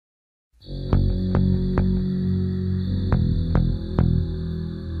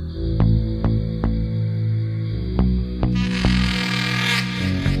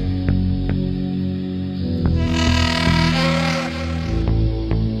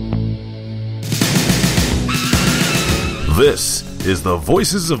This is the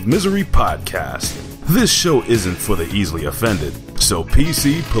Voices of Misery podcast. This show isn't for the easily offended, so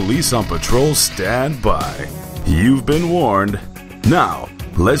PC Police on Patrol stand by. You've been warned. Now,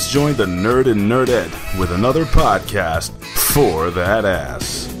 let's join the nerd and nerdette with another podcast for that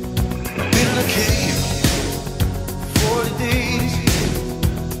ass. Been in a cave 40 days,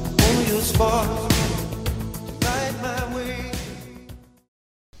 only a spark.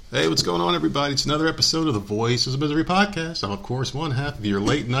 Hey, what's going on, everybody? It's another episode of the Voices of Misery podcast. I'm, of course, one half of your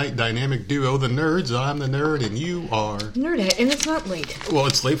late-night dynamic duo, the Nerds. I'm the nerd, and you are... Nerdette, and it's not late. Well,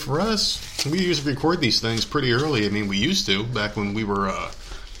 it's late for us. We usually record these things pretty early. I mean, we used to, back when we were,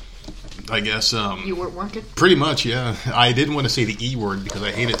 I guess... You weren't working? Pretty much, yeah. I didn't want to say the E word because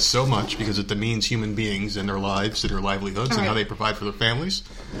I hate it so much because it demeans human beings and their lives and their livelihoods and how they provide for their families.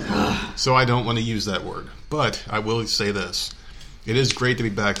 So I don't want to use that word. But I will say this. It is great to be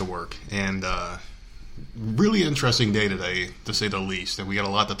back to work, and really interesting day today, to say the least. And we got a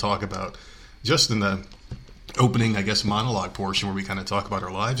lot to talk about just in the opening, I guess, monologue portion where we kind of talk about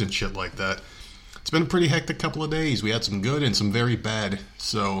our lives and shit like that. It's been a pretty hectic couple of days. We had some good and some very bad.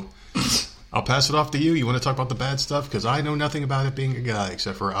 So I'll pass it off to you. You want to talk about the bad stuff? Because I know nothing about it being a guy,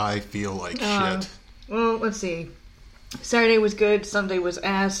 except for I feel like shit. Well, let's see. Saturday was good. Sunday was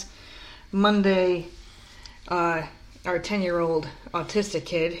ass. Monday, our 10-year-old autistic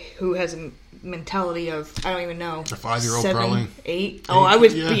kid who has a mentality of, I don't even know. A 5-year-old 7, probably. 8. Oh, I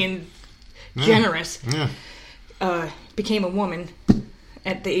was being generous. Yeah. Became a woman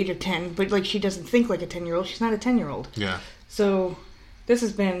at the age of 10, but like she doesn't think like a 10-year-old. She's not a 10-year-old. Yeah. So this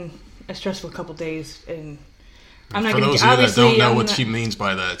has been a stressful couple days, and I'm not going to... For those of you that don't know what she means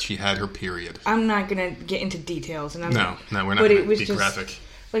by that, she had her period. I'm not going to get into details. And No, we're not going to be graphic.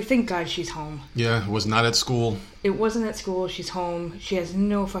 Like, thank God she's home. Yeah, was not at school. It wasn't at school. She's home. She has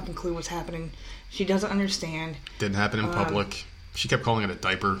no fucking clue what's happening. She doesn't understand. Didn't happen in public. She kept calling it a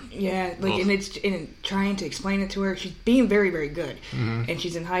diaper. Yeah, like, and trying to explain it to her. She's being very, very good, and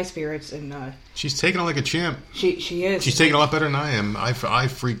she's in high spirits. And she's taking it like a champ. She is. She's taking it a lot better than I am. I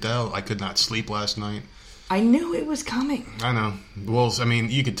freaked out. I could not sleep last night. I knew it was coming. I know. Well, I mean,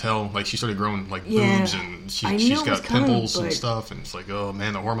 you could tell, like, she started growing, like, boobs, and she's got pimples and stuff, and it's like, oh,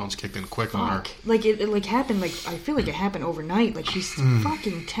 man, the hormones kicked in quick on her. Like, it like, happened, like, I feel like it happened overnight. Like, she's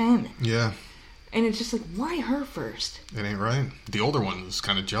fucking 10. Yeah. And it's just like, why her first? It ain't right. The older one is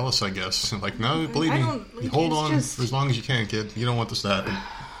kind of jealous, I guess. Like, no, believe me, like, hold on for as long as you can, kid. You don't want this to happen.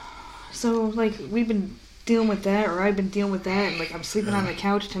 So, like, we've been dealing with that, or I've been dealing with that, and, like, I'm sleeping on the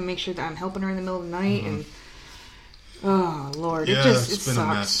couch to make sure that I'm helping her in the middle of the night, and... Oh, Lord. Yeah, it's been sucks. a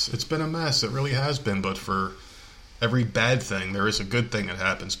mess. It's been a mess. It really has been. But for every bad thing, there is a good thing that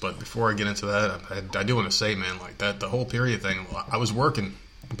happens. But before I get into that, I do want to say, man, like the whole period thing, I was working,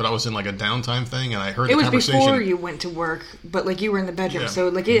 but I was in like a downtime thing, and I heard the conversation. It was before you went to work, but like you were in the bedroom, so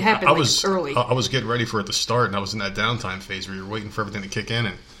like it happened early. I was getting ready for it to start, and I was in that downtime phase where you're waiting for everything to kick in.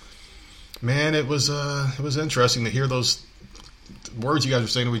 And man, it was interesting to hear those words you guys were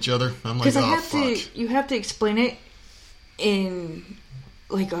saying to each other. I'm like, oh, fuck. You have to explain it in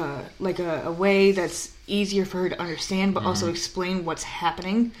like a way that's easier for her to understand, but also explain what's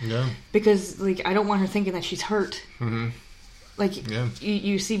happening. Yeah. Because like I don't want her thinking that she's hurt. Mm-hmm. Like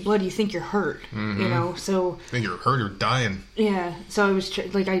you see blood, you think you're hurt. Mm-hmm. You know, so I think you're hurt or dying. Yeah. So I was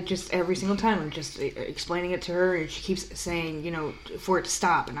I just every single time I'm just explaining it to her, and she keeps saying, you know, for it to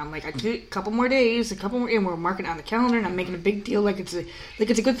stop, and I'm like, a couple more days, and we're marking it on the calendar, and I'm making a big deal like it's a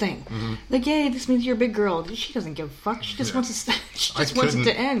good thing. Mm-hmm. Like, yay, this means you're a big girl. She doesn't give a fuck. She just wants to stop. She just wants it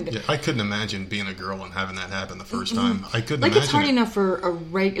to end. Yeah, I couldn't imagine being a girl and having that happen the first time. I couldn't like imagine. It's hard enough for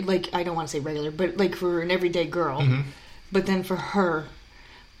I don't want to say regular, but like for an everyday girl. Mm-hmm. But then for her,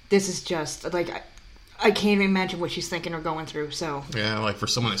 this is just, like, I can't even imagine what she's thinking or going through, so. Yeah, like, for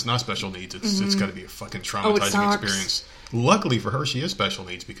someone that's not special needs, it's got to be a fucking traumatizing experience. Luckily for her, she is special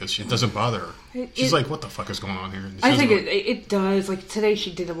needs because it doesn't bother her. She's like, what the fuck is going on here? I think it does. Like, today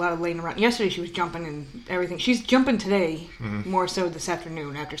she did a lot of laying around. Yesterday she was jumping and everything. She's jumping today, more so this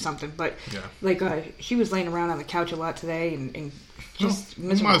afternoon after something. But, she was laying around on the couch a lot today and just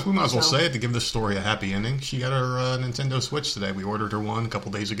miserable. We might as well say it to give this story a happy ending. She got her Nintendo Switch today. We ordered her one a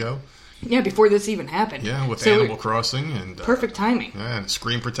couple days ago. Yeah, before this even happened. Yeah, with Animal Crossing. And perfect timing. Yeah, and a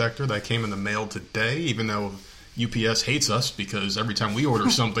screen protector that came in the mail today, even though UPS hates us because every time we order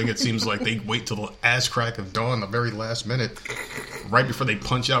something, it seems like they wait till the ass crack of dawn, the very last minute, right before they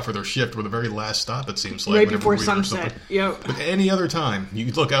punch out for their shift, or the very last stop, it seems like. Right before sunset, yep. But any other time, you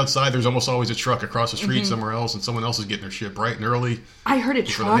look outside, there's almost always a truck across the street somewhere else, and someone else is getting their shit bright and early. I heard a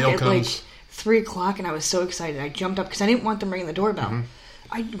truck at like 3 o'clock, and I was so excited. I jumped up, because I didn't want them ringing the doorbell.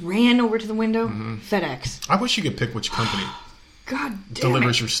 I ran over to the window. FedEx. I wish you could pick which company God damn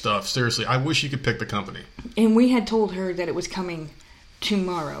delivers it. your stuff. Seriously, I wish you could pick the company. And we had told her that it was coming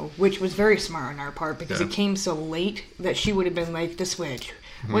tomorrow, which was very smart on our part because it came so late that she would have been like, the switch.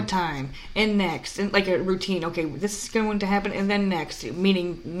 What time? And next. And like a routine. Okay, this is going to happen. And then next.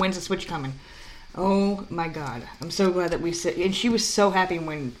 Meaning, when's the switch coming? Oh my God. I'm so glad that we sit. And she was so happy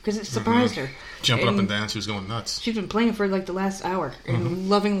because it surprised her. Jumping up and down. She was going nuts. She's been playing for like the last hour and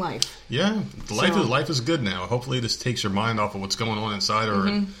loving life. Yeah. Life is good now. Hopefully this takes her mind off of what's going on inside her.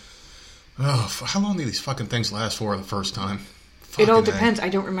 And, how long do these fucking things last for the first time? It all depends. I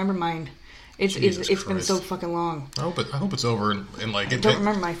don't remember mine. It's Jesus been so Christ. fucking long. I hope it's over and like I don't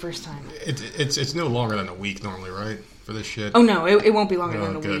remember my first time. It's no longer than a week normally, right? For this shit. Oh no, it won't be longer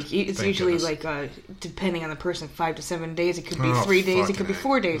than a good. week. It's Thank usually goodness. like depending on the person, 5 to 7 days. It could be 3 days. It could be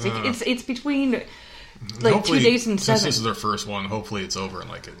 4 days. It's between like hopefully, 2 days and 7. Since this is their first one, hopefully it's over in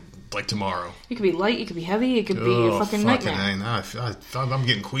like tomorrow. It could be light. It could be heavy. It could be a fucking nightmare. I'm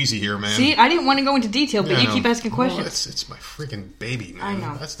getting queasy here, man. See, I didn't want to go into detail, but Yeah, you I keep know. asking questions. Well, it's my freaking baby, man. I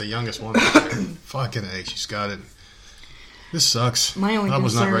know. That's the youngest one. Fucking A, she's got it. This sucks. My only I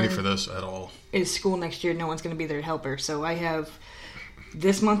was not ready concern- for this at all. Is school next year? No one's going to be there to help her. So I have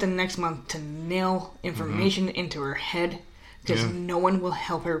this month and next month to nail information into her head because no one will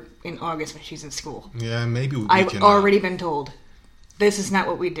help her in August when she's in school. Yeah, maybe we I've can. already been told. This is not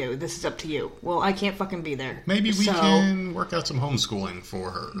what we do. This is up to you. Well, I can't fucking be there. Maybe we So, can work out some homeschooling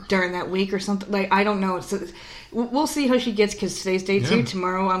for her. during that week or something. Like, I don't know. So, we'll see how she gets because today's day 2. Yeah.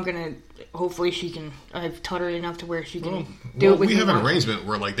 Tomorrow I'm going to... Hopefully she can... I've taught her enough to where she can do it with we have an me. arrangement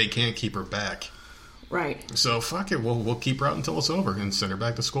where like they can't keep her back. Right. So fuck it. We'll keep her out until it's over and send her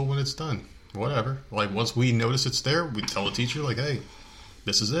back to school when it's done. Whatever. Like once we notice it's there, we tell the teacher like, "Hey,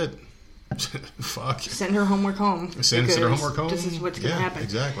 this is it." Fuck. Send her homework home. Send her because homework home. This is what's going to happen.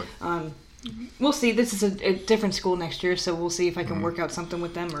 Exactly. We'll see. This is a different school next year, so we'll see if I can work out something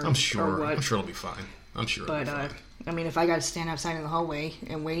with them or I'm sure. or what. I'm sure it'll be fine. I'm sure. But it'll be fine. I mean, if I got to stand outside in the hallway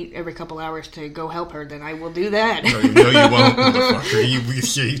and wait every couple hours to go help her, then I will do that. No, you won't,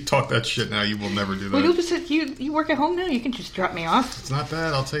 motherfucker. You talk that shit now. You will never do that. Well, you work at home now. You can just drop me off. It's not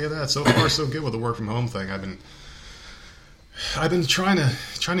bad. I'll tell you that. So far, so good with the work from home thing. I've been trying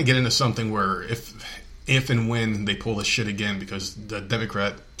to get into something where if and when they pull this shit again, because the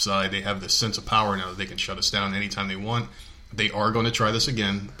Democrat side, they have this sense of power now that they can shut us down anytime they want. They are going to try this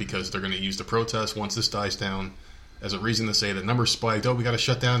again because they're going to use the protest once this dies down as a reason to say the numbers spiked. Oh, we got to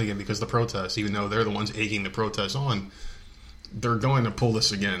shut down again because of the protests, even though they're the ones egging the protests on. They're going to pull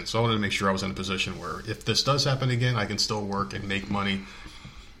this again. So I wanted to make sure I was in a position where if this does happen again, I can still work and make money.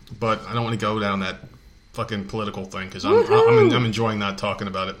 But I don't want to go down that fucking political thing because I'm enjoying not talking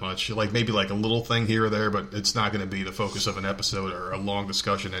about it much. Like maybe like a little thing here or there, but it's not going to be the focus of an episode or a long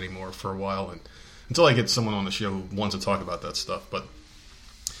discussion anymore for a while, and until I get someone on the show who wants to talk about that stuff. But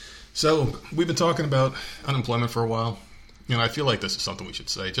so we've been talking about unemployment for a while, and I feel like this is something we should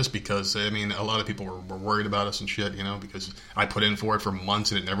say just because I mean a lot of people were worried about us and shit, you know, because I put in for it for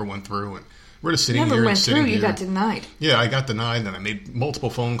months and it never went through, and we're just sitting Never here went and sitting through. here. You got denied. Yeah, I got denied, and I made multiple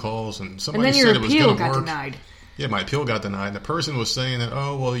phone calls, and And somebody then said your it was appeal going to got work. denied. Yeah, my appeal got denied. The person was saying that,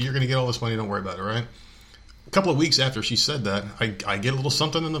 oh, well, you're going to get all this money. Don't worry about it, right? A couple of weeks after she said that, I get a little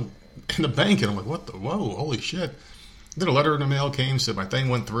something in the bank, and I'm like, what the? Whoa, holy shit. Then a letter in the mail came, said my thing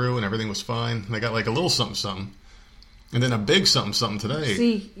went through, and everything was fine. And I got like a little something, something. And then a big something, something today.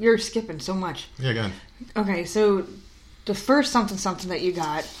 See, you're skipping so much. Yeah, again. Okay, so the first something that you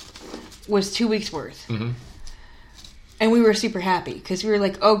got was 2 weeks worth. Mm-hmm. And we were super happy because we were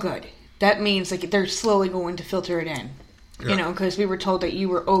like, oh, good. That means like they're slowly going to filter it in. Yeah. You know, because we were told that you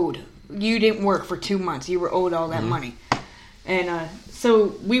were owed. You didn't work for 2 months. You were owed all that money. And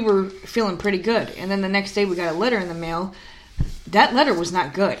so we were feeling pretty good. And then the next day we got a letter in the mail. That letter was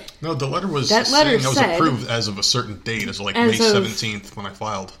not good. No, the letter was That letter saying I was said- approved as of a certain date, as like As May of- 17th when I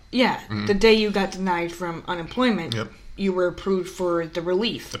filed. Yeah, the day you got denied from unemployment, Yep. you were approved for the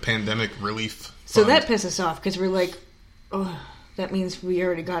relief. The pandemic relief So fund. that pissed us off because we're like, oh, that means we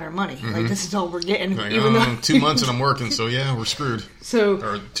already got our money. Like, this is all we're getting. Like, even though 2 months and I'm working, so yeah, we're screwed. So,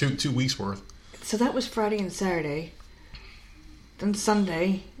 Or 2 weeks worth. so that was Friday and Saturday, then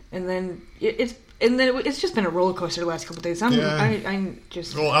Sunday, and then it's just been a roller coaster the last couple of days. I'm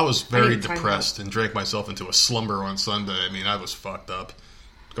just Well, I was very need time depressed and drank myself into a slumber on Sunday. I mean, I was fucked up,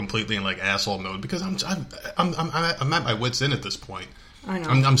 completely in like asshole mode because I'm at my wits' end at this point. I know.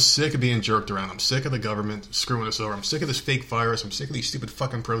 I'm sick of being jerked around. I'm sick of the government screwing us over. I'm sick of this fake virus. I'm sick of these stupid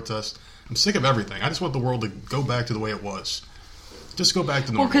fucking protests. I'm sick of everything. I just want the world to go back to the way it was. Just go back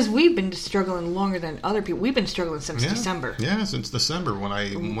to Well, normal. because we've been struggling longer than other people. We've been struggling since December. Yeah, since December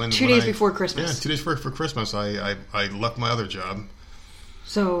when 2 days before Christmas. Yeah, 2 days for Christmas. I left my other job.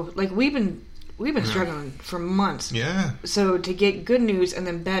 So like we've been struggling for months. Yeah. So to get good news and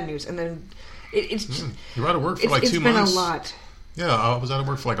then bad news and then it's just, You're out of work for like 2 months. It's been a lot. Yeah, I was out of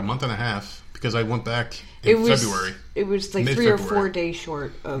work for like a month and a half because I went back in February. It was like 3 or 4 days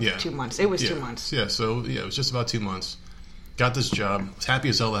short of 2 months. It was 2 months. Yeah, so it was just about 2 months. Got this job. Was happy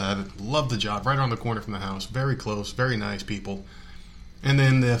as hell to have it. Loved the job. Right around the corner from the house. Very close. Very nice people. And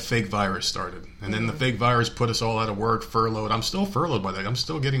then the fake virus started. And then the fake virus put us all out of work, furloughed. I'm still furloughed by that. I'm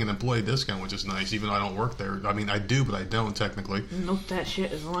still getting an employee discount, which is nice, even though I don't work there. I mean, I do, but I don't, technically. Milk that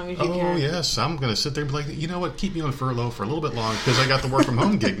shit as long as you can. Oh, yes. I'm going to sit there and be like, you know what? Keep me on furlough for a little bit longer because I got the work from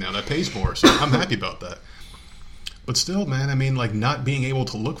home gig now. That pays more. So I'm happy about that. But still, man, I mean, like, not being able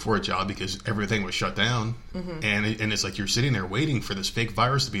to look for a job because everything was shut down. And it's like you're sitting there waiting for this fake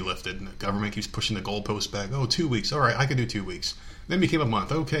virus to be lifted. And the government keeps pushing the goalposts back. Oh, 2 weeks. All right, I can do 2 weeks. Then it became a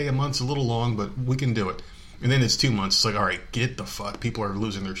month. Okay, a month's a little long, but we can do it. And then it's 2 months. It's like, all right, get the fuck. People are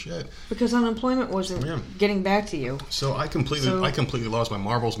losing their shit. Because unemployment wasn't getting back to you. So I completely lost my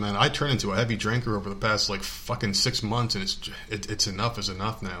marbles, man. I turned into a heavy drinker over the past, like, fucking 6 months, and it's enough is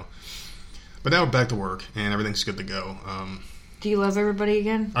enough now. But now we're back to work, and everything's good to go. Do you love everybody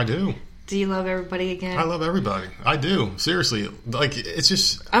again? I do. Do you love everybody again? I love everybody. I do. Seriously. Like, it's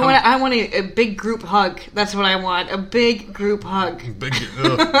just... I want a big group hug. That's what I want. A big group hug.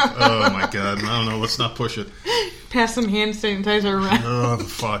 Oh, my God. I don't know. Let's not push it. Pass some hand sanitizer around. Oh,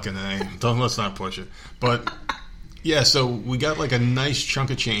 fucking A. Let's not push it. But, yeah, so we got, like, a nice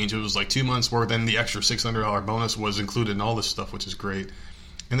chunk of change. It was, like, 2 months' worth, and the extra $600 bonus was included in all this stuff, which is great.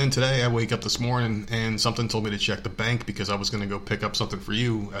 And then today I wake up this morning and something told me to check the bank because I was going to go pick up something for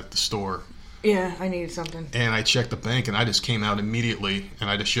you at the store. Yeah, I needed something. And I checked the bank and I just came out immediately and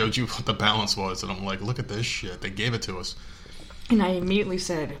I just showed you what the balance was. And I'm like, look at this shit. They gave it to us. And I immediately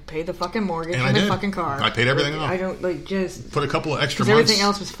said, pay the fucking mortgage and and the did. Fucking car. I paid everything off. I don't, just... Put a couple of extra months. months. Everything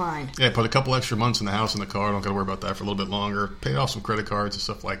else was fine. Yeah, put a couple extra months in the house and the car. I don't got to worry about that for a little bit longer. Paid off some credit cards and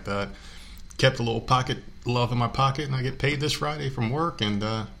stuff like that. Kept a little pocket love in my pocket and I get paid this Friday from work and,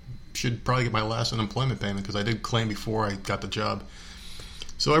 should probably get my last unemployment payment because I did claim before I got the job.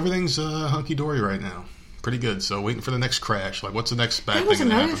 So everything's hunky-dory right now. Pretty good. So waiting for the next crash. Like, what's the next bad thing? That was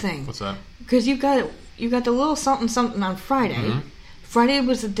another happen? thing. What's that? Because you got the little something on Friday. Mm-hmm. Friday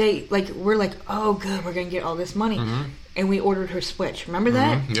was the day, like, we're like, oh, good, we're going to get all this money. Mm-hmm. And we ordered her Switch. Remember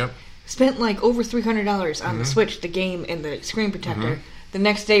that? Yep. Spent, like, over $300 on the Switch, the game, and the screen protector. The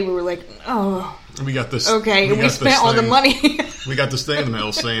next day we were like, oh... We got this... Okay, and we spent all the money. We got this thing in the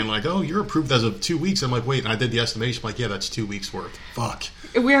mail saying, like, oh, you're approved as of 2 weeks. I'm like, wait, and I did the estimation. I'm like, yeah, that's 2 weeks worth. Fuck.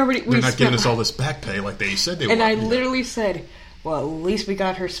 They're not giving us all this back pay like they said they would. And I literally said, well, at least we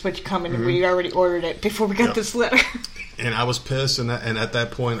got her Switch coming and we already ordered it before we got this letter. And I was pissed, and at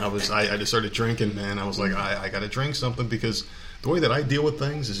that point, I just started drinking, man. I was like, I got to drink something because the way that I deal with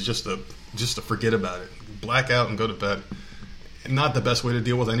things is just to forget about it. Black out and go to bed. Not the best way to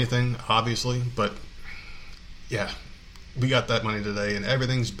deal with anything, obviously, but yeah, we got that money today, and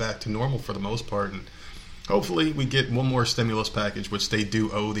everything's back to normal for the most part. And hopefully, we get one more stimulus package, which they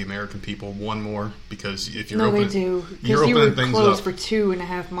do owe the American people one more because if you're they do because you were closed for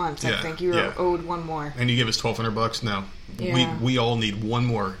 2.5 months. I think you were owed one more, and you give us $1,200. No, we all need one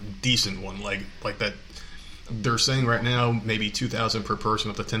more decent one, like that. They're saying right now maybe $2,000 per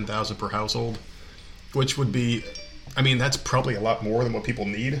person up to $10,000 per household, which would be. I mean, that's probably a lot more than what people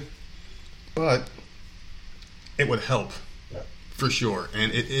need, but it would help for sure.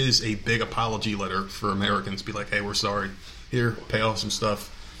 And it is a big apology letter for Americans. Be like, hey, we're sorry. Here, pay off some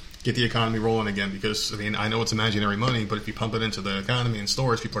stuff. Get the economy rolling again. Because, I mean, I know it's imaginary money, but if you pump it into the economy and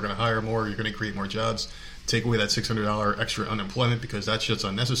stores, people are going to hire more. You're going to create more jobs. Take away that $600 extra unemployment because that shit's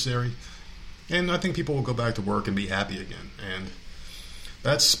unnecessary. And I think people will go back to work and be happy again. And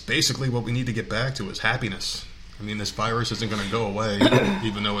that's basically what we need to get back to is happiness. I mean, this virus isn't going to go away,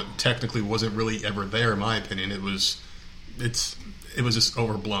 even though it technically wasn't really ever there, in my opinion. It was just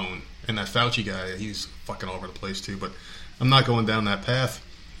overblown. And that Fauci guy, he's fucking all over the place, too. But I'm not going down that path.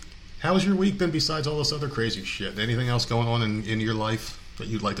 How's your week been besides all this other crazy shit? Anything else going on in your life that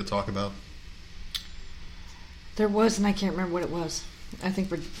you'd like to talk about? There was, and I can't remember what it was. I think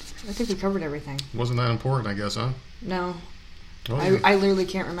we covered everything. Wasn't that important, I guess, huh? No. Oh. I literally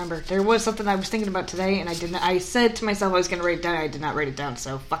can't remember. There was something I was thinking about today, and I didn't. I said to myself I was going to write it down. I did not write it down,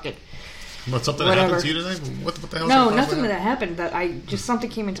 so fuck it. What, something that happened to you today? What the hell? No, nothing that happened. Something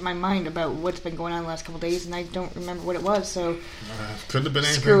came into my mind about what's been going on the last couple of days, and I don't remember what it was. So couldn't have been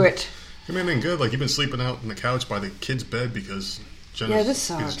anything. Screw it. Could have been good. Like you've been sleeping out on the couch by the kid's bed because Jenna's, this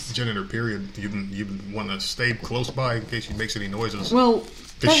sucks. 'cause Jen in her period, you want to stay close by in case she makes any noises. Well,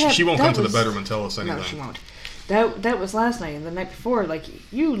 because she won't come to the bedroom and tell us anything. No, she won't. That was last night, and the night before. Like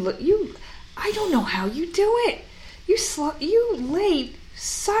you, I don't know how you do it. You laid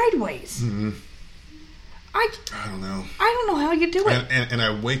sideways. Mm-hmm. I don't know. I don't know how you do it. And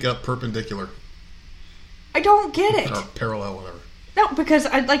I wake up perpendicular. I don't get it. Or parallel, whatever. No, because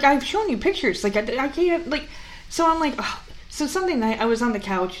I've shown you pictures. Like I can't like. So I'm like, oh. So Sunday night I was on the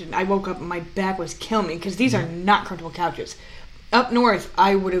couch and I woke up and my back was killing me because these are not comfortable couches. Up north,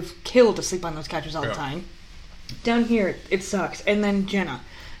 I would have killed to sleep on those couches all the time. Down here, it sucks. And then Jenna.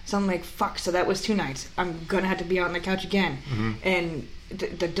 So I'm like, fuck. So that was 2 nights. I'm gonna have to be on the couch again. Mm-hmm. And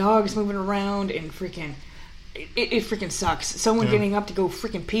the dog's moving around and freaking. It freaking sucks. Someone getting up to go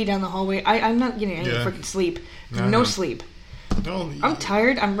freaking pee down the hallway. I'm not getting any freaking sleep. No sleep. No, I'm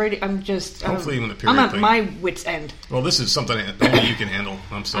tired. I'm ready. I'm just. Hopefully, when the period I'm at my wit's end. Well, this is something that only you can handle.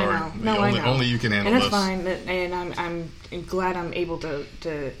 I'm sorry. I know. I know. Only you can handle this. this. And that's fine. And I'm glad I'm able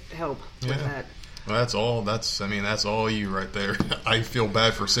to help with that. Well, that's all. That's all you right there. I feel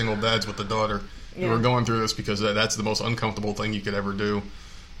bad for single dads with the daughter who are going through this because that's the most uncomfortable thing you could ever do.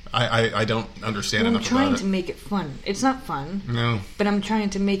 I don't understand enough about it. I'm trying to make it fun. It's not fun. No. But I'm trying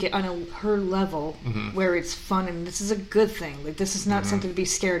to make it on her level where it's fun and this is a good thing. Like, this is not something to be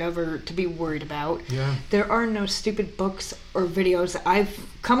scared of or to be worried about. Yeah. There are no stupid books or videos that I've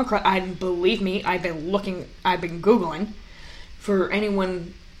come across. Believe me, I've been Googling for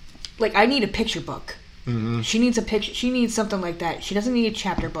anyone. Like, I need a picture book. Mm-hmm. She needs a picture. She needs something like that. She doesn't need a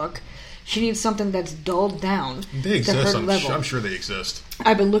chapter book. She needs something that's dulled down. They exist. I'm sure they exist.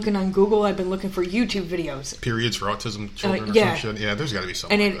 I've been looking on Google. I've been looking for YouTube videos. Periods for autism children or some shit. Yeah, there's got to be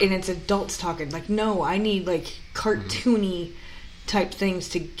something. And it's adults talking. Like, no, I need like cartoony type things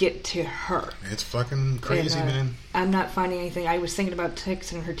to get to her. It's fucking crazy, man. I'm not finding anything. I was thinking about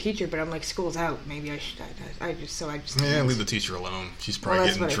texting her teacher, but I'm like, school's out. Maybe I should. I just. Yeah, leave the teacher alone. She's probably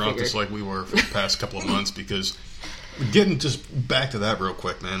getting drunk just like we were for the past couple of months because. Getting just back to that real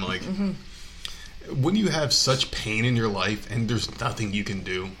quick, man. Like, when you have such pain in your life and there's nothing you can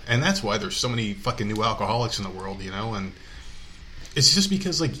do, and that's why there's so many fucking new alcoholics in the world, you know, and it's just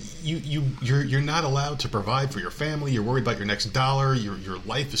because like you're not allowed to provide for your family. You're worried about your next dollar. Your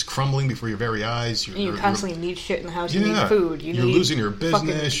life is crumbling before your very eyes. You constantly need shit in the house. You need food. You're losing your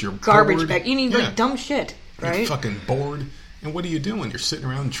business. You're garbage bored. bag. You need like dumb shit, right? You're fucking bored. And what are you doing? You're sitting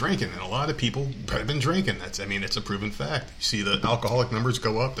around drinking, and a lot of people have been drinking. It's a proven fact. You see the alcoholic numbers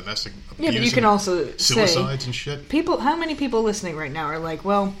go up, domestic abuse, but you can also suicides and shit. How many people listening right now are like,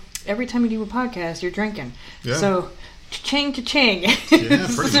 well, every time you do a podcast, you're drinking. Yeah. So, cha-ching, cha-ching. Yeah,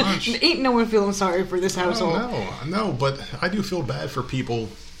 pretty much. Ain't no one feeling sorry for this household. No, but I do feel bad for people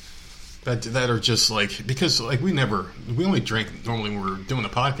that are just like, because like we only drink normally when we're doing the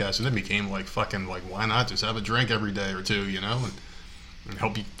podcast, and it became like fucking like, why not just have a drink every day or two, you know, and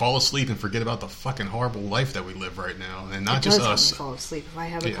help you fall asleep and forget about the fucking horrible life that we live right now, and not just us. Help me fall asleep. If I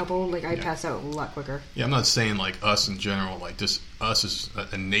have a couple, like I pass out a lot quicker. Yeah, I'm not saying like us in general, like just us as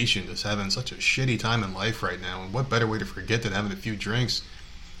a nation just having such a shitty time in life right now, and what better way to forget than having a few drinks?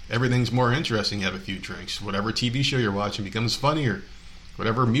 Everything's more interesting. You have a few drinks. Whatever TV show you're watching becomes funnier.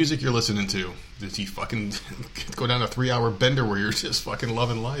 Whatever music you're listening to, did you fucking go down a 3-hour bender where you're just fucking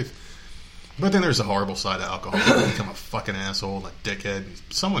loving life? But then there's the horrible side of alcohol. You become a fucking asshole, a dickhead,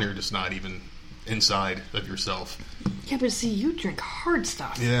 someone you're just not even inside of yourself. Yeah, but see, you drink hard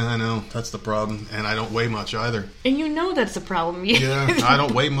stuff. Yeah, I know. That's the problem. And I don't weigh much either. And you know that's the problem. Yeah, I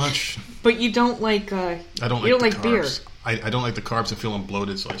don't weigh much. But you don't like... I don't like beer. I don't like the carbs and feeling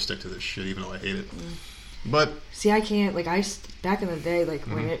bloated, so I stick to this shit even though I hate it. But see, I can't back in the day, like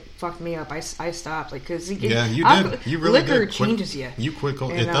when it fucked me up, I stopped, like because you did. You really liquor did. Changes you. You quit.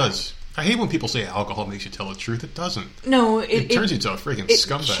 It does. I hate when people say alcohol makes you tell the truth. It doesn't. No, it turns you into a freaking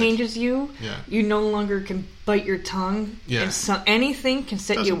scumbag. It changes you. Yeah. You no longer can bite your tongue. Yeah. And anything can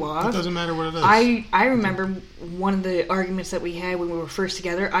set you off. It doesn't matter what it is. I remember one of the arguments that we had when we were first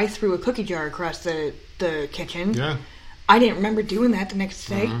together. I threw a cookie jar across the kitchen. Yeah. I didn't remember doing that the next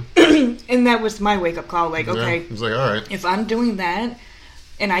day. And that was my wake-up call. Like, okay. It was like, all right. If I'm doing that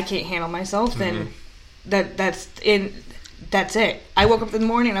and I can't handle myself, then that's it. I woke up in the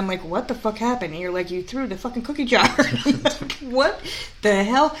morning and I'm like, what the fuck happened? And you're like, you threw the fucking cookie jar. What the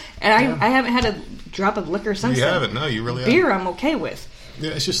hell? And I haven't had a drop of liquor since then. You haven't? No, you really Beer haven't. I'm okay with.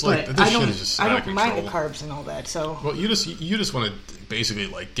 Yeah, it's just like, this shit is just out of control. I don't mind the carbs and all that, so... Well, you just want to basically,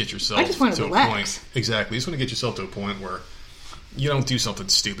 like, get yourself I just want to relax. A point. Exactly. You just want to get yourself to a point where you don't do something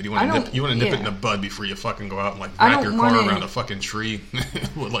stupid. You want to nip it in the bud before you fucking go out and, like, wrap your car around a fucking tree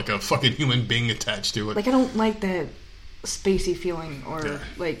with, like, a fucking human being attached to it. Like, I don't like that spacey feeling, or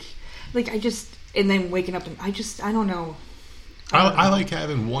like I just, and then waking up and I don't know. I like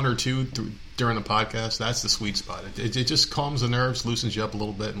having one or two during the podcast. That's the sweet spot. It just calms the nerves, loosens you up a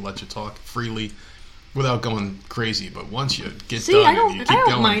little bit, and lets you talk freely without going crazy. But once you get done, you keep going. I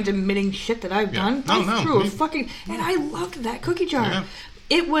don't mind admitting shit that I've done. I threw a fucking, and I loved that cookie jar. Yeah.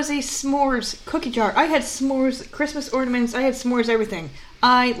 It was a s'mores cookie jar. I had s'mores Christmas ornaments. I had s'mores everything.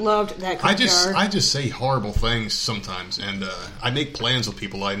 I loved that cookie jar. I just say horrible things sometimes, and I make plans with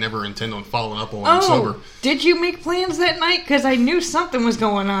people I never intend on following up on when I'm sober. Did you make plans that night? Because I knew something was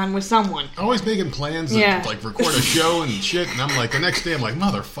going on with someone. Always making plans to like record a show and shit, and I'm like, the next day I'm like,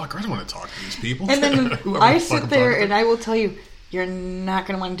 motherfucker, I don't want to talk to these people. And then I sit there and I will tell you, you're not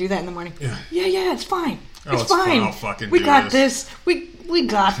going to want to do that in the morning. Yeah, it's fine. It's fine. I'll fucking we got this. We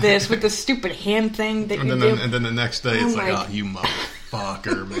got this with the stupid hand thing that you do. And then the next day it's like, oh, you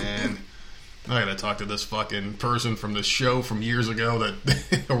motherfucker, man. I gotta talk to this fucking person from the show from years ago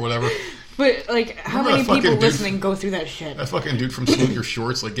that or whatever. But like, how many people listening go through that shit? That fucking dude from Salute Your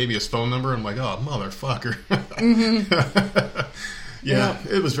Shorts like gave me his phone number. I'm like, oh, motherfucker. Mm-hmm. Yeah,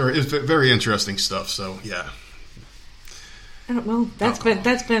 it was very interesting stuff. So yeah. Well, that's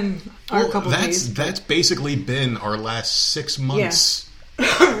been our couple days. That's basically been our last 6 months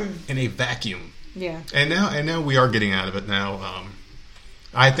in a vacuum. Yeah. And now we are getting out of it now.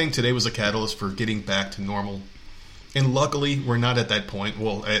 I think today was a catalyst for getting back to normal. And luckily, we're not at that point.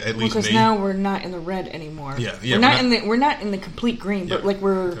 Well, at least because now we're not in the red anymore. Yeah. We're not in the complete green, but like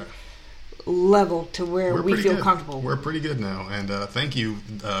we're level to where we feel comfortable. We're pretty good now, and thank you,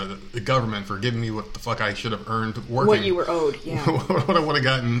 the government, for giving me what the fuck I should have earned working. What you were owed, yeah. What I would have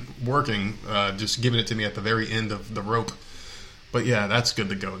gotten working, just giving it to me at the very end of the rope. But yeah, that's good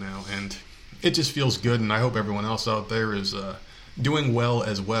to go now, and it just feels good, and I hope everyone else out there is doing well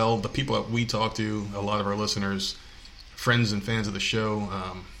as well. The people that we talk to, a lot of our listeners, friends and fans of the show,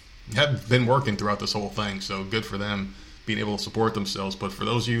 have been working throughout this whole thing, so good for them being able to support themselves. But for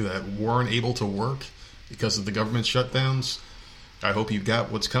those of you that weren't able to work because of the government shutdowns, I hope you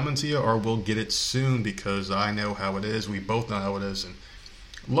got what's coming to you, or we'll get it soon, because I know how it is. We both know how it is. And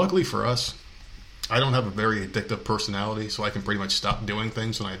luckily for us, I don't have a very addictive personality, so I can pretty much stop doing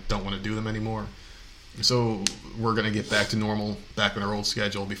things when I don't want to do them anymore. So we're going to get back to normal, back on our old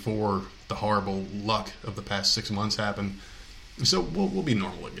schedule before the horrible luck of the past 6 months happened. So we'll be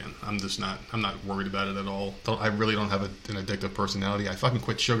normal again. I'm not worried about it at all. I really don't have an addictive personality. I fucking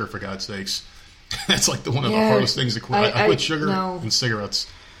quit sugar, for God's sakes. That's like one of the hardest things to quit. I quit sugar and cigarettes.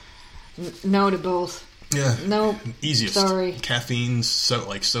 No to both. Yeah. No. Easiest. Sorry. Caffeine,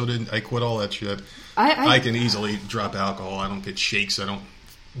 soda. I quit all that shit. I can easily drop alcohol. I don't get shakes. I don't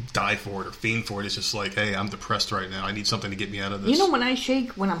die for it or fiend for it. It's just like, hey, I'm depressed right now. I need something to get me out of this. You know when I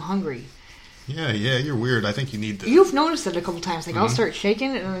shake? When I'm hungry. Yeah, you're weird. I think you need to... You've noticed it a couple times. Like, I'll start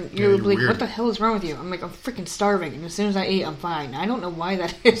shaking, and you're like, weird. What the hell is wrong with you? I'm like, I'm freaking starving, and as soon as I eat, I'm fine. I don't know why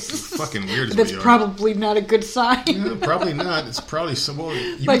that is. It's fucking weird. That's probably not a good sign. Yeah, probably not. It's probably some... Well,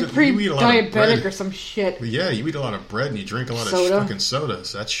 you eat a lot of bread. Or some shit. But yeah, you eat a lot of bread, and you drink a lot of fucking soda,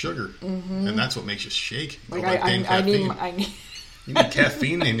 so that's sugar. Mm-hmm. And that's what makes you shake. Like, I need... You need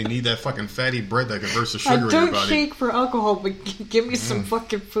caffeine, and you need that fucking fatty bread that converts the sugar in your body. I don't shake for alcohol, but give me some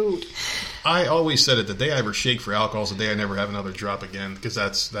fucking food. I always said it. The day I ever shake for alcohol is the day I never have another drop again, because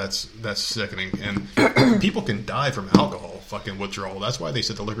that's sickening. And people can die from alcohol fucking withdrawal. That's why they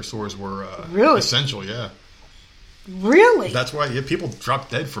said the liquor stores were essential. Yeah. Really? That's why people drop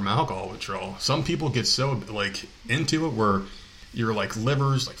dead from alcohol withdrawal. Some people get so into it where your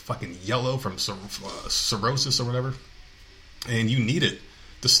liver's fucking yellow from cirrhosis or whatever. And you need it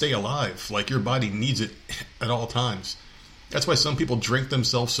to stay alive. Your body needs it at all times. That's why some people drink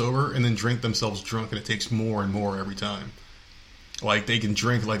themselves sober and then drink themselves drunk, and it takes more and more every time. They can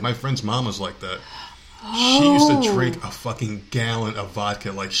drink, my friend's mom was like that. Oh. She used to drink a fucking gallon of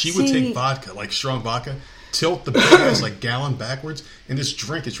vodka. She would take vodka, strong vodka, tilt the big ass gallon backwards, and just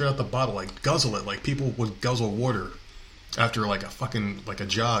drink it straight out the bottle, guzzle it, people would guzzle water after a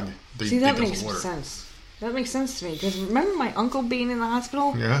jog. That makes sense. That makes sense to me, because remember my uncle being in the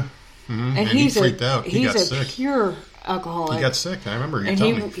hospital? Yeah. Mm-hmm. And he freaked out. He got sick. Pure alcoholic. He got sick. I remember you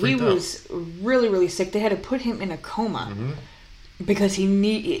telling me. He was really, really sick. They had to put him in a coma because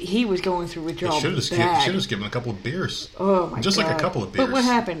he was going through withdrawal. Should have just given him a couple of beers. Oh my god! Just a couple of beers. But what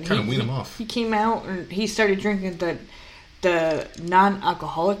happened? Kind of wean him off. He came out and he started drinking the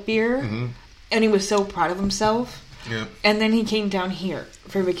non-alcoholic beer, and he was so proud of himself. Yeah. And then he came down here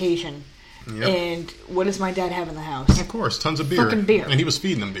for vacation. Yep. And what does my dad have in the house? Of course, tons of beer. Fucking beer. And he was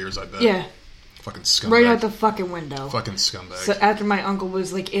feeding them beers, I bet. Yeah. Fucking scumbag. Right out the fucking window. Fucking scumbag. So after my uncle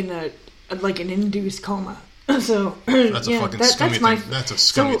was in an induced coma. So That's a yeah, fucking scummy thing. That's a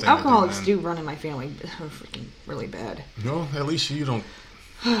scummy thing. So alcoholics to do, do run in my family freaking really bad. No, at least you don't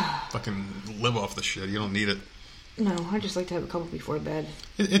fucking live off the shit. You don't need it. No, I just like to have a couple before bed.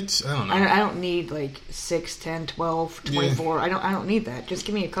 It's I don't know. I don't need like 6, 10, 12, 24. Yeah. I don't need that. Just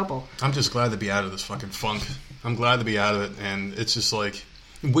give me a couple. I'm just glad to be out of this fucking funk. I'm glad to be out of it, and it's just like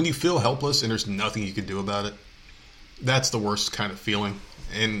when you feel helpless and there's nothing you can do about it. That's the worst kind of feeling.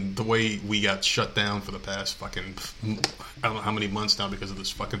 And the way we got shut down for the past fucking I don't know how many months now because of this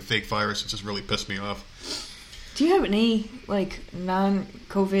fucking fake virus, it just really pissed me off. Do you have any like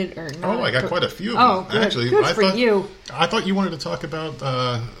non-COVID or non? Oh, I got quite a few. Of them. Good. Actually, Good for you. I thought you wanted to talk about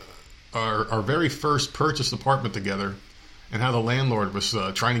our very first purchased apartment together and how the landlord was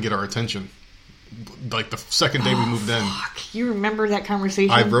trying to get our attention. Like the second day we moved in. Fuck. You remember that conversation?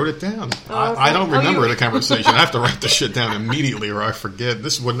 I wrote it down. Oh, okay. I don't remember the conversation. I have to write this shit down immediately or I forget.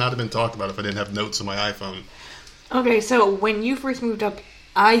 This would not have been talked about if I didn't have notes on my iPhone. Okay, so when you first moved up,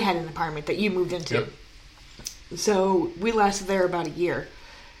 I had an apartment that you moved into. Yep. So we lasted there about a year.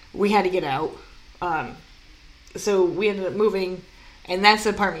 We had to get out. So we ended up moving, and that's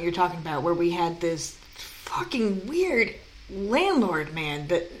the apartment you're talking about where we had this fucking weird landlord, man.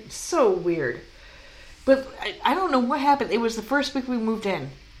 That's so weird. But I don't know what happened. It was the first week we moved in,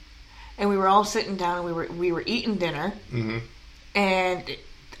 and we were all sitting down, and we were eating dinner, and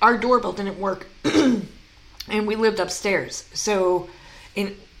our doorbell didn't work, and we lived upstairs. So,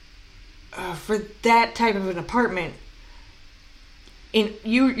 for that type of an apartment,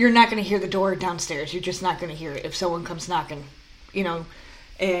 you're not going to hear the door downstairs. You're just not going to hear it if someone comes knocking, you know.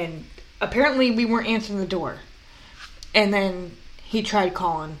 And apparently we weren't answering the door, and then he tried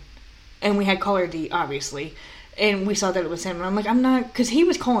calling. And we had caller ID, obviously. And we saw that it was him. And I'm like, I'm not... Because he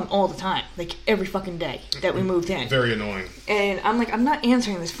was calling all the time. Like, every fucking day that we moved in. Very annoying. And I'm like, I'm not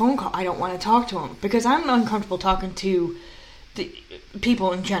answering this phone call. I don't want to talk to him. Because I'm uncomfortable talking to the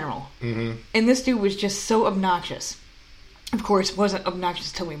people in general. Mm-hmm. And this dude was just so obnoxious. Of course, wasn't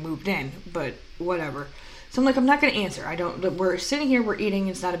obnoxious till we moved in. But whatever. So I'm like, I'm not going to answer. We're sitting here, we're eating.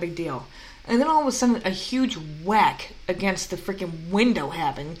 It's not a big deal. And then all of a sudden, a huge whack against the freaking window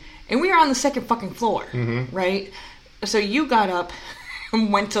happened. And we were on the second fucking floor, right? So you got up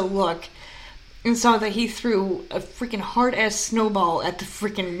and went to look and saw that he threw a freaking hard-ass snowball at the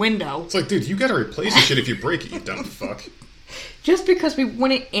freaking window. It's like, dude, you gotta replace the shit if you break it, you dumb fuck. Just because we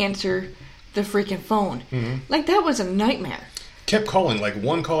wouldn't answer the freaking phone. Like, that was a nightmare. Kept calling, like,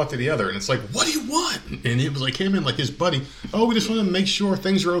 one call after the other, and it's like, what do you want? And it was like him and, like, his buddy, oh, we just want to make sure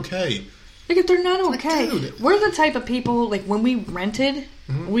things are okay. Like, if they're not okay. Like, we're the type of people, like, when we rented,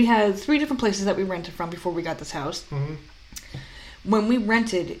 we had 3 different places that we rented from before we got this house. When we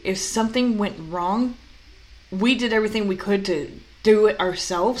rented, if something went wrong, we did everything we could to do it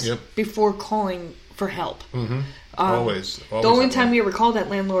ourselves before calling for help. Always the only time we ever called that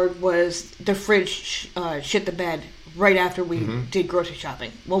landlord was the fridge shit the bed right after we did grocery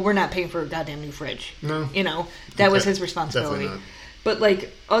shopping. Well, we're not paying for a goddamn new fridge. No. You know, that was his responsibility. But,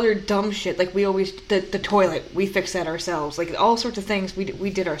 like, other dumb shit, like, we always, the toilet, we fixed that ourselves. Like, all sorts of things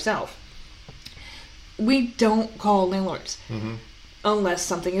we did ourselves. We don't call landlords unless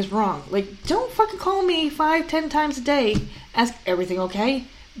something is wrong. Like, don't fucking call me 5-10 times a day, ask everything okay?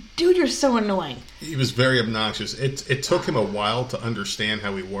 Dude, you're so annoying. He was very obnoxious. It took him a while to understand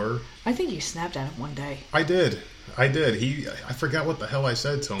how we were. I think you snapped at him one day. I did. I forgot what the hell I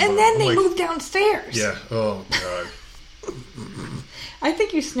said to him. And then they moved downstairs. Yeah. Oh, God. I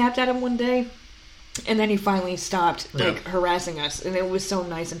think you snapped at him one day, and then he finally stopped, harassing us, and it was so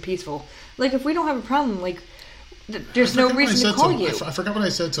nice and peaceful. Like, if we don't have a problem, like, there's no reason to call you. I forgot what I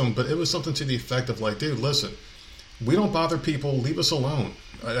said to him, but it was something to the effect of, like, dude, listen, we don't bother people, leave us alone.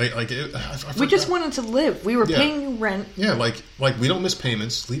 We just wanted to live. We were paying you rent. Yeah, like we don't miss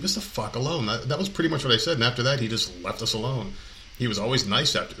payments, leave us the fuck alone. That was pretty much what I said, and after that, he just left us alone. He was always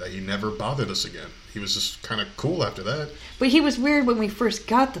nice after that. He never bothered us again. He was just kind of cool after that. But he was weird when we first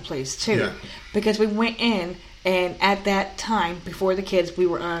got the place, too. Yeah. Because we went in, and at that time, before the kids, we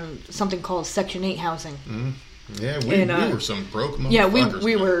were on something called Section 8 housing. Yeah, we were some broke motherfuckers. Yeah,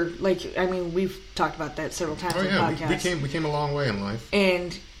 we were, like, I mean, we've talked about that several times on the podcast. We came a long way in life.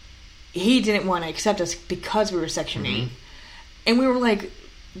 And he didn't want to accept us because we were Section 8. And we were like,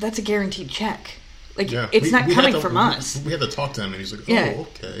 that's a guaranteed check. Like, it's not coming from us. We had to talk to him, and he's like, "Oh,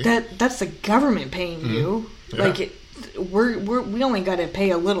 okay." That's the government paying you. Yeah. Like, we only got to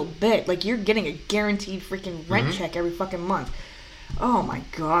pay a little bit. Like, you're getting a guaranteed freaking rent check every fucking month. Oh my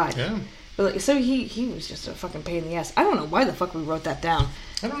god. Yeah. But like, so he was just a fucking pain in the ass. I don't know why the fuck we wrote that down.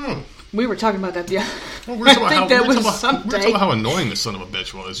 I don't know. We were talking about that Well, we're talking I think that was Sunday. We're talking about how annoying this son of a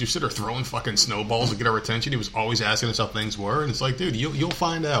bitch was. You sit there throwing fucking snowballs to get our attention. He was always asking us how things were, and it's like, dude, you'll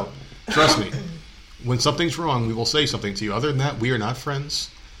find out. Trust me. When something's wrong, we will say something to you. Other than that, we are not friends.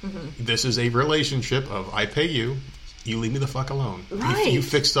 Mm-hmm. This is a relationship of I pay you. You leave me the fuck alone. Right. You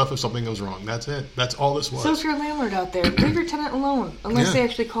fix stuff if something goes wrong. That's it. That's all this was. So if you're a landlord out there, leave your tenant alone. Unless they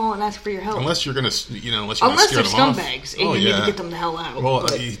actually call and ask for your help. Unless you're going to, unless they're them off. scumbags and you need to get them the hell out. Well,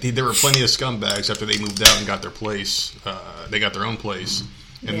 there were plenty of scumbags after they moved out and got their place. They got their own place.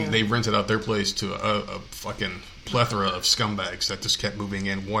 And they rented out their place to a fucking plethora of scumbags that just kept moving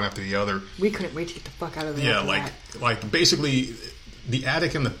in one after the other. We couldn't wait to get the fuck out of there. Yeah, like basically... The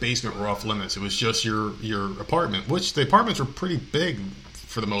attic and the basement were off limits. It was just your apartment, which the apartments were pretty big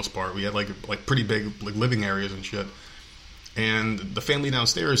for the most part. We had like pretty big living areas and shit. And the family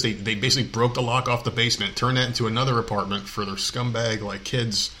downstairs, they basically broke the lock off the basement, turned that into another apartment for their scumbag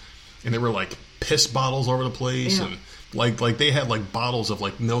kids. And there were piss bottles all over the place, and like they had bottles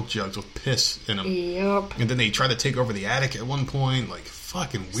of milk jugs with piss in them. Yep. And then they tried to take over the attic at one point,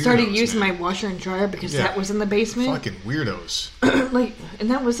 fucking weirdos. Started using my washer and dryer because that was in the basement. Fucking weirdos.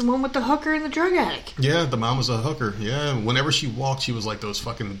 And that was the one with the hooker and the drug addict. Yeah, the mom was a hooker. Yeah, whenever she walked, she was like those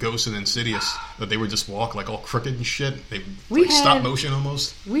fucking ghosts in Insidious that they would just walk all crooked and shit. They stop motion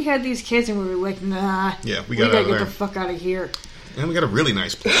almost. We had these kids and we were like, nah. Yeah, we gotta get the fuck out of here. And we got a really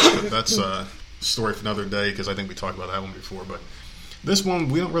nice place, but that's a story for another day because I think we talked about that one before, but. This one,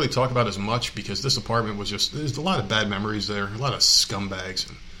 we don't really talk about as much because this apartment was there's a lot of bad memories there, a lot of scumbags,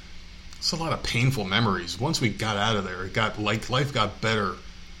 and it's a lot of painful memories. Once we got out of there, life got better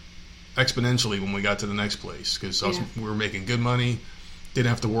exponentially when we got to the next place because we were making good money, didn't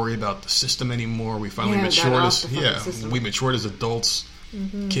have to worry about the system anymore. We finally matured we matured as adults.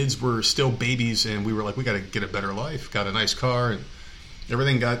 Mm-hmm. Kids were still babies, and we were like, we got to get a better life. Got a nice car, and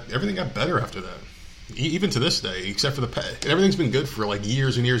everything got better after that. Even to this day, except for everything's been good for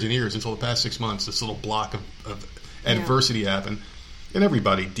years and years and years until the past 6 months. This little block of adversity happened, and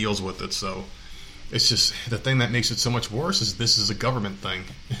everybody deals with it. So it's just the thing that makes it so much worse is this is a government thing.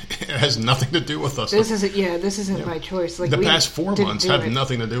 It has nothing to do with us. This isn't my choice. The past 4 months have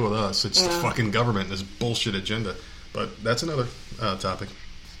nothing to do with us. It's the fucking government and this bullshit agenda. But that's another topic.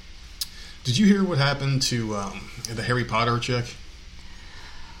 Did you hear what happened to the Harry Potter chick?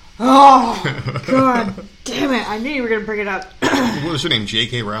 Oh, God damn it. I knew you were going to bring it up. What was her name?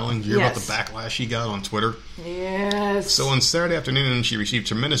 J.K. Rowling? Did you hear about the backlash she got on Twitter? Yes. So on Saturday afternoon, she received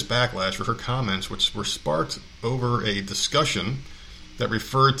tremendous backlash for her comments, which were sparked over a discussion that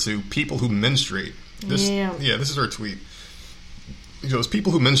referred to people who menstruate. This is her tweet. She goes,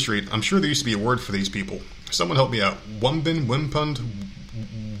 people who menstruate, I'm sure there used to be a word for these people. Someone help me out. Wumbin, wimpund,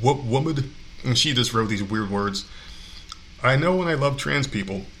 wumid. And she just wrote these weird words. I know and I love trans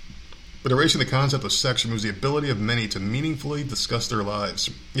people. But erasing the concept of sex removes the ability of many to meaningfully discuss their lives.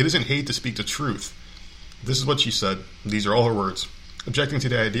 It isn't hate to speak the truth. This is what she said. These are all her words. Objecting to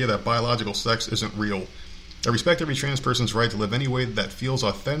the idea that biological sex isn't real. I respect every trans person's right to live any way that feels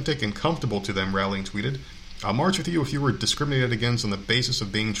authentic and comfortable to them, Rowling tweeted. I'll march with you if you were discriminated against on the basis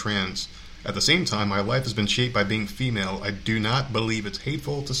of being trans. At the same time, my life has been shaped by being female. I do not believe it's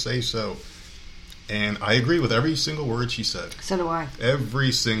hateful to say so. And I agree with every single word she said. So do I.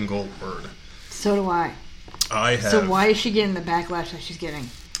 Every single word. So do I. So why is she getting the backlash that she's getting?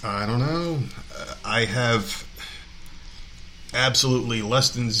 I don't know. I have absolutely less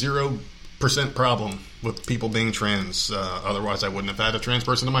than 0% problem with people being trans. Otherwise, I wouldn't have had a trans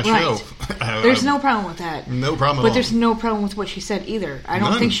person on my show. There's no problem with that. No problem at all. But there's no problem with what she said either. I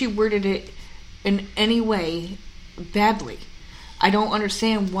don't think she worded it in any way badly. I don't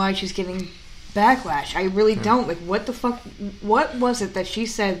understand why she's getting backlash. I really don't. What the fuck? What was it that she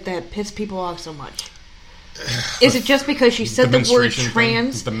said that pissed people off so much? Is it just because she said the word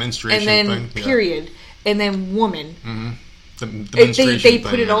trans, the menstruation and then thing? period, and then woman? Mm-hmm. They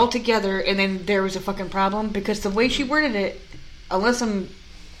put it all together, and then there was a fucking problem because the way she worded it, unless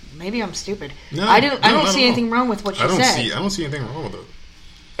maybe I'm stupid. No, I don't see anything wrong with what she said. I don't see anything wrong with it.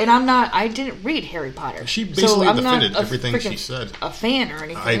 And I didn't read Harry Potter. She basically defended everything she said. A fan or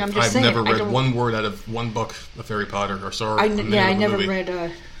anything. I'm just saying. I've never read one word out of one book of Harry Potter or saw I never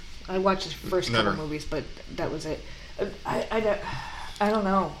read. I watched the first couple movies, but that was it. I don't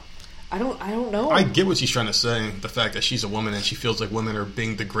know. I don't know. I get what she's trying to say. The fact that she's a woman and she feels like women are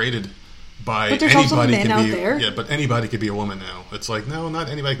being degraded by but there's anybody. Also men out there. Yeah, but anybody could be a woman now. It's like no, not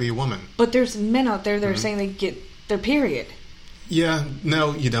anybody can be a woman. But there's men out there that are saying they get their period. Yeah,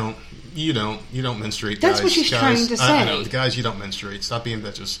 no, you don't. You don't menstruate. That's guys. what she's trying to say. I know, guys, you don't menstruate. Stop being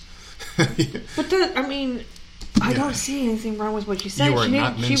bitches. But I don't see anything wrong with what she said. You are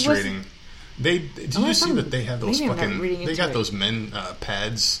not menstruating. Did you see that they have those they got those men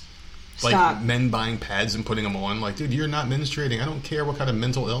pads, like men buying pads and putting them on? Like, dude, you're not menstruating. I don't care what kind of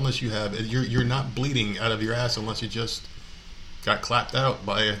mental illness you have. You're not bleeding out of your ass unless you just got clapped out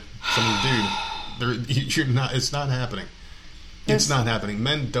by some dude. You're not. It's not happening. It's not happening.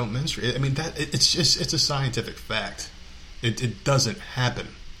 Men don't menstruate. I mean, it's a scientific fact. It doesn't happen.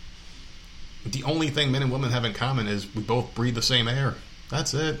 The only thing men and women have in common is we both breathe the same air.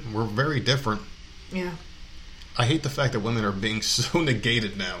 That's it. We're very different. Yeah. I hate the fact that women are being so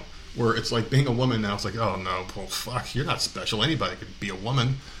negated now. Where it's like being a woman now, it's like, oh no, well, fuck, you're not special. Anybody could be a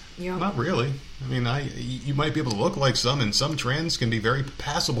woman. Yeah. Not really. I mean, you might be able to look like some, and some trans can be very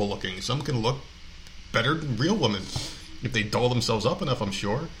passable looking. Some can look better than real women if they doll themselves up enough, I'm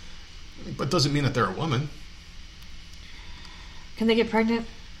sure. But it doesn't mean that they're a woman. Can they get pregnant?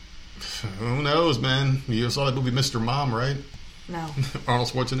 Who knows, man? You saw that movie Mr. Mom, right? No. Arnold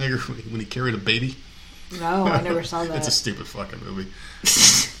Schwarzenegger when he carried a baby. No, I never saw that. It's a stupid fucking movie.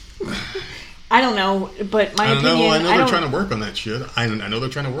 I don't know, but my opinion... I know they're trying to work on that shit. I know they're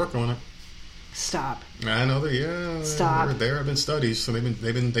trying to work on it. Stop. I know that. Yeah. Stop. There have been studies, so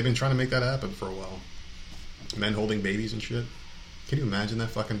they've been trying to make that happen for a while. Men holding babies and shit. Can you imagine that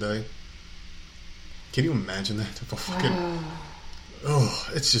fucking day? Can you imagine that?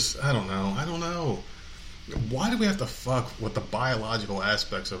 It's just, I don't know. Why do we have to fuck with the biological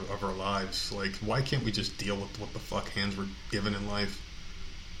aspects of our lives? Like, why can't we just deal with what the fuck hands were given in life?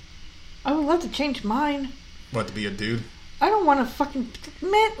 I would love to change mine. What, to be a dude? I don't want to fucking...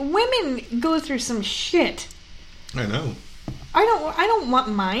 Women go through some shit. I know. I don't want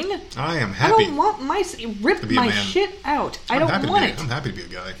mine. I am happy. I don't want rip my shit out. I don't want it. I'm happy to be a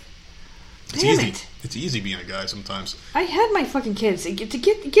guy. It's Damn easy. it. It's easy being a guy sometimes. I had my fucking kids to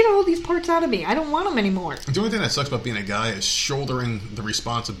get all these parts out of me. I don't want them anymore. The only thing that sucks about being a guy is shouldering the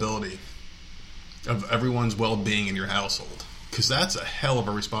responsibility of everyone's well-being in your household. Because that's a hell of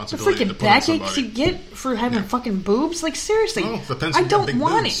a responsibility to put on somebody. The freaking backaches you get for having fucking boobs? Like, seriously. Oh, depends I don't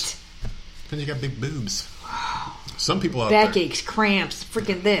want it. Depends you got big boobs. Some people out backaches, cramps,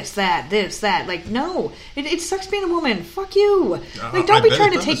 freaking this, that. Like, no. It sucks being a woman. Fuck you. Like, don't be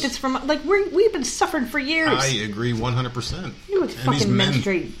trying to take this from... Like, we've been suffering for years. I agree 100%. You would fucking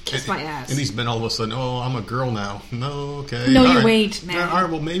menstruate. Kiss my ass. And these men all of a sudden, I'm a girl now. No, okay. No, you ain't, man. All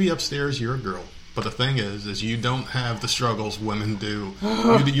right, well, maybe upstairs you're a girl. But the thing is you don't have the struggles women do.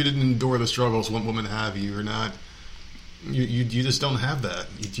 You didn't endure the struggles women have. You're not... You just don't have that.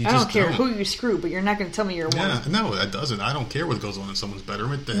 I don't care who you screw, but you're not going to tell me you're a woman. Yeah, no, it doesn't. I don't care what goes on in someone's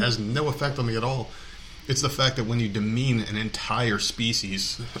bedroom. It has no effect on me at all. It's the fact that when you demean an entire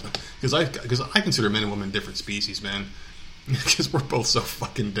species, because I consider men and women different species, man. Because we're both so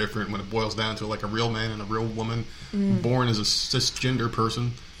fucking different when it boils down to like a real man and a real woman, born as a cisgender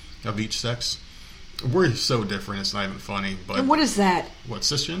person of each sex. We're so different. It's not even funny. But and what is that? What,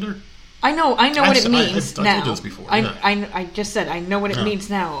 cisgender? I know what it means now. I told you this before. Yeah. I just said I know what it means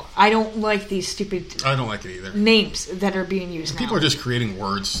now. I don't like these stupid... I don't like it either. ...names that are being used now. People are just creating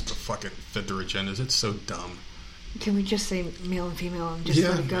words to fucking fit their agendas. It's so dumb. Can we just say male and female and just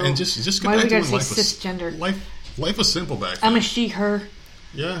let it go? And just why go back do we to gotta say cisgender? Life was simple back then. I'm a she, her.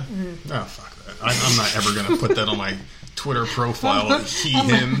 Yeah. Oh, fuck that. I'm not ever going to put that on my Twitter profile. He,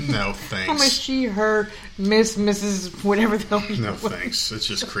 him. No, thanks. I'm a she, her, miss, Mrs., whatever the hell you No, thanks. It's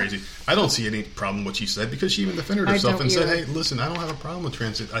just crazy. I don't see any problem with what she said because she even defended herself and said, hey, listen, I don't have a problem with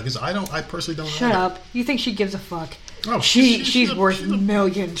trans... Because I personally don't Shut up. You think she gives a fuck. Oh, she's worth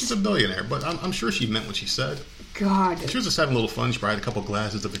millions. She's a billionaire, but I'm sure she meant what she said. God. She was just having a little fun. She probably had a couple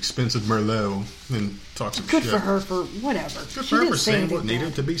glasses of expensive Merlot and talked some shit. Good for her for whatever. Good for her for saying what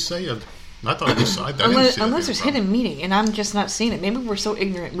needed to be said. I thought it was... Unless there's hidden meaning, and I'm just not seeing it. Maybe we're so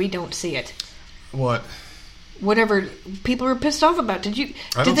ignorant we don't see it. What? Whatever people are pissed off about. Did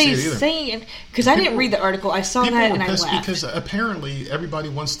they say? Because I didn't read the article. I saw that and I laughed. Because apparently everybody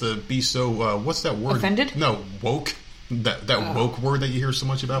wants to be so... what's that word? Offended? No, woke. That woke word that you hear so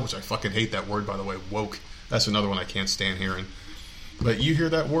much about, which I fucking hate that word, by the way. Woke. That's another one I can't stand hearing. But you hear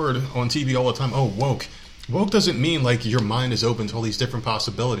that word on TV all the time. Oh, woke. Woke doesn't mean like your mind is open to all these different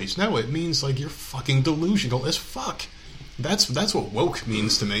possibilities. No, it means like you're fucking delusional as fuck. That's what woke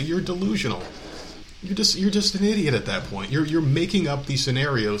means to me. You're delusional. You're just an idiot at that point. You're making up these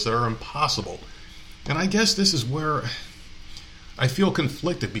scenarios that are impossible. And I guess this is where I feel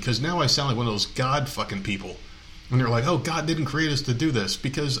conflicted because now I sound like one of those God fucking people. When they're like, oh, God didn't create us to do this,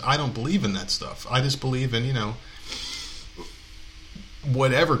 because I don't believe in that stuff. I just believe in,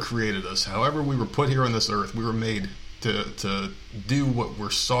 whatever created us, however we were put here on this earth, we were made to do what we're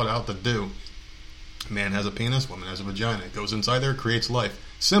sought out to do. Man has a penis, woman has a vagina. It goes inside there, creates life.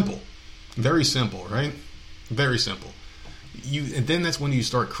 Simple. Very simple, right? Very simple. And then that's when you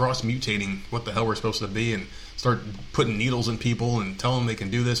start cross-mutating what the hell we're supposed to be and start putting needles in people and tell them they can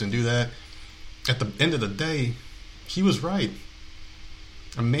do this and do that. At the end of the day, he was right.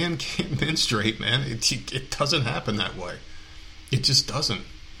 A man can't menstruate, man. It doesn't happen that way. It just doesn't.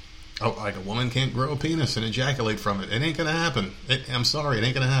 Oh, like a woman can't grow a penis and ejaculate from it. It ain't gonna happen. I'm sorry, it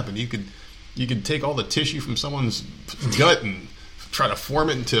ain't gonna happen. You could take all the tissue from someone's gut and try to form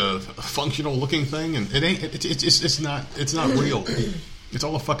it into a functional looking thing, and it ain't. It's not real. It's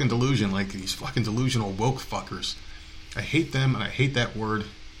all a fucking delusion. Like these fucking delusional woke fuckers. I hate them, and I hate that word,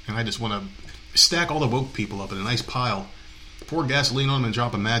 and I just want to stack all the woke people up in a nice pile. Pour gasoline on them and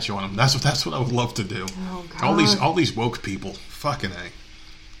drop a match on them. That's what I would love to do. Oh, God. All these woke people, fucking A.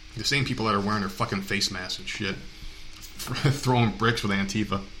 The same people that are wearing their fucking face masks and shit. Throwing bricks with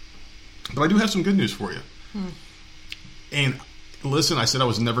Antifa. But I do have some good news for you. And listen, I said I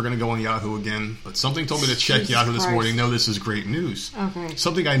was never going to go on Yahoo again, but something told me to check Jesus Yahoo this Christ. morning. No, this is great news. Okay.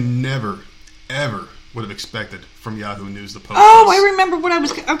 Something I never, ever would have expected from Yahoo News. The post. Oh, I remember what I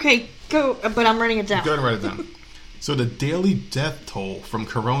was... Okay, go, but I'm writing it down. Go ahead and write it down. So the daily death toll from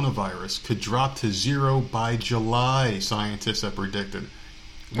coronavirus could drop to 0 by July, scientists have predicted.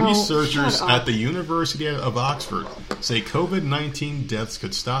 Researchers shut up. at the University of Oxford say COVID-19 deaths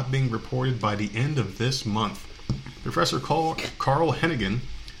could stop being reported by the end of this month. Professor Carl Hennigan,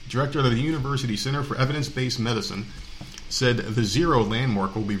 director of the University Center for Evidence-Based Medicine, said the 0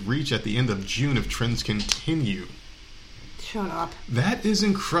 landmark will be reached at the end of June if trends continue. Shut up. That is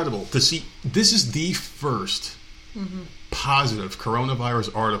incredible to see. This is the first positive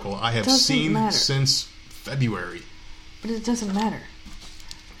coronavirus article I have Doesn't seen matter. since February. But it doesn't matter.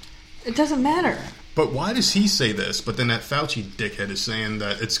 It doesn't matter. But why does he say this? But then that Fauci dickhead is saying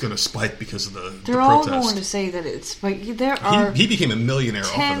that it's going to spike because of the They're all protest. going to say that it's... Like, there are He became a millionaire off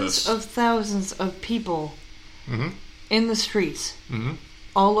of tens this. of thousands of people Mhm. in the streets, Mhm.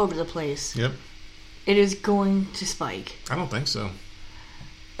 all over the place. Yep. It is going to spike. I don't think so.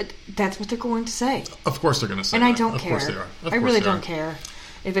 That's what they're going to say. Of course they're going to say And that. I don't Of care. course they are. Of I course really they don't are. care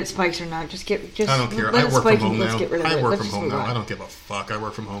if it spikes or not. Just I don't care. Let I it work spike from home and let's now. get rid of I it. work Let's from just home move now. on. I don't give a fuck. I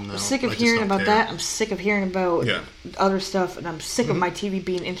work from home now. I'm sick I of just hearing don't about care. that. I'm sick of hearing about Yeah. other stuff, and I'm sick of my TV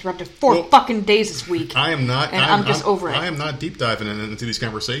being interrupted 4 Well, fucking days this week. I am not. And I'm just over it. I am not deep diving into these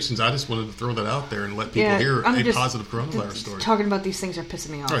conversations. I just wanted to throw that out there and let people hear I'm a just- positive coronavirus story. Talking about these things are pissing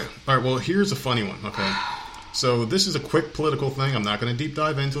me off. All right. Well, here's a funny one. Okay. So this is a quick political thing. I'm not going to deep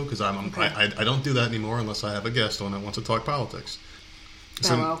dive into it because I don't do that anymore unless I have a guest on that wants to talk politics.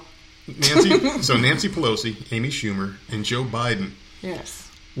 Bellow. Nancy Pelosi, Amy Schumer, and Joe Biden Yes.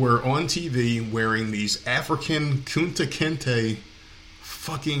 were on TV wearing these African Kunta Kinte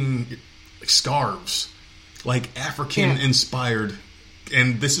fucking scarves, like African inspired.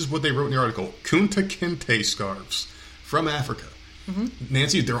 And this is what they wrote in the article: Kunta Kinte scarves from Africa.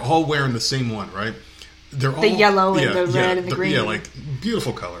 Nancy, they're all wearing the same one, right? They're all The yellow and the red and the green. Yeah, like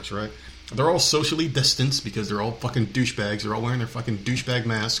beautiful colors, right? They're all socially distanced because they're all fucking douchebags. They're all wearing their fucking douchebag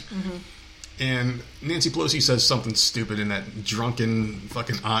mask. And Nancy Pelosi says something stupid in that drunken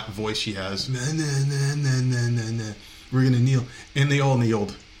fucking aunt voice she has. Nah, nah, nah, nah, nah, nah, nah. We're gonna kneel, and they all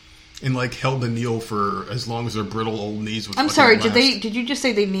kneeled, and like held the kneel for as long as their brittle old knees would. I'm fucking sorry. last. Did you just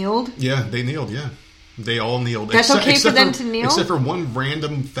say they kneeled? Yeah, they kneeled. Yeah, they all kneeled. That's okay for them to kneel? Except for one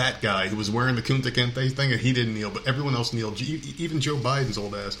random fat guy who was wearing the Kunta Kinte thing, and he didn't kneel, but everyone else kneeled. Even Joe Biden's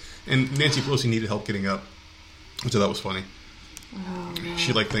old ass. And Nancy Pelosi needed help getting up, so that was funny. Oh, man.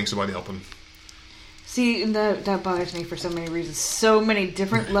 She thinks somebody help him. See, that bothers me for so many reasons. So many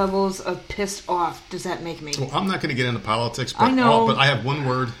different levels of pissed off does that make me. Well, I'm not going to get into politics, but I know. But I have one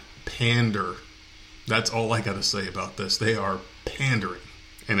word: pander. That's all I got to say about this. They are pandering,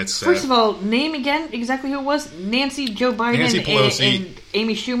 and it's sad. First of all, name again exactly who it was. Nancy, Joe Biden, Nancy Pelosi. and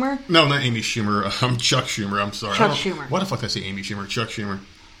Amy Schumer. No, not Amy Schumer. I'm Chuck Schumer. I'm sorry. Chuck Schumer. Why the fuck did I say Amy Schumer? Chuck Schumer.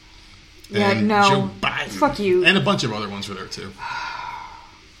 Yeah, And no. Joe Biden. Fuck you. And a bunch of other ones were there too.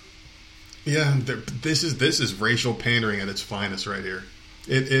 Yeah, this is racial pandering at its finest right here.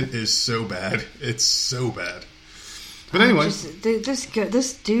 It is so bad. It's so bad. But anyway,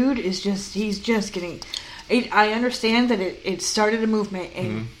 This dude is he's just getting... I understand that it started a movement,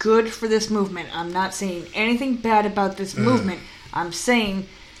 and good for this movement. I'm not saying anything bad about this movement. I'm saying...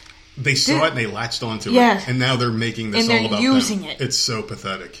 they saw it and they latched onto Yes. it. And now they're making this And all they're about using them. it. It's so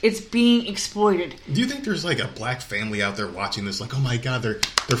pathetic. It's being exploited. Do you think there's like a black family out there watching this? Like, oh my god, they're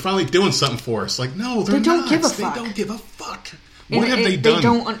finally doing something for us. Like, no, they're They don't not. give a fuck. They don't give a fuck. And What have they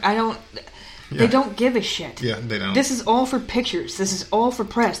done? They don't give a shit. Yeah, they don't. This is all for pictures. This is all for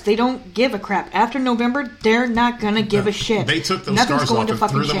press. They don't give a crap. After November, they're not going to give a shit. They took those Nothing's scars going off to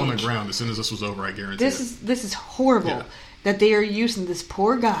and threw them change. on the ground as soon as this was over, I guarantee This is horrible. Yeah. That they are using this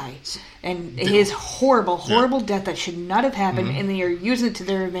poor guy and his horrible death that should not have happened, and they are using it to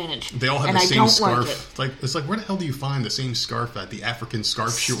their advantage. They all have and the I same don't scarf. Like it. It's like, where the hell do you find the same scarf at the African scarf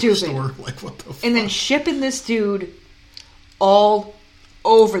Stupid. store? Like, what the fuck? And then shipping this dude all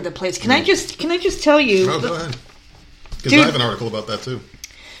over the place. Can I just tell you? Oh, go ahead. Because Dude. I have an article about that too.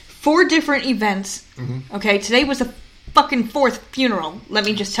 4 different events. Okay, today was the fucking 4th funeral. Let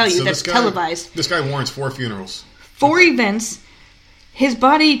me just tell you, So that's this guy, televised. This guy warrants 4 funerals. 4 events. His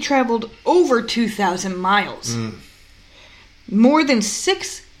body traveled over 2,000 miles. More than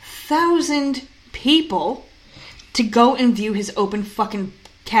 6,000 people to go and view his open fucking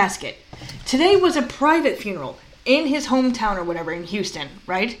casket. Today was a private funeral in his hometown or whatever in Houston,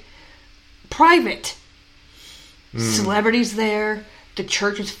 right? Private. Celebrities there. The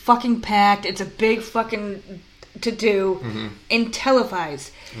church is fucking packed. It's a big fucking to-do. And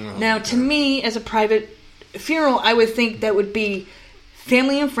televised. Now, to me, as a private funeral, I would think that would be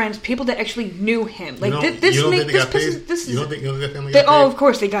family and friends, people that actually knew him. Like You don't think they got paid? You don't think that family got paid? Oh, of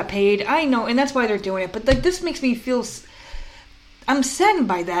course they got paid. I know, and that's why they're doing it. But like, this makes me feel. I'm saddened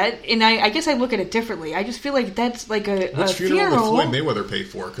by that, and I guess I look at it differently. I just feel like that's like a Which funeral. funeral did Floyd Mayweather pay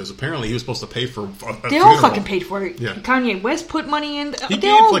for? Because apparently he was supposed to pay for a They funeral. all fucking paid for it. Yeah. Kanye West put money in. He they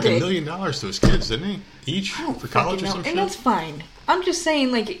gave all like did. $1 million to his kids, didn't he? Each I don't for college fucking or know. some And shit. that's fine. I'm just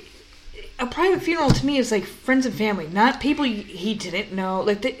saying, like, a private funeral to me is like friends and family, not people he didn't know.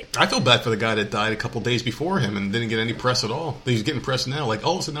 Like, I feel bad for the guy that died a couple days before him and didn't get any press at all. He's getting press now. Like,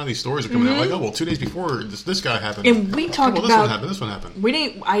 all of a sudden now these stories are coming out. Like, oh, well, 2 days before this guy happened. and we talked this about one happened. We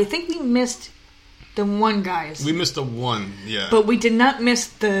didn't. I think we missed the one guys. We missed the one, yeah. But we did not miss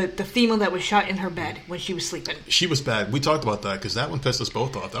the female that was shot in her bed when she was sleeping. She was bad. We talked about that because that one pissed us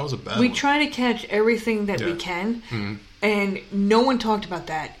both off. That was a bad one. We try to catch everything that we can, and no one talked about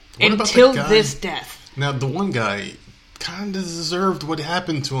that What about until the guy- this death. Now, the one guy kind of deserved what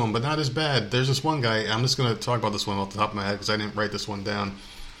happened to him, but not as bad. There's this one guy. I'm just going to talk about this one off the top of my head because I didn't write this one down.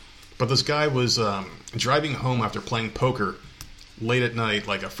 But this guy was driving home after playing poker late at night,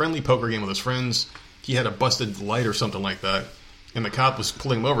 like a friendly poker game with his friends. He had a busted light or something like that. And the cop was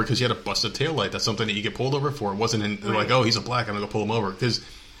pulling him over because he had a busted taillight. That's something that you get pulled over for. It wasn't like, oh, he's a black, I'm going to go pull him over. Because,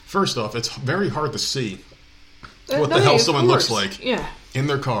 first off, it's very hard to see what the hell someone looks like in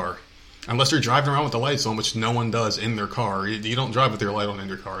their car. Unless they're driving around with the lights on, which no one does in their car. You don't drive with your light on in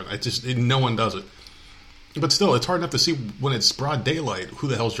your car. No one does it. But still, it's hard enough to see when it's broad daylight who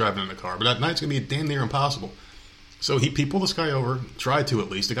the hell's driving in the car. But at night, it's going to be damn near impossible. So he pulled this guy over, tried to at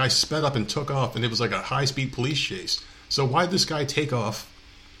least. The guy sped up and took off, and it was like a high-speed police chase. So why did this guy take off?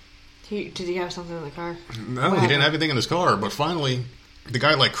 Did he have something in the car? No, he didn't have anything in his car. But finally, the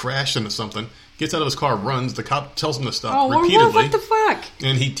guy like crashed into something, gets out of his car, runs. The cop tells him to stop repeatedly. What the fuck?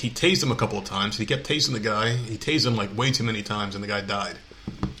 And he tased him a couple of times. He kept tasing the guy. He tased him like way too many times, and the guy died.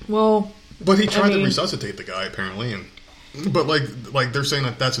 Well, But he tried to resuscitate the guy apparently, but like they're saying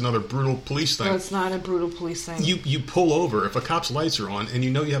that that's another brutal police thing. no, it's not a brutal police thing. You pull over if a cop's lights are on and you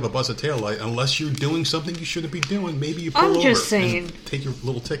know you have a busted taillight. Unless you're doing something you shouldn't be doing, maybe you pull over. I'm just saying, and take your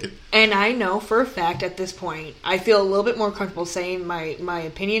little ticket. And I know for a fact at this point, I feel a little bit more comfortable saying my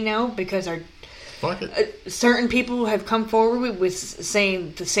opinion now because Fuck it. certain people have come forward with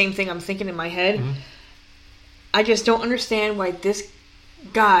saying the same thing I'm thinking in my head. Mm-hmm. I just don't understand why this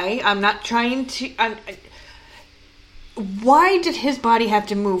guy. I'm not trying to. Why did his body have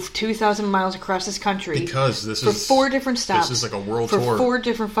to move 2,000 miles across this country? Because this for is 4 different stops. This is like a world for tour. 4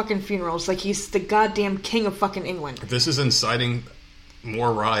 different fucking funerals. Like he's the goddamn king of fucking England. This is inciting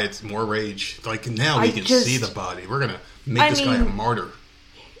more riots, more rage. Like now we can see the body. We're gonna make this guy a martyr.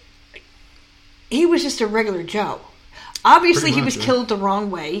 He was just a regular Joe. Obviously, Pretty he much, was killed the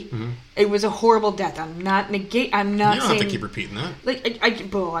wrong way. Mm-hmm. It was a horrible death. I'm not saying. You don't have to keep repeating that. Like I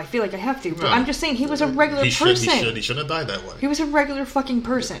feel like I have to. But I'm just saying he was a regular person. He shouldn't have died that way. He was a regular fucking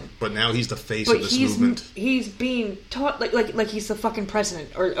person. But now he's the face of this movement. He's being taught like he's the fucking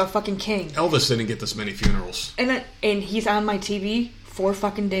president or a fucking king. Elvis didn't get this many funerals. And he's on my TV 4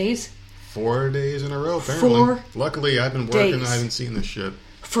 fucking days. 4 days in a row, apparently. 4 Luckily, I've been working and days. I haven't seen this shit.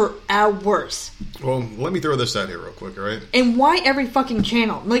 For hours. Well, let me throw this out here real quick, all right? And why every fucking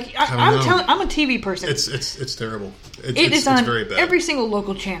channel? Like I'm a TV person. It's terrible. It's on very bad. every single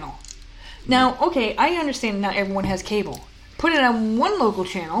local channel. Now, okay, I understand not everyone has cable. Put it on one local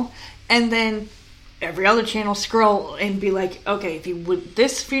channel, and then every other channel scroll and be like, okay,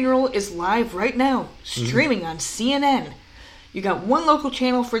 this funeral is live right now, streaming on CNN. You got one local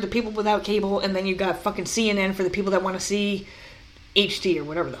channel for the people without cable, and then you got fucking CNN for the people that want to see HD or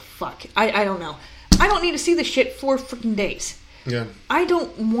whatever the fuck. I don't know. I don't need to see this shit 4 freaking days. Yeah. I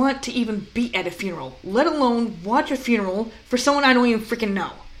don't want to even be at a funeral, let alone watch a funeral for someone I don't even freaking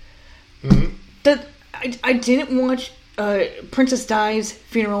know. I didn't watch Princess Di's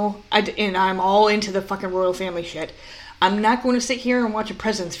funeral, and I'm all into the fucking royal family shit. I'm not going to sit here and watch a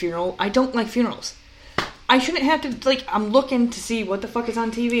president's funeral. I don't like funerals. I shouldn't have to, like, I'm looking to see what the fuck is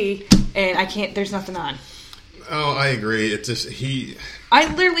on TV, and I can't, there's nothing on. Oh, I agree. It's just,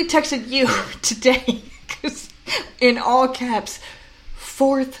 I literally texted you today, because in all caps,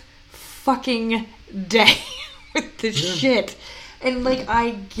 4th fucking day with this shit. And, like,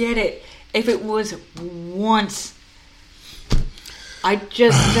 I get it. If it was once, I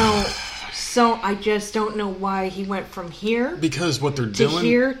just don't. So I just don't know why he went from here because what they're to doing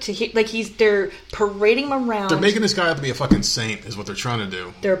here to here. Like they're parading him around. They're making this guy out to be a fucking saint. Is what they're trying to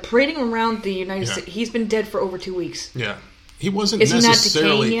do. They're parading him around the United States. He's been dead for over 2 weeks. Yeah. He wasn't Is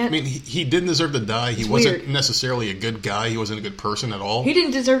necessarily. he not decaying yet? I mean, he didn't deserve to die. He wasn't necessarily a good guy. He wasn't a good person at all. He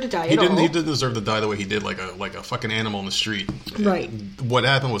didn't deserve to die at all. He didn't deserve to die the way he did, like a fucking animal in the street. Right. What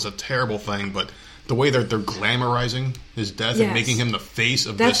happened was a terrible thing, but the way they're glamorizing his death and making him the face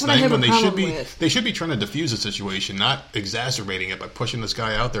of this thing, when they should be trying to diffuse the situation, not exacerbating it by pushing this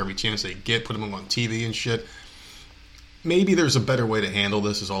guy out there every chance they get, put him on TV and shit. Maybe there's a better way to handle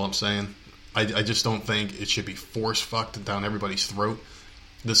this. Is all I'm saying. I just don't think it should be force fucked down everybody's throat,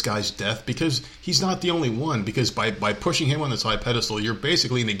 this guy's death, because he's not the only one. Because by pushing him on this high pedestal, you're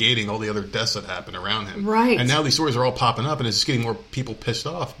basically negating all the other deaths that happen around him. Right. And now these stories are all popping up, and it's just getting more people pissed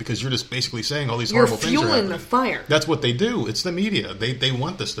off because you're just basically saying all these horrible things are happening. You're fueling the fire. That's what they do. It's the media. They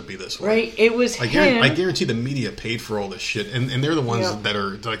want this to be this way. Right. It was him. I guarantee the media paid for all this shit, and they're the ones that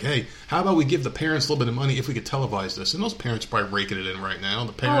are like, hey, how about we give the parents a little bit of money if we could televise this? And those parents are probably raking it in right now.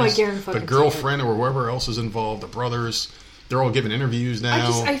 The parents, the girlfriend, or whoever else is involved, the brothers. They're all giving interviews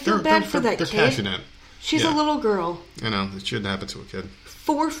now. I feel bad for that kid. They're cashing in. She's a little girl. I know. It shouldn't happen to a kid.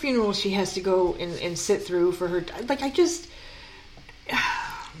 4 funerals she has to go and sit through for her. Like, I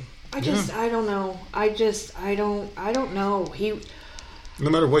don't know. I don't know. No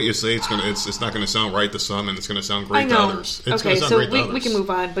matter what you say, it's not going to sound right to some, and it's going to sound great to others. It's okay, so we can move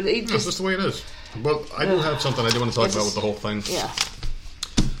on. But it's just the way it is. But I do have something I do want to talk about with the whole thing. Yeah.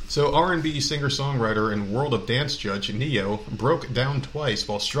 So R&B singer-songwriter and World of Dance judge Neo broke down twice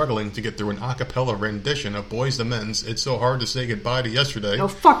while struggling to get through an a cappella rendition of Boyz II Men's It's So Hard to Say Goodbye to Yesterday. Oh,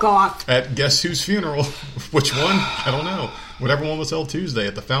 fuck off. At Guess Who's funeral? Which one? I don't know. Whatever one was held Tuesday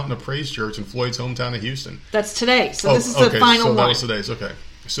at the Fountain of Praise Church in Floyd's hometown of Houston. That's today. So this is the final one. So that was today's. Okay.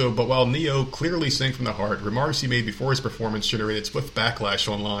 So, but while Neo clearly sang from the heart, remarks he made before his performance generated swift backlash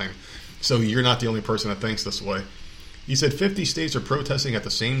online. So you're not the only person that thinks this way. He said 50 states are protesting at the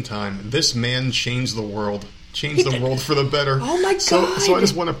same time. This man changed the world. Changed the world for the better. Oh my God. So I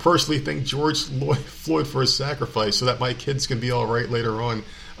just want to personally thank George Floyd for his sacrifice so that my kids can be all right later on.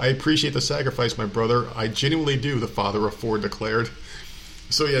 I appreciate the sacrifice, my brother. I genuinely do, the father of 4 declared.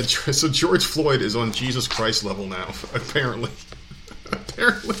 So yeah, so George Floyd is on Jesus Christ level now, apparently.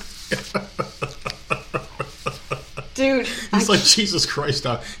 Apparently. Dude, he's like Jesus Christ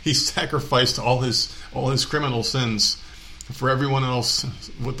now. He sacrificed all his criminal sins for everyone else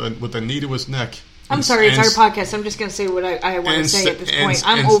with the knee to his neck. I'm sorry, it's our podcast. I'm just going to say what I want to say at this point.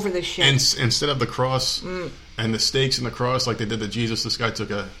 I'm over this shit. Instead of the cross and the stakes in the cross like they did to Jesus, this guy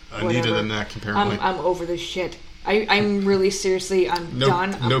took a knee to the neck, apparently. I'm over this shit. I'm really seriously, I'm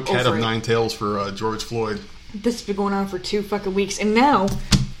done. I'm no cat over of 9 tails for George Floyd. This has been going on for 2 fucking weeks. And now,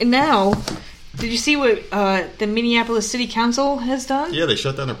 did you see what the Minneapolis City Council has done? Yeah, they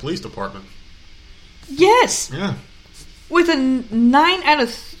shut down their police department. Yes. Yeah. With a 9 out of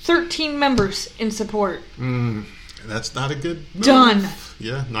 13 members in support. That's not a good move. Done.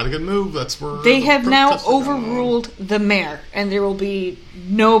 Yeah, not a good move. That's where they have now overruled the mayor, and there will be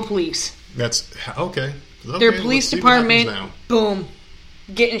no police. That's okay. Their police department, boom,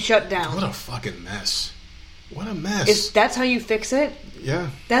 getting shut down. What a fucking mess. What a mess. That's how you fix it? Yeah.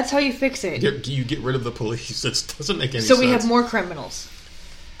 That's how you fix it. You get rid of the police. It doesn't make any sense. So we have more criminals.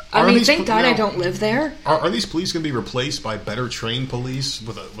 I mean, thank God I don't live there. Are these police going to be replaced by better trained police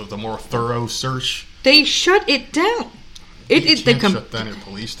with a more thorough search? They shut it down. You can't shut down your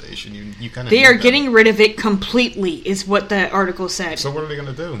police station. You kind of. They are getting rid of it completely, is what the article said. So what are they going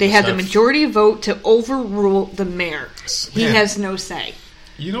to do? They have the majority vote to overrule the mayor. He has no say.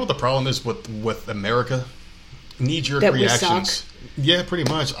 You know what the problem is with America? Knee-jerk that reactions. Yeah, pretty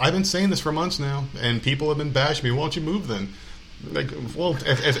much. I've been saying this for months now, and people have been bashing me. Why don't you move then? Like, well,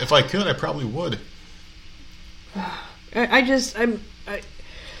 if I could, I probably would. This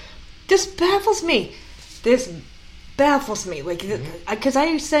baffles me. This baffles me. Like, because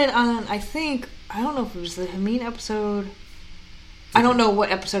I said on, I don't know if it was the Hameen episode. I don't know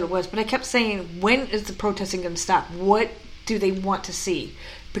what episode it was, but I kept saying, when is the protesting going to stop? What do they want to see?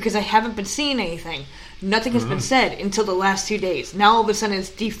 Because I haven't been seeing anything. Nothing has been said until the last 2 days. Now all of a sudden it's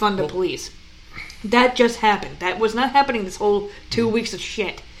defund the police. That just happened. That was not happening this whole 2 weeks of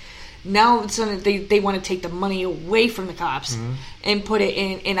shit. Now all of a sudden they want to take the money away from the cops and put it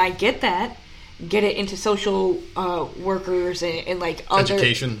in, and I get that. Get it into social workers and like other...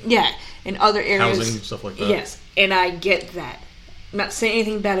 Education. Yeah, in other areas. Housing, stuff like that. Yes, and I get that. I'm not saying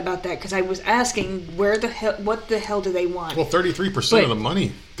anything bad about that, because I was asking what the hell do they want? Well, 33% of the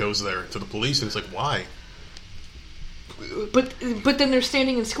money goes there to the police, and it's like, why? But then they're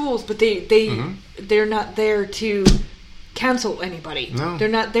standing in schools, but they're not there to counsel anybody. No. They're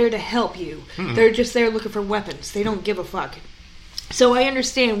not there to help you. They're just there looking for weapons. They don't give a fuck. So I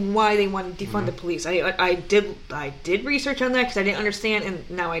understand why they want to defund the police. I did research on that because I didn't understand, and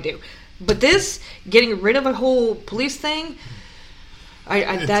now I do. But this, getting rid of a whole police thing, I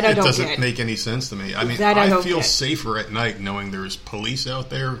don't get. It doesn't make any sense to me. I mean, I feel safer at night knowing there's police out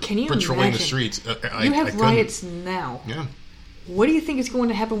there patrolling the streets. You have riots now. Yeah. What do you think is going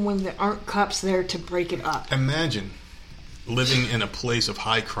to happen when there aren't cops there to break it up? Imagine living in a place of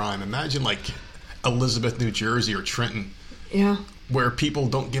high crime. Imagine like Elizabeth, New Jersey, or Trenton. Yeah. Where people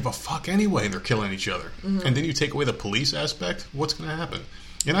don't give a fuck anyway, they're killing each other. And then you take away the police aspect, what's going to happen?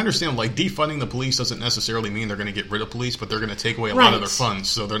 And I understand, like, defunding the police doesn't necessarily mean they're going to get rid of police, but they're going to take away a lot of their funds,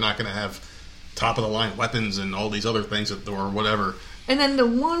 so they're not going to have top-of-the-line weapons and all these other things or whatever. And then the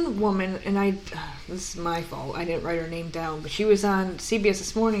one woman, and this is my fault, I didn't write her name down, but she was on CBS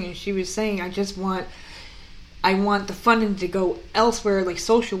this morning, and she was saying, I want the funding to go elsewhere, like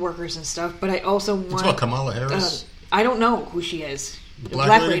social workers and stuff, but I also want... It's about Kamala Harris? I don't know who she is. The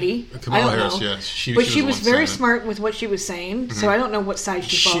black lady? Kamala Harris, know. Yeah. She was very smart with what she was saying, so I don't know what side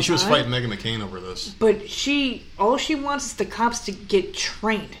she falls on. She was fighting Meghan McCain over this. But all she wants is the cops to get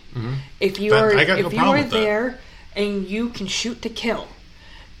trained. If you are there and you can shoot to kill,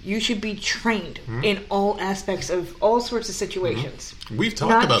 you should be trained in all aspects of all sorts of situations. We've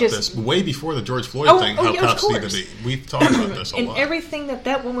talked about this way before the George Floyd thing, how cops need to be. We've talked about this a lot. And everything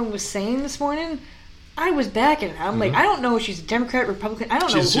that woman was saying this morning... I was backing it. I'm like, I don't know if she's a Democrat, Republican. I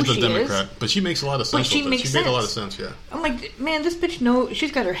don't know who she is. She's a Democrat, but she makes a lot of sense. She makes a lot of sense, yeah. I'm like, man, this bitch knows.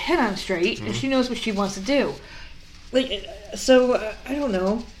 She's got her head on straight, and she knows what she wants to do. Like, so I don't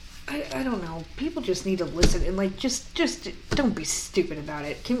know. I don't know. People just need to listen and like just don't be stupid about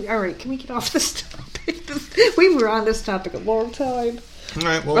it. Can we get off this topic? We were on this topic a long time. All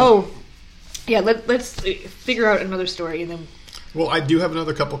right. Well. Let's figure out another story and then. Well, I do have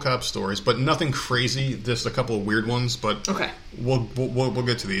another couple cop stories, but nothing crazy. Just a couple of weird ones. But okay, we'll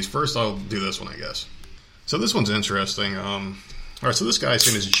get to these. First, I'll do this one, I guess. So this one's interesting. All right, so this guy's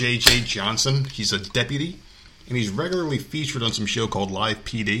name is J.J. Johnson. He's a deputy, and he's regularly featured on some show called Live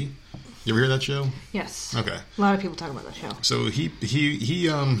PD. You ever hear that show? Yes. Okay. A lot of people talk about that show. So he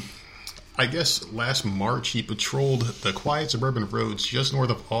I guess last March he patrolled the quiet suburban roads just north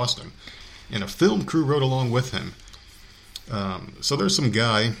of Austin, and a film crew rode along with him. So there's some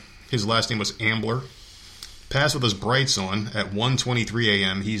guy, his last name was Ambler, passed with his brights on at 1:23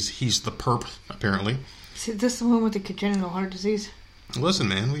 a.m. He's the perp, apparently. Is this the one with the congenital heart disease? Listen,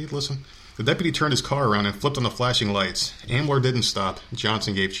 man, listen. The deputy turned his car around and flipped on the flashing lights. Ambler didn't stop.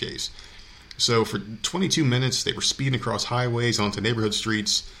 Johnson gave chase. So for 22 minutes, they were speeding across highways onto neighborhood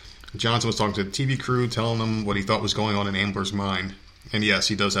streets. Johnson was talking to the TV crew, telling them what he thought was going on in Ambler's mind. And yes,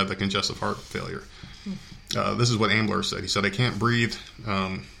 he does have the congestive heart failure. This is what Ambler said. He said, "I can't breathe."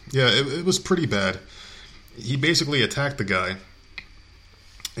 It was pretty bad. He basically attacked the guy,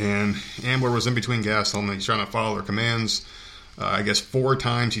 and Ambler was in between gas telling him he's trying to follow their commands. I guess 4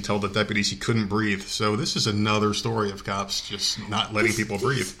 times he told the deputies he couldn't breathe. So this is another story of cops just not letting people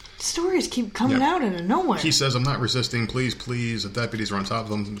breathe. Stories keep coming out out of nowhere. He says, "I'm not resisting. Please, please." The deputies were on top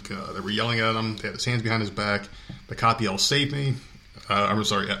of him. They were yelling at him. They had his hands behind his back. The cop yelled, "Save me."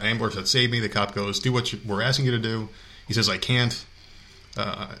 Ambler said, "Save me." The cop goes, "Do what we're asking you to do." He says, "I can't."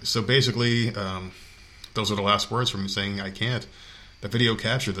 So basically, those are the last words from him saying, "I can't." The video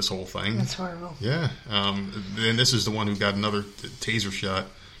captured this whole thing. That's horrible. Yeah. And this is the one who got another taser shot.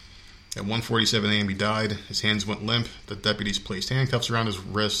 At 1:47 a.m. he died. His hands went limp. The deputies placed handcuffs around his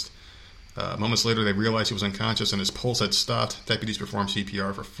wrist. Moments later, they realized he was unconscious and his pulse had stopped. Deputies performed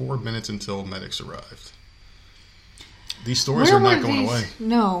CPR for 4 minutes until medics arrived. These stories are not going away.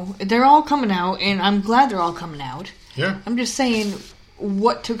 No, they're all coming out, and I'm glad they're all coming out. Yeah. I'm just saying,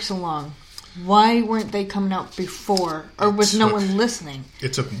 what took so long? Why weren't they coming out before? Or was no one listening?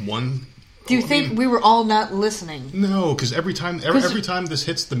 It took one... Do you think we were all not listening? No, because every time this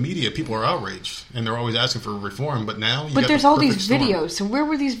hits the media, people are outraged. And they're always asking for reform. But now you But got there's the all these perfect storm. videos. So where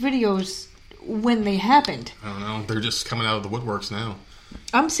were these videos when they happened? I don't know. They're just coming out of the woodworks now.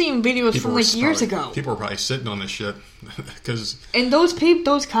 I'm seeing videos from like years ago. People are probably sitting on this shit. And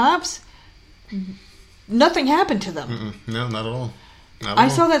those cops, nothing happened to them. No, not at all. I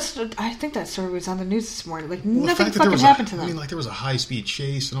saw that. I think that story was on the news this morning. Like nothing fucking happened to them. I mean, like there was a high-speed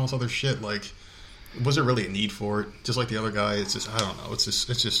chase and all this other shit. Like, was there really a need for it? Just like the other guy, it's just I don't know.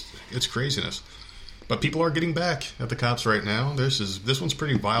 It's craziness. But people are getting back at the cops right now. This one's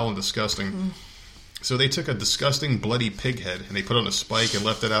pretty vile and disgusting. So they took a disgusting bloody pig head and they put it on a spike and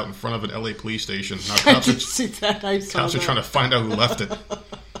left it out in front of an LA police station. Now, I did see that. Cops are trying to find out who left it.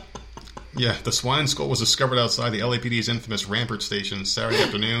 Yeah, the swine skull was discovered outside the LAPD's infamous Rampart station Saturday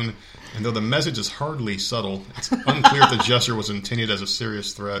afternoon, and though the message is hardly subtle, it's unclear if the gesture was intended as a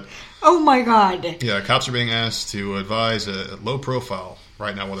serious threat. Oh my god. Yeah, cops are being asked to advise a low profile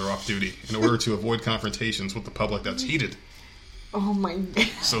right now while they're off duty in order to avoid confrontations with the public that's heated. Oh my god.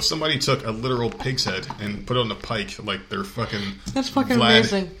 So somebody took a literal pig's head and put it on the pike like they're fucking... That's fucking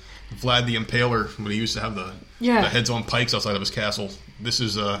amazing. Vlad the Impaler, when he used to have the heads on pikes outside of his castle. This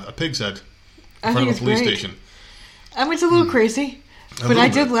is a pig's head in front of a police station. I mean, it's a little crazy, but I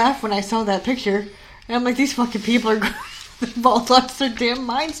did laugh when I saw that picture. And I'm like, these fucking people are... They've all lost their damn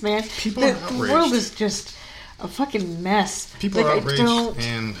minds, man. People are outraged. The world is just a fucking mess. People are outraged,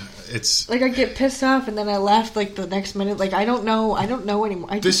 and it's... Like, I get pissed off, and then I laugh, like, the next minute. Like, I don't know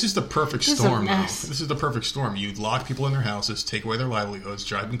anymore. This is the perfect storm, though. Mess. This is the perfect storm. You lock people in their houses, take away their livelihoods,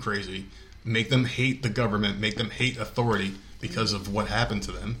 drive them crazy, make them hate the government, make them hate authority because of what happened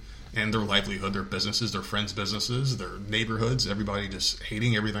to them, and their livelihood, their businesses, their friends' businesses, their neighborhoods, everybody just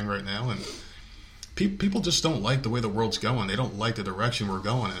hating everything right now, and people just don't like the way the world's going. They don't like the direction we're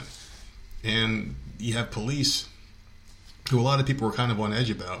going in. And you have police who a lot of people were kind of on edge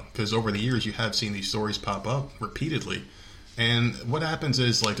about, because over the years you have seen these stories pop up repeatedly. And what happens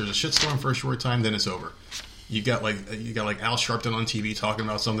is, like, there's a shitstorm for a short time, then it's over. You got like Al Sharpton on TV talking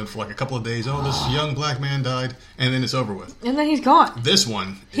about something for like a couple of days. Oh, this young black man died, and then it's over with. And then he's gone. This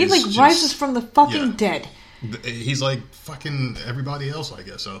one, he rises from the fucking dead. He's like fucking everybody else, I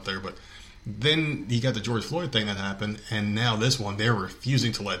guess, out there. But then you got the George Floyd thing that happened, and now this one, they're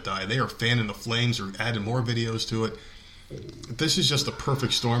refusing to let die. They are fanning the flames or adding more videos to it. This is just the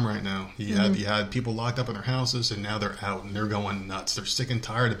perfect storm right now. You had people locked up in their houses, and now they're out and they're going nuts. They're sick and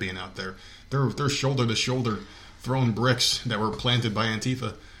tired of being out there. They're shoulder to shoulder throwing bricks that were planted by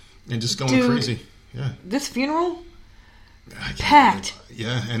Antifa and just going crazy. Yeah. This funeral? Packed.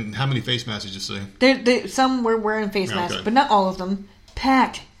 Yeah, and how many face masks did you see? Some were wearing face masks, but not all of them.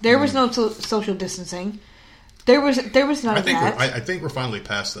 Packed. There was no social distancing. There was none of that. I think we're finally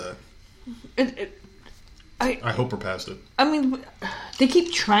past that. I hope we're past it. I mean, they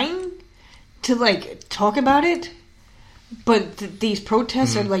keep trying to, like, talk about it, but these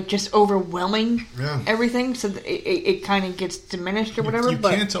protests are, like, just overwhelming everything, so it kind of gets diminished or whatever. You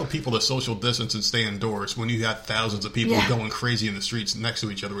can't tell people to social distance and stay indoors when you have thousands of people going crazy in the streets next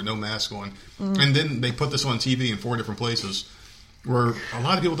to each other with no mask on. And then they put this on TV in 4 different places where a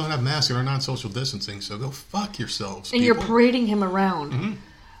lot of people don't have masks and are not social distancing, so go fuck yourselves, And people. You're parading him around.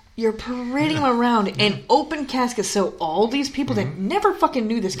 You're parading him around in open caskets, so all these people that never fucking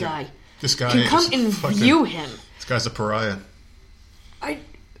knew this guy, can come and view him. This guy's a pariah.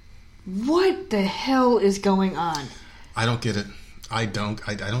 What the hell is going on? I don't get it. I don't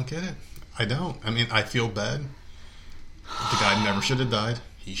get it. I don't. I mean, I feel bad. The guy never should have died.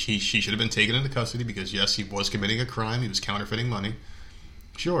 He should have been taken into custody because, yes, he was committing a crime. He was counterfeiting money.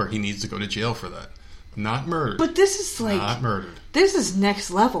 Sure, he needs to go to jail for that. Not murdered. But this is like... Not murdered. This is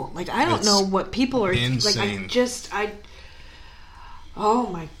next level. Like, I don't know what people are... Insane. Oh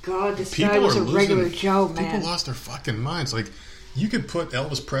my god, this guy was a regular Joe, man. People lost their fucking minds. Like, you could put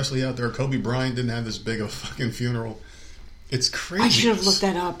Elvis Presley out there. Kobe Bryant didn't have this big of a fucking funeral. It's crazy. I should have looked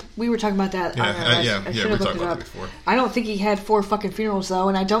that up. We were talking about that. I should have looked it up. Before. I don't think he had 4 fucking funerals, though,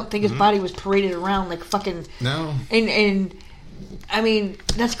 and I don't think his body was paraded around like fucking... No. And I mean,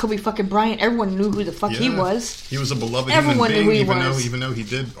 that's Kobe fucking Bryant. Everyone knew who the fuck he was. He was a beloved Everyone human being, knew who he was. even though he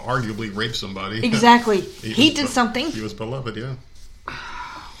did arguably rape somebody. Exactly. he did something. He was beloved, yeah.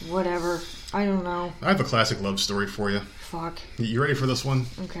 Whatever. I don't know. I have a classic love story for you. Fuck. You ready for this one?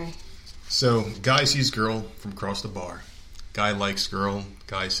 Okay. So, guy sees girl from across the bar. Guy likes girl.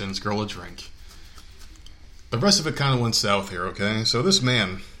 Guy sends girl a drink. The rest of it kind of went south here, okay? So this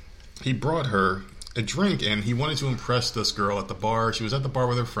man, he brought her a drink, and he wanted to impress this girl at the bar. She was at the bar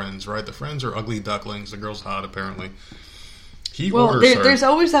with her friends, right? The friends are ugly ducklings. The girl's hot, apparently. There's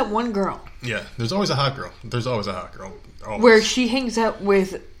always that one girl. Yeah, there's always a hot girl. There's always a hot girl. Always. Where she hangs out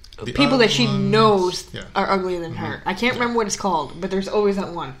with people that she knows Yeah. are uglier than her. I can't remember what it's called, but there's always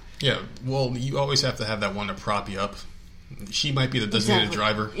that one. Yeah, well, you always have to have that one to prop you up. She might be the designated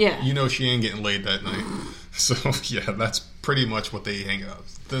driver. Yeah. You know she ain't getting laid that night. So, yeah, that's pretty much what they hang out.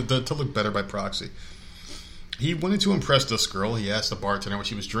 To look better by proxy. He wanted to impress this girl. He asked the bartender what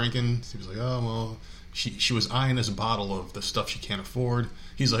she was drinking. He was like, oh, well, she was eyeing this bottle of the stuff she can't afford.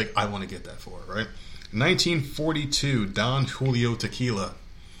 He's like, I want to get that for her, right? 1942, Don Julio tequila.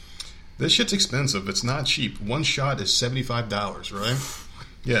 This shit's expensive. It's not cheap. One shot is $75, right?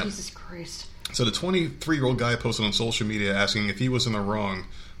 Yeah. Jesus Christ. So the 23-year-old guy posted on social media asking if he was in the wrong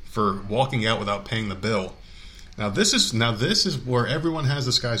for walking out without paying the bill. Now this is where everyone has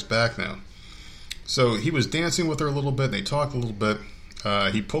this guy's back now. So he was dancing with her a little bit, and they talked a little bit.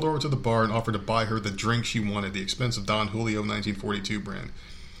 He pulled her over to the bar and offered to buy her the drink she wanted, the expensive Don Julio 1942 brand.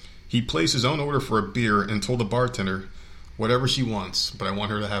 He placed his own order for a beer and told the bartender, whatever she wants, but I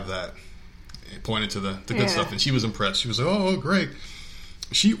want her to have that. He pointed to the good stuff, and she was impressed. She was like, oh, great.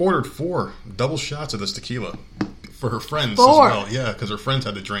 She ordered 4 double shots of this tequila for her friends as well. Yeah, because her friends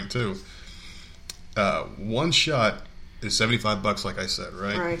had the drink too. One shot is $75, like I said,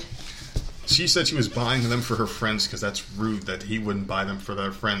 right? Right. She said she was buying them for her friends because that's rude that he wouldn't buy them for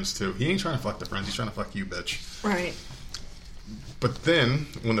their friends too. He ain't trying to fuck the friends. He's trying to fuck you, bitch. Right. But then,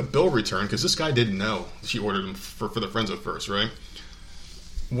 when the bill returned, because this guy didn't know she ordered them for the friends at first, right?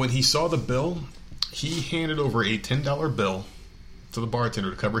 When he saw the bill, he handed over a $10 bill to the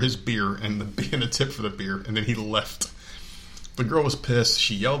bartender to cover his beer and a tip for the beer, and then he left. The girl was pissed.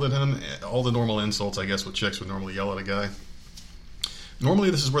 She yelled at him. All the normal insults, I guess, what chicks would normally yell at a guy.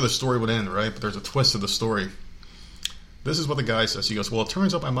 Normally, this is where the story would end, right? But there's a twist to the story. This is what the guy says. He goes, well, it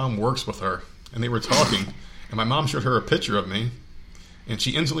turns out my mom works with her, and they were talking, and my mom showed her a picture of me, and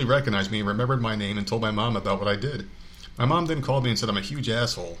she instantly recognized me and remembered my name and told my mom about what I did. My mom then called me and said I'm a huge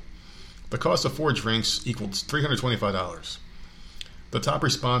asshole. The cost of 4 drinks equaled $325. The top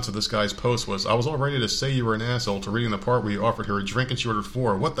response to this guy's post was, I was all ready to say you were an asshole to reading the part where you offered her a drink and she ordered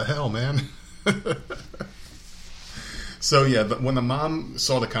 4. What the hell, man? So, yeah, when the mom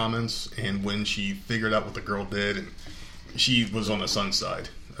saw the comments and when she figured out what the girl did, and she was on the son's side,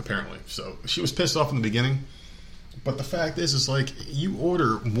 apparently. So, she was pissed off in the beginning. But the fact is like, you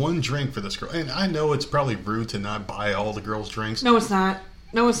order 1 drink for this girl. And I know it's probably rude to not buy all the girls' drinks. No, it's not.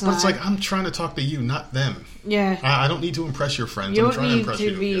 No, it's not. But it's like, I'm trying to talk to you, not them. Yeah. I don't need to impress your friends. You I'm don't trying need to impress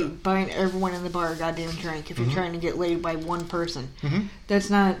to you. be buying everyone in the bar a goddamn drink if you're trying to get laid by one person. Mm-hmm. That's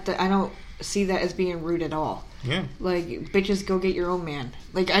not... I don't see that as being rude at all. Yeah. Like, bitches, go get your own man.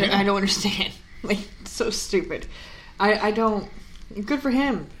 Like, I don't understand. Like, it's so stupid. I don't... Good for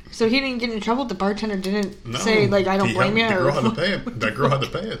him. So he didn't get in trouble? The bartender didn't say, like, I don't blame you? The girl had to pay it. That girl had to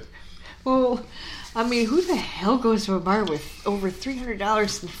pay it. Well, I mean, who the hell goes to a bar with over $300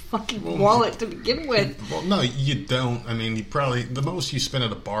 in the fucking wallet to begin with? Well, no, you don't. I mean, you probably... The most you spend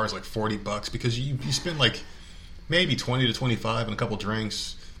at a bar is like $40 because you spend like maybe 20 to 25 and a couple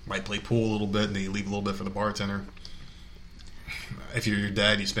drinks. Might play pool a little bit and then you leave a little bit for the bartender. If you're your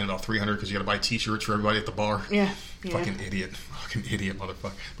dad, you spend about $300 because you got to buy t-shirts for everybody at the bar. Yeah. Fucking idiot,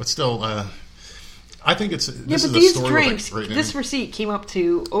 motherfucker. But still, I think it's... This but is these a story drinks, right this receipt came up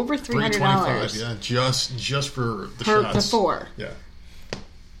to over $300. $325, yeah, just for the shots. The 4. Yeah.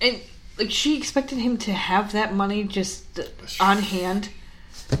 And, like, she expected him to have that money just on hand.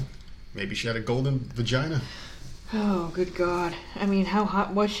 Maybe she had a golden vagina. Oh, good God. I mean, how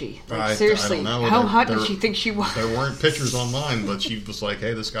hot was she? Like, seriously, I don't know. How hot did she think she was? There weren't pictures online, but she was like,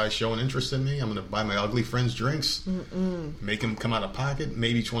 hey, this guy's showing interest in me. I'm going to buy my ugly friend's drinks. Make him come out of pocket.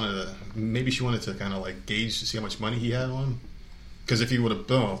 Maybe she wanted to kind of like gauge to see how much money he had on him. Because if he would have,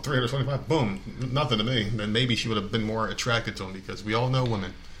 boom, $325, boom, nothing to me, then maybe she would have been more attracted to him because we all know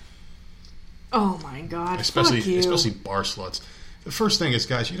women. Oh, my God. Especially Fuck you. bar sluts. The first thing is,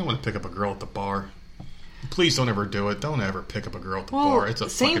 guys, you don't want to pick up a girl at the bar. Please don't ever do it. Don't ever pick up a girl at the bar. It's a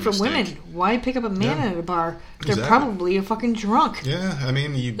same fucking for mistake. women. Why pick up a man at a bar? They're Exactly. probably a fucking drunk. Yeah, I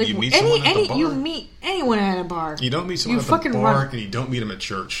mean, you Like, meet someone at the bar. You meet anyone at a bar. You don't meet someone at the fucking bar, run. and you don't meet them at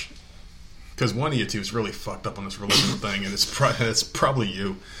church. Because one of you two is really fucked up on this religion thing, and it's probably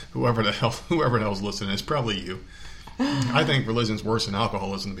you. Whoever the hell's listening, it's probably you. I think religion's worse than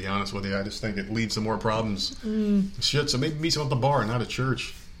alcoholism, to be honest with you. I just think it leads to more problems. Shit, so maybe meet someone at the bar, not at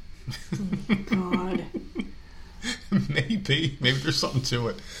church. God. Maybe there's something to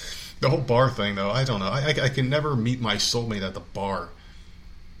it. The whole bar thing, though, I don't know. I can never meet my soulmate at the bar.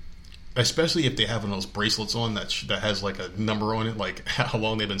 especially if they have one of those bracelets on that has like a number on it, like how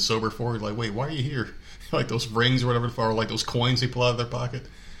long they've been sober for. Like, wait, why are you here? Like those rings or whatever, or like those coins they pull out of their pocket.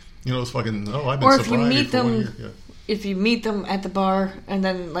 You know, those fucking, I've been or if sobriety you meet for 1 year. them, Yeah. if you meet them at the bar, and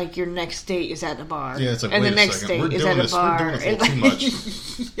then like your next date is at the bar, Yeah, it's like, and wait the a next second, date is at a bar. We're doing this a little too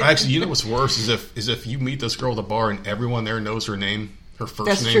much. Actually, you know what's worse is if you meet this girl at the bar and everyone there knows her name, her first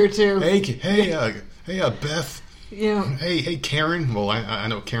That's name. true too. Hey, Beth. Yeah. Hey, Karen. Well, I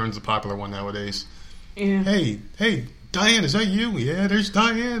know Karen's a popular one nowadays. Yeah. Hey, Diane, is that you? Yeah, there's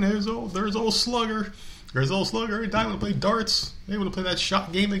Diane. There's old Slugger. There's old Slugger. Hey, Diane, want to play darts? Hey, want to play that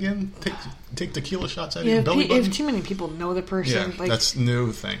shot game again? Take tequila shots out of your belly button? If too many people know the person, Yeah, that's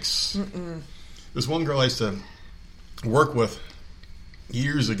no thanks. This one girl I used to work with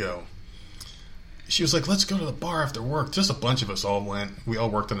years ago, she was like, let's go to the bar after work. Just a bunch of us all went. We all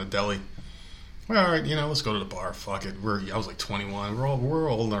worked in a deli. Well, all right, let's go to the bar. Fuck it. I was like 21.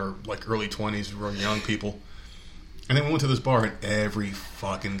 We're all in our like early 20s. We're young people. And then we went to this bar, and every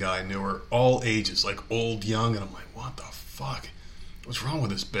fucking guy knew her. All ages, like old, young. And I'm like, what the fuck? What's wrong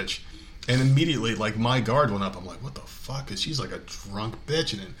with this bitch? And immediately, like, my guard went up. I'm like, what the fuck? Because she's like a drunk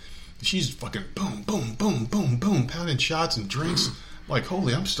bitch. And then she's fucking boom, boom, boom, boom, boom, pounding shots and drinks. I'm like,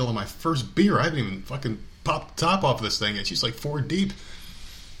 holy, I'm still on my first beer. I haven't even fucking popped the top off of this thing. And she's like 4 deep.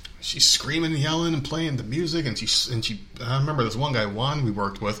 She's screaming and yelling and playing the music. And she I remember this one guy, Juan, we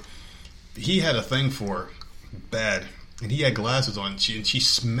worked with. He had a thing for her. Bad. And he had glasses on. And she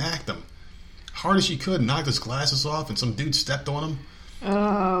smacked him hard as she could, knocked his glasses off, and some dude stepped on him.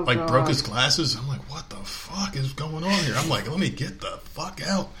 Oh, like, God. broke his glasses. I'm like, what the fuck is going on here? I'm like, let me get the fuck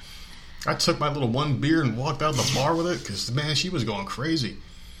out. I took my little one beer and walked out of the bar with it, because, man, she was going crazy.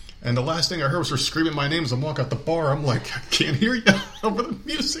 And the last thing I heard was her screaming my name as I walk out the bar. I'm like, I can't hear you over the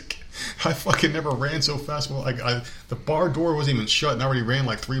music. I fucking never ran so fast. Well, the bar door wasn't even shut, and I already ran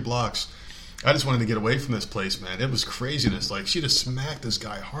like 3 blocks. I just wanted to get away from this place, man. It was craziness. Like, she just smacked this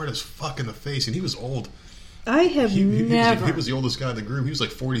guy hard as fuck in the face, and he was old. I have never. He was the oldest guy in the group. He was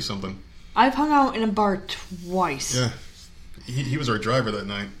like 40-something. I've hung out in a bar twice. Yeah. He was our driver that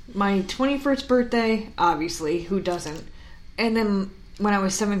night. My 21st birthday, obviously. Who doesn't? And then when I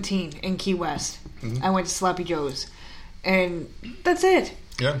was 17 in Key West, I went to Sloppy Joe's. And that's it.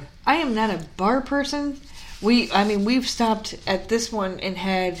 Yeah. I am not a bar person. We've stopped at this one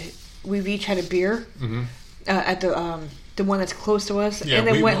and we've each had a beer at the one that's close to us, and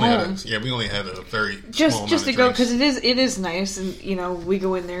then went home. We only had a very just small to go, because it is nice, and we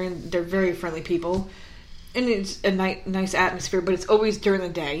go in there and they're very friendly people, and it's a nice atmosphere. But it's always during the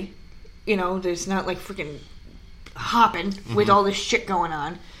day. There's not like freaking hopping with all this shit going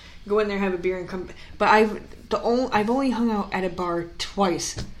on. Go in there, have a beer, and come. But I've only hung out at a bar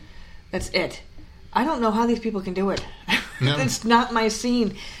twice. That's it. I don't know how these people can do it. No. It's not my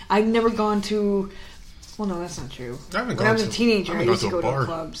scene. I've never gone to. Well, no, that's not true. When I was a teenager, I used to go to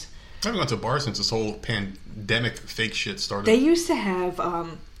clubs. I haven't gone to a bar since this whole pandemic fake shit started. They used to have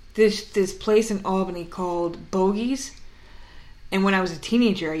this place in Albany called Bogies. And when I was a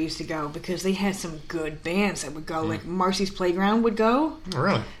teenager, I used to go because they had some good bands that would go. Like Marcy's Playground would go. Oh,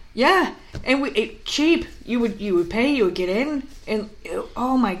 really? Yeah, and cheap. You would pay. You would get in, and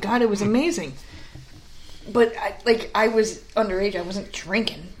oh my god, it was amazing. But I was underage. I wasn't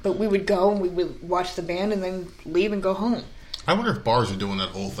drinking, but we would go and we would watch the band and then leave and go home. I wonder if bars are doing that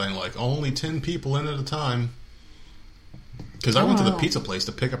whole thing, like only 10 people in at a time. Because I went to the pizza place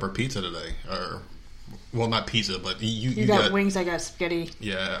to pick up our pizza today, well, not pizza, but you got wings. I got spaghetti.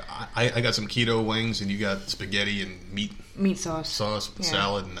 Yeah, I got some keto wings, and you got spaghetti and meat sauce with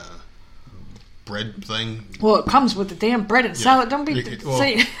salad and bread thing. Well, it comes with the damn bread and salad. Don't be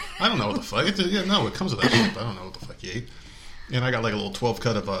saying. I don't know what the fuck. It comes with that shit. I don't know what the fuck you ate. And I got like a little 12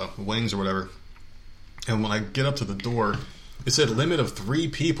 cut of wings or whatever. And when I get up to the door, it said limit of 3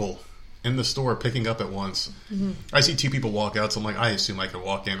 people in the store picking up at once. Mm-hmm. I see 2 people walk out, so I'm like, I assume I could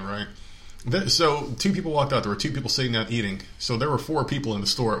walk in, right? So 2 people walked out. There were 2 people sitting down eating. So there were 4 people in the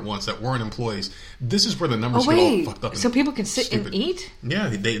store at once that weren't employees. This is where the numbers get all fucked up. So people can sit and eat? Yeah,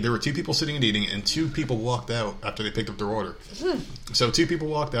 there were 2 people sitting and eating, and 2 people walked out after they picked up their order. So 2 people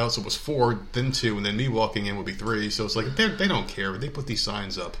walked out, so it was 4, then 2, and then me walking in would be 3. So it's like they don't care. They put these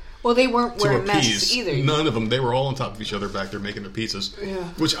signs up. Well, they weren't wearing masks either. None of them. They were all on top of each other back there making their pizzas. Yeah.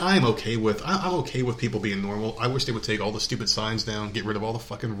 Which I'm okay with. I'm okay with people being normal. I wish they would take all the stupid signs down, get rid of all the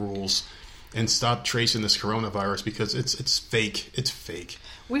fucking rules, and stop tracing this coronavirus, because it's fake. It's fake.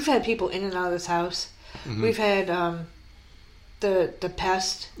 We've had people in and out of this house. Mm-hmm. We've had the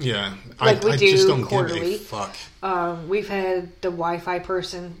pest. Yeah. Like we do just don't quarterly. Give a fuck. We've had the Wi-Fi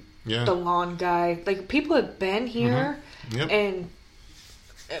person. Yeah. The lawn guy. Like, people have been here. Mm-hmm. Yep. And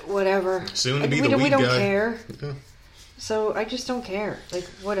whatever. Soon to be the weed we don't guy. care. Yeah. So I just don't care. Like,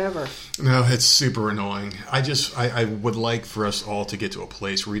 whatever. No, it's super annoying. I would like for us all to get to a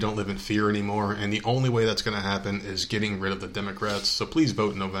place where we don't live in fear anymore, and the only way that's going to happen is getting rid of the Democrats. So please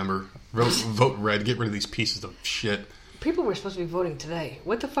vote in November. Vote red. Get rid of these pieces of shit. People were supposed to be voting today.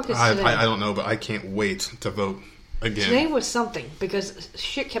 What the fuck is today? I don't know, but I can't wait to vote again. Today was something, because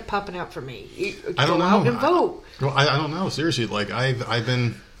shit kept popping out for me. I don't know. Go out and vote. I don't know. Seriously, like, I've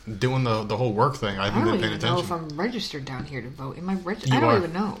been doing the whole work thing. I haven't been paying attention. I don't even know if I'm registered down here to vote. Am I registered? You I don't are.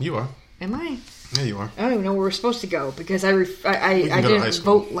 even know. You are. Am I? Yeah, you are. I don't even know where we're supposed to go because I go to high didn't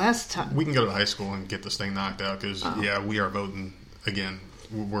school. vote last time. We can go to high school and get this thing knocked out because, we are voting again.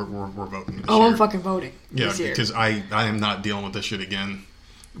 We're voting this year. I'm fucking voting. Yeah, this year. because I am not dealing with this shit again.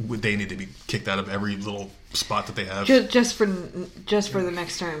 They need to be kicked out of every little spot that they have. Just for the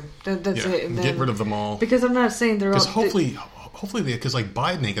next term. That's it. And then, get rid of them all. Because I'm not saying they're all. Because hopefully, because like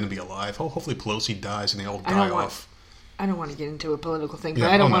Biden ain't going to be alive. Hopefully Pelosi dies and they all die off. I don't want to get into a political thing, but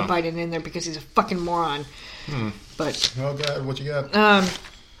Yeah, I don't want Biden in there because he's a fucking moron. But oh God, what you got?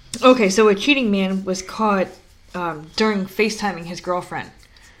 okay, so a cheating man was caught during FaceTiming his girlfriend.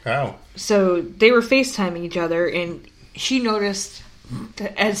 How? So they were FaceTiming each other, and she noticed,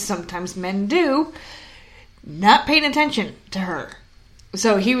 as sometimes men do, not paying attention to her.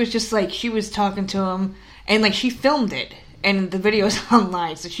 So he was just like, she was talking to him, and like she filmed it, and the video's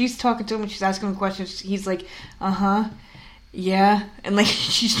online. So she's talking to him, and she's asking him questions. He's like, yeah. And like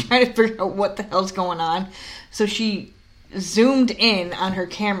she's trying to figure out what the hell's going on. So she zoomed in on her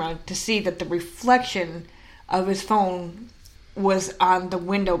camera to see that the reflection of his phone was on the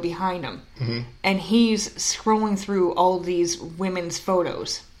window behind him. Mm-hmm. And he's scrolling through all these women's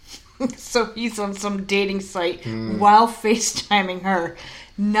photos. So he's on some dating site while FaceTiming her,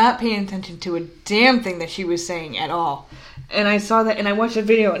 not paying attention to a damn thing that she was saying at all. And I saw that, and I watched the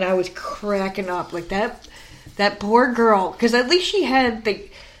video, and I was cracking up. Like, that poor girl, because at least she had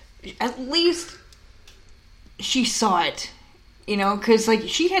at least she saw it. You know, because, like,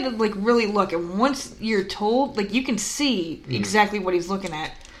 she had to, like, really look. And once you're told, like, you can see exactly what he's looking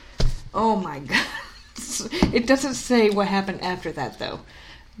at. Oh, my God. It doesn't say what happened after that, though.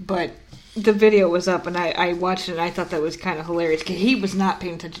 But the video was up, and I watched it, and I thought that was kind of hilarious. Because he was not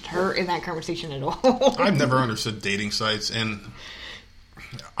paying attention to her in that conversation at all. I've never understood dating sites, and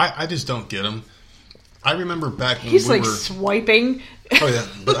I just don't get them. I remember back when he's, we like, were... swiping. Oh, yeah.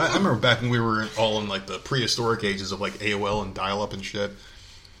 But I remember back when we were all in, like, the prehistoric ages of, like, AOL and dial-up and shit.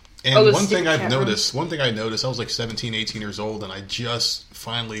 And one thing I noticed, I was, like, 17, 18 years old, and I just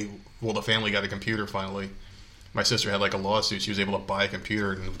finally... Well, the family got a computer, finally. My sister had, like, a lawsuit. She was able to buy a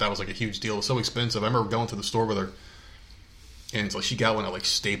computer, and that was, like, a huge deal. It was so expensive. I remember going to the store with her, and so she got one at, like,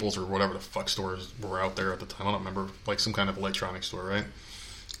 Staples or whatever the fuck stores were out there at the time. I don't remember. Like, some kind of electronics store, right?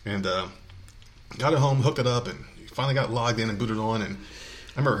 And, got it home, hooked it up, and finally got logged in and booted on. And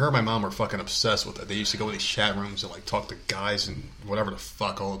I remember her and my mom were fucking obsessed with it. They used to go in these chat rooms and like talk to guys and whatever the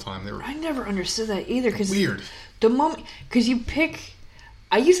fuck all the time. They were. I never understood that either. Cause weird. The moment, because you pick.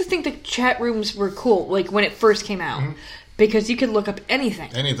 I used to think the chat rooms were cool, like when it first came out, because you could look up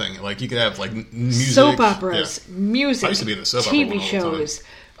anything. Anything, like you could have like music, soap operas, music. I used to be in the soap opera TV one all the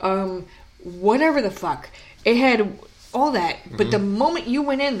shows, whatever the fuck. It had all that, but the moment you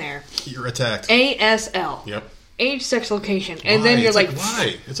went in there, you're attacked. ASL. Yep. Age, sex, location, and then you're it's like,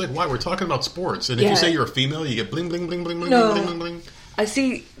 why? It's like why we're talking about sports, and if you say you're a female, you get bling bling bling bling bling bling bling bling. I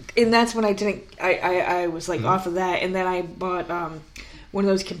see, and that's when I didn't. I was like off of that, and then I bought one of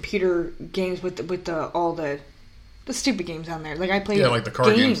those computer games with all the stupid games on there. Like I played, like the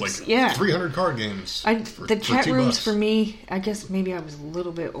card games, like 300 card games. The chat rooms for me, I guess maybe I was a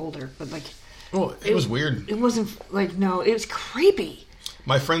little bit older, but like. Well, it was weird. It wasn't like it was creepy.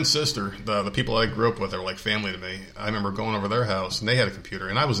 My friend's sister, the people I grew up with, are like family to me. I remember going over their house, and they had a computer,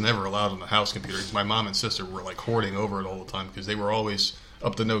 and I was never allowed on the house computer because my mom and sister were like hoarding over it all the time because they were always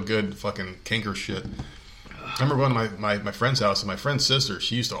up to no good fucking kinker shit. I remember going to my friend's house, and my friend's sister,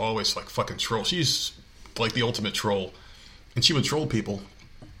 she used to always like fucking troll. She's like the ultimate troll, and she would troll people.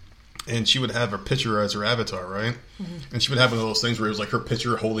 And she would have her picture as her avatar, right? Mm-hmm. And she would have one of those things where it was like her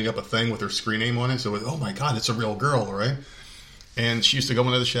picture holding up a thing with her screen name on it. So, oh my God, it's a real girl, right? And she used to go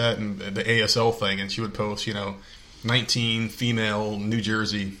into the chat and the ASL thing, and she would post, 19, female, New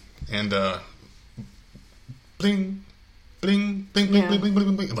Jersey, and bling, bling, bling, bling, bling, bling,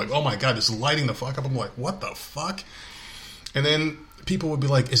 bling, bling. I'm like, oh my God, it's lighting the fuck up. I'm like, what the fuck? And then people would be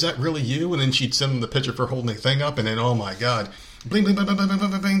like, is that really you? And then she'd send them the picture for holding the thing up, and then, oh my God. Bling, bling, bling, bling, bling,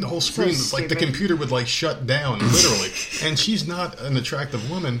 bling, bling, the whole screen, so like the computer would like shut down, literally. And she's not an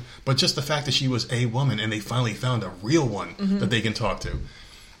attractive woman, but just the fact that she was a woman and they finally found a real one that they can talk to.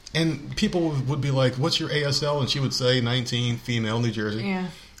 And people would be like, what's your ASL? And she would say 19, female, New Jersey. Yeah.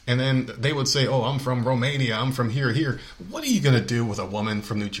 And then they would say, oh, I'm from Romania, I'm from here. What are you going to do with a woman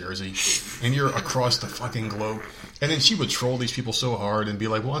from New Jersey? And you're across the fucking globe. And then she would troll these people so hard and be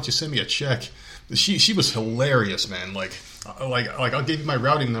like, why don't you send me a check? She was hilarious, man. Like I'll give you my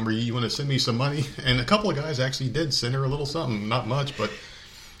routing number. You want to send me some money? And a couple of guys actually did send her a little something. Not much, but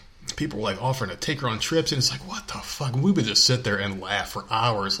people were like offering to take her on trips. And it's like, what the fuck? We would just sit there and laugh for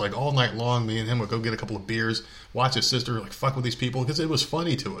hours. Like all night long, me and him would go get a couple of beers, watch his sister, like fuck with these people. Because it was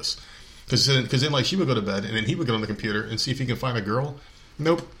funny to us. Because then like she would go to bed and then he would get on the computer and see if he can find a girl.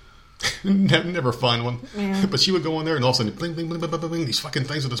 Nope. Never find one. Yeah. But she would go in there and all of a sudden, bling, bling, bling, bling, bling, bling, these fucking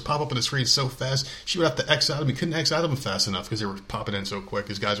things would just pop up on the screen so fast. She would have to X out of them. He couldn't X out of them fast enough because they were popping in so quick.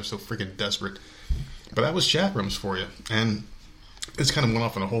 These guys are so freaking desperate. But that was chat rooms for you. And this kind of went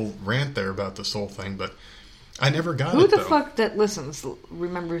off on a whole rant there about this whole thing, but I never got Who it, the though. fuck that listens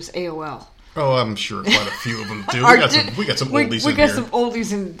remembers AOL? Oh, I'm sure quite a few of them do. We got some oldies in here. We got some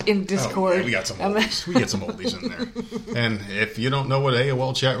oldies in Discord. Oh, yeah, we got some oldies. We get some oldies in there. And if you don't know what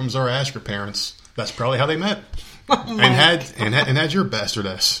AOL chat rooms are, ask your parents. That's probably how they met. And had your bastard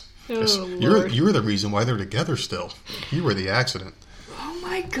ass. Oh, You're the reason why they're together still. You were the accident. Oh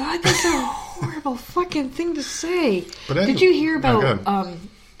my god, that's a horrible fucking thing to say. But Did you hear go about ahead.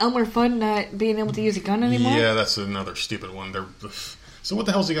 Elmer Fudd not being able to use a gun anymore? Yeah, that's another stupid one. So what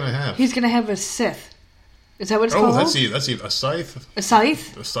the hell is he going to have? He's going to have a Scythe. Is that what it's Oh, called? that's a scythe. A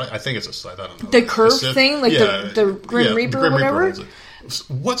scythe? I think it's a scythe. I don't know. The curved Scythe? thing? Like the Grim Reaper or whatever? holds it.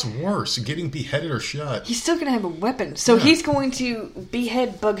 What's worse, getting beheaded or shot? He's still going to have a weapon. So he's going to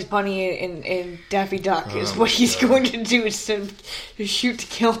behead Bugs Bunny and Daffy Duck is what he's going to do instead of shoot to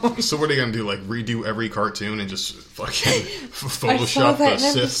kill them. So what are they going to do? Like redo every cartoon and just fucking Photoshop that the and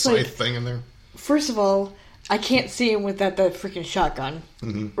Sith I'm just like, scythe thing in there? First of all, I can't see him with that freaking shotgun,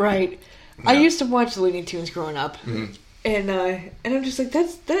 right? Yeah. I used to watch the Looney Tunes growing up, and I'm just like,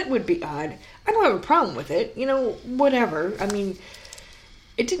 that would be odd. I don't have a problem with it, whatever. I mean,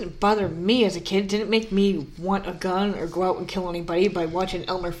 it didn't bother me as a kid. It didn't make me want a gun or go out and kill anybody by watching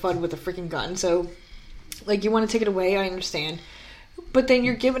Elmer Fudd with a freaking gun. So, like, you want to take it away, I understand. But then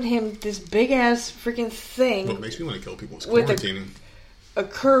you're giving him this big-ass freaking thing. What makes me want to kill people is with quarantining. A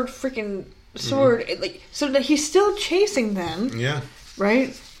curved freaking sword. So that he's still chasing them. Yeah.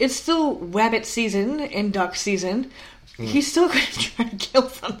 Right? It's still rabbit season and duck season. He's still going to try to kill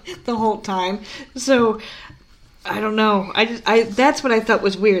them the whole time. So, I don't know. That's what I thought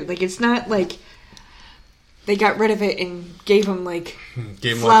was weird. Like, it's not like they got rid of it and gave him, like,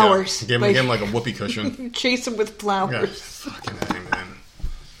 flowers. Gave him like a whoopee cushion. Chase him with flowers. Yeah, fucking hey, man.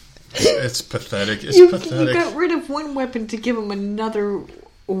 It's pathetic. It's You pathetic. got rid of one weapon to give him another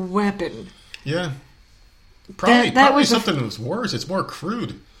weapon. Yeah. Probably That was something that was worse. It's more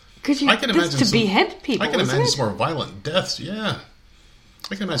crude. Because I can imagine to behead people. I can imagine it? some more violent deaths. Yeah,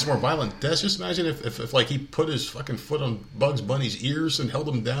 I can imagine some more violent deaths. Just imagine if like he put his fucking foot on Bugs Bunny's ears and held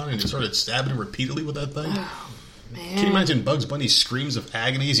him down and just started stabbing him repeatedly with that thing. Oh, man. Can you imagine Bugs Bunny's screams of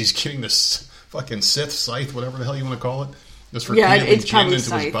agony as he's getting this fucking Sith, Scythe, whatever the hell you want to call it, just repeatedly it's jammed probably into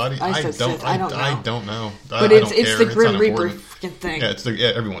his Scythe. body? I said Sith. I don't know. But But it's care. the Grim Reaper unimportant. freaking thing.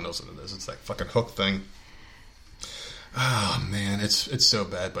 Yeah, everyone knows what it is. It's that fucking hook thing. Oh man, it's so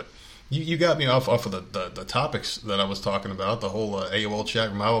bad. But you got me off of the topics that I was talking about. The whole AOL chat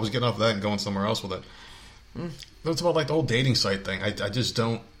room. I was getting off that and going somewhere else with it. That's about like the whole dating site thing. I just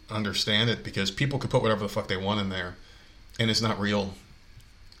don't understand it because people could put whatever the fuck they want in there, and it's not real.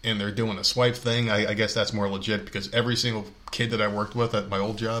 And they're doing a swipe thing. I guess that's more legit because every single kid that I worked with at my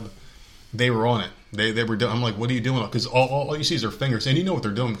old job, they were on it. They were doing. I'm like, what are you doing? Because all you see is their fingers, and you know what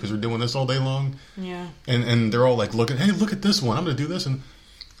they're doing because they're doing this all day long. Yeah. And they're all like looking. Hey, look at this one. I'm going to do this, and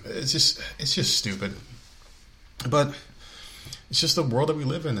it's just stupid. But it's just the world that we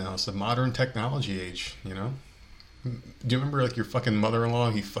live in now. It's the modern technology age. Do you remember like your fucking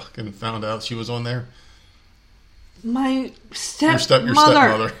mother-in-law? He fucking found out she was on there. My Your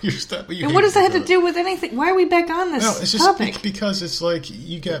stepmother. And what does that have to do with anything? Why are we back on this No, it's just topic? because it's like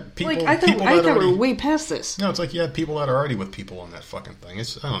you got people. Like I thought we were way past this. No, it's like you had people that are already with people on that fucking thing.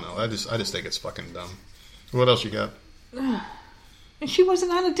 I don't know. I just think it's fucking dumb. What else you got? And she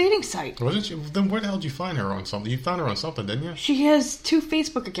wasn't on a dating site. Wasn't she? Then where the hell did you find her on something? You found her on something, didn't you? She has 2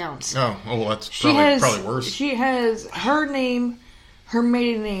 Facebook accounts. Oh, well, that's probably worse. She has her name, her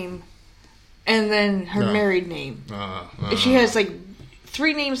maiden name, and then her married name. She has like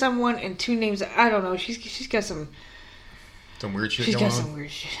 3 names on one and 2 names. I don't know. She's got some. Some weird shit She's going got on? some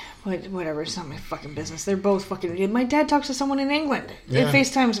weird shit. But whatever, it's not my fucking business. They're both fucking... My dad talks to someone in England. Yeah. They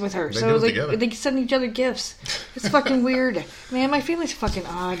FaceTimes with her. They So do it together. they send each other gifts. It's fucking weird. Man, my family's fucking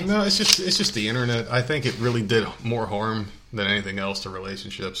odd. No, it's just the internet. I think it really did more harm than anything else to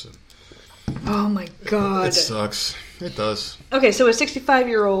relationships. Oh my god. It sucks. It does. Okay, so a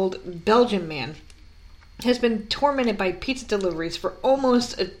 65-year-old Belgian man has been tormented by pizza deliveries for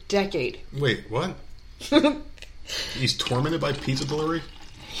almost a decade. Wait, what? He's tormented by pizza delivery?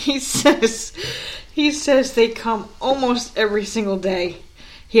 He says they come almost every single day.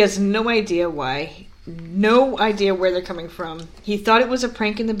 He has no idea why. No idea where they're coming from. He thought it was a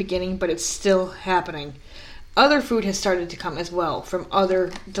prank in the beginning, but it's still happening. Other food has started to come as well from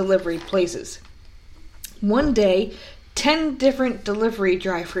other delivery places. One day, 10 different delivery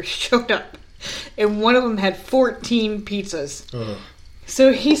drivers showed up, and one of them had 14 pizzas. Ugh.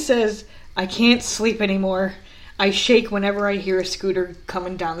 So he says, I can't sleep anymore. I shake whenever I hear a scooter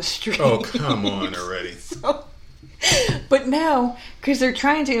coming down the street. Oh, come on already. But now, because they're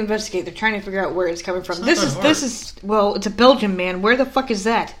trying to investigate, they're trying to figure out where it's coming from. It's not that hard. Well, it's a Belgian man. Where the fuck is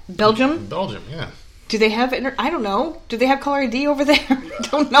that? Belgium? Belgium, yeah. Do they have I don't know. Do they have caller ID over there? I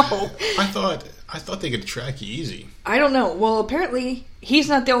don't know. I thought they could track you easy. I don't know. Well, apparently he's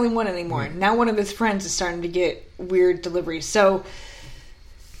not the only one anymore. Now one of his friends is starting to get weird deliveries. So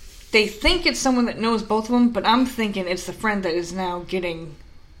they think it's someone that knows both of them, but I'm thinking it's the friend that is now getting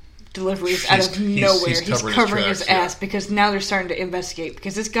deliveries out of nowhere. He's covering his ass because now they're starting to investigate.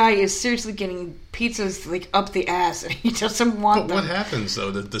 Because this guy is seriously getting pizzas like up the ass, and he doesn't want them. But what happens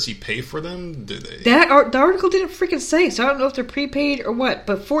though? Does he pay for them? Do they? The article didn't freaking say, so I don't know if they're prepaid or what.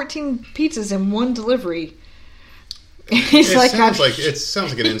 But 14 pizzas in one delivery. It sounds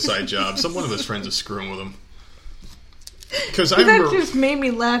like an inside job. One of his friends is screwing with him. Because that just made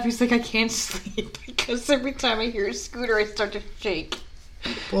me laugh. He's like, I can't sleep because every time I hear a scooter, I start to shake.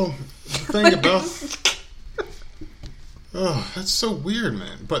 Well, the thing about... Oh, that's so weird,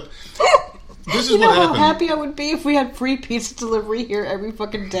 man. But this is you know what how happened. happy I would be if we had free pizza delivery here every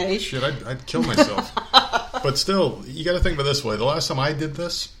fucking day? Shit, I'd kill myself. But still, you got to think of it this way. The last time I did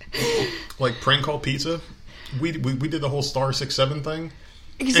this, like prank call pizza, we did the whole star 6-7 thing.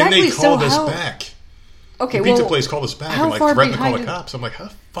 Exactly. And they called us back. Okay, the pizza place called us back and threatened to call the behind cops. I'm like, how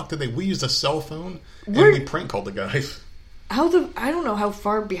the fuck did they? We used a cell phone and Where- we prank called the guy. I don't know how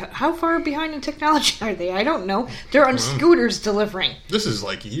far behind in technology are they? I don't know. They're on scooters delivering. This is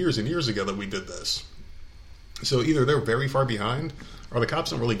like years and years ago that we did this. So either they're very far behind, or the cops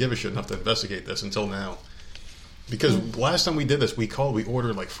don't really give a shit enough to investigate this until now. Because last time we did this, we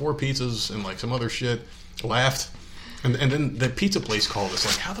ordered like 4 pizzas and like some other shit, laughed, and then the pizza place called us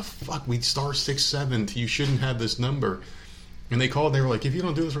like, how the fuck we star 6-7? You shouldn't have this number. And they called and they were like, if you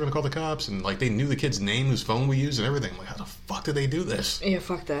don't do this, we're going to call the cops. And like they knew the kid's name, whose phone we used and everything. I'm like, how the fuck did they do this? Yeah,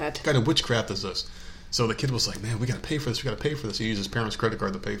 fuck that. What kind of witchcraft is this? So the kid was like, man, we got to pay for this. We got to pay for this. He used his parents' credit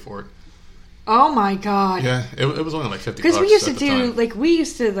card to pay for it. Oh my god. Yeah, it was only like $50. Because we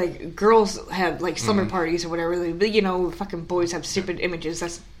used to do, girls have like slumber parties or whatever. You know, fucking boys have stupid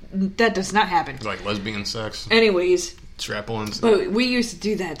images. That does not happen. Like lesbian sex. Anyways. Strap-ons. But we used to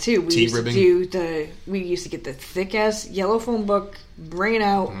do that too. We used to get the thick ass yellow phone book, bring it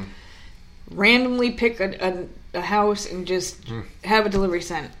out, randomly pick a house and just have a delivery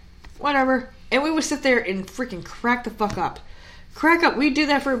sent. Whatever. And we would sit there and freaking crack the fuck up. Crack up. We'd do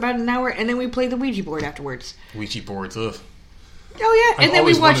that for about an hour and then we played the Ouija board afterwards. Ouija boards, ugh. Oh yeah, and then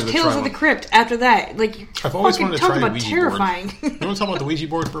we watched Tales of the Crypt after that. Like, I've always wanted to try about a Ouija terrifying. board. You want to talk about the Ouija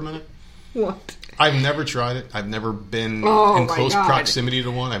board for a minute? What? I've never tried it. I've never been in close proximity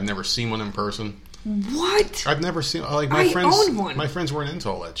to one. I've never seen one in person. What? I've never seen my friends. Own one. My friends weren't into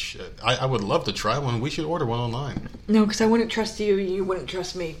all that shit. I would love to try one. We should order one online. No, because I wouldn't trust you. You wouldn't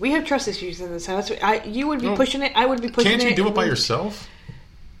trust me. We have trust issues in this house. You would be pushing it. I would be pushing it. Can't you do it by yourself?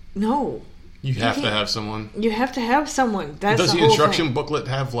 No. You have to have someone. You have to have someone. Does the instruction booklet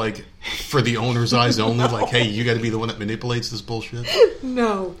have like for the owner's eyes only? Like, hey, you got to be the one that manipulates this bullshit.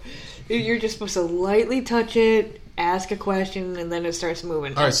 No, you're just supposed to lightly touch it, ask a question, and then it starts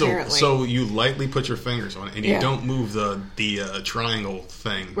moving. All right, so you lightly put your fingers on it, and you don't move the triangle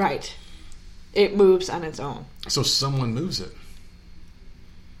thing. Right. It moves on its own. So someone moves it.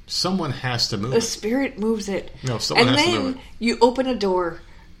 Someone has to move it. The spirit moves it. No, someone has to move it. And then you open a door,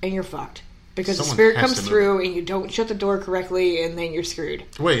 and you're fucked. Because the spirit comes through and you don't shut the door correctly and then you're screwed.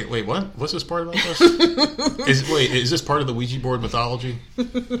 Wait, what? What's this part about this? Is this part of the Ouija board mythology? No.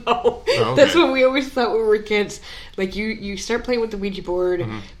 Oh, okay. That's what we always thought when we were kids. Like, you start playing with the Ouija board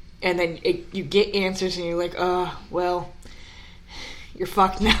and then you get answers and you're like, well, you're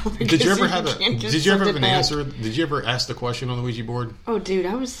fucked now. Did you ever have Did you ever have an back. answer? Did you ever ask the question on the Ouija board? Oh, dude,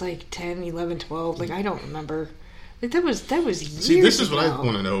 I was like 10, 11, 12. Like, I don't remember. Like, that was years See, this is ago. what I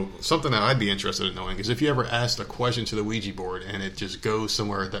want to know. Something that I'd be interested in knowing is if you ever asked a question to the Ouija board and it just goes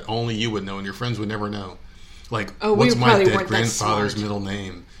somewhere that only you would know and your friends would never know. Like, what's my dead grandfather's middle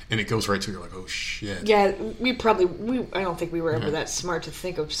name? And it goes right to, you're like, oh, shit. Yeah, I don't think we were ever that smart to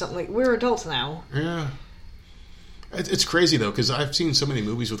think of something like, we're adults now. Yeah. It's crazy, though, because I've seen so many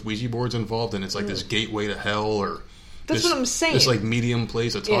movies with Ouija boards involved, and it's like this gateway to hell, or... That's what I'm saying. This, like, medium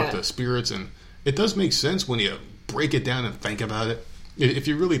place that talk to spirits, and it does make sense when you break it down and think about it. If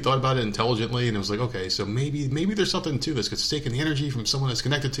you really thought about it intelligently, and it was like, okay, so maybe there's something to this, because it's taking the energy from someone that's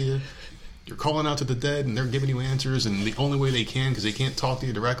connected to you. You're calling out to the dead, and they're giving you answers, and the only way they can, because they can't talk to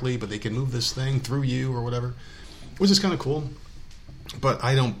you directly, but they can move this thing through you or whatever, which is kind of cool. But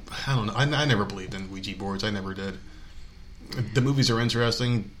I don't know. I never believed in Ouija boards. I never did. The movies are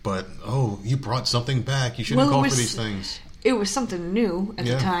interesting, but you brought something back. You shouldn't call for these things. It was something new at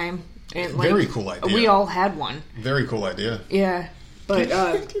the time. And, like, very cool idea. We all had one. Very cool idea. Yeah, but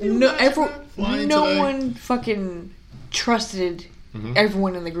no one fucking trusted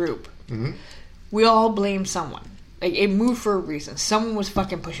everyone in the group. Mm-hmm. We all blamed someone. Like, it moved for a reason. Someone was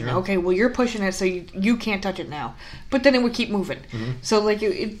fucking pushing it. Okay, well, you're pushing it, so you can't touch it now. But then it would keep moving. Mm-hmm. So, like,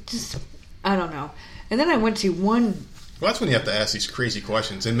 it just... I don't know. And then I went to one... Well, that's when you have to ask these crazy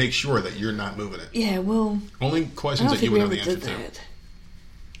questions and make sure that you're not moving it. Yeah, well... Only questions that you would know the answer to.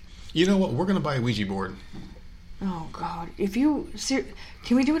 You know what? We're going to buy a Ouija board. Oh, God.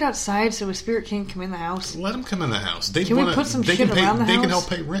 Can we do it outside so a spirit can't come in the house? Let them come in the house. Can we put some shit around the house? They can help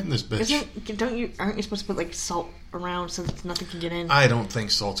pay rent in this bitch. Aren't you supposed to put, like, salt around so that nothing can get in? I don't think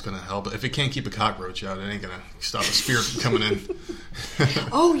salt's going to help. If it can't keep a cockroach out, it ain't going to stop a spirit from coming in.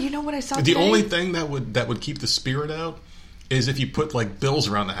 Oh, you know what I saw today? The only thing that would keep the spirit out is if you put, like, bills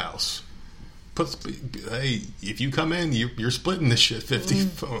around the house. Hey, if you come in, you're splitting this shit 50,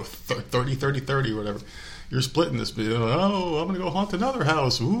 30, 30, 30, whatever. You're splitting this. Oh, I'm going to go haunt another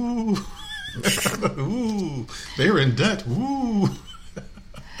house. Ooh. Ooh. They're in debt. Ooh.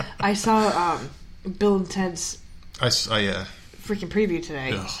 I saw Bill and Ted's freaking preview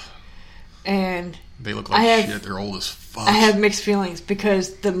today. Ugh. And they look like shit. They're old as fuck. I have mixed feelings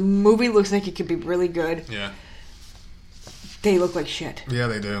because the movie looks like it could be really good. Yeah. They look like shit. Yeah,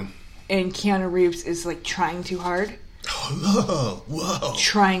 they do. And Keanu Reeves is, like, trying too hard. Whoa.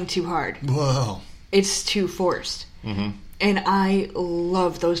 Trying too hard. Whoa. It's too forced. Mm-hmm. And I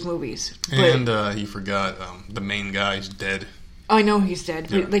love those movies. And you forgot the main guy's dead. I know he's dead.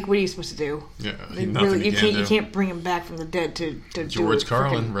 Yeah. But, like, what are you supposed to do? Yeah, you can't bring him back from the dead to George do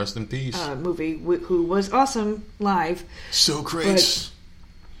Carlin, rest in peace. Movie who was awesome live. So great.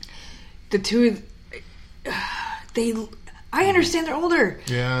 The two, I understand they're older.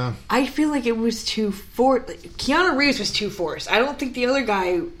 Yeah. I feel like it was too forced. Keanu Reeves was too forced. I don't think the other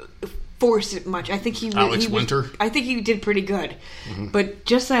guy forced it much. I think Alex Winter. I think he did pretty good. Mm-hmm. But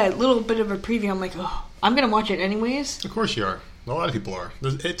just that little bit of a preview, I'm like, I'm going to watch it anyways. Of course you are. A lot of people are.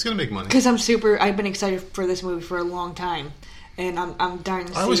 It's going to make money. Because I've been excited for this movie for a long time. And I'm dying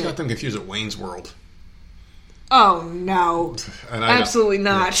to see it. I always got them confused at Wayne's World. Oh, no. Absolutely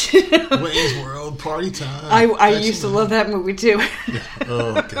not. Wayne's World, party time. I used to love that movie, too. Yeah.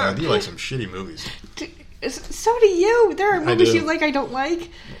 Oh, God. You like some shitty movies. So do you. There are movies you like I don't like.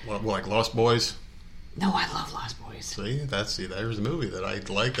 What, like Lost Boys? No, I love Lost Boys. See, there's a movie that I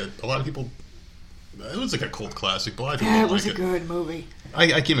like that a lot of people... It was like a cult classic, but a lot of people it don't was like a good movie.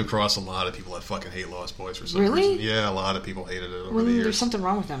 I came across a lot of people that fucking hate Lost Boys for some reason. Yeah, a lot of people hated it over the years. There's something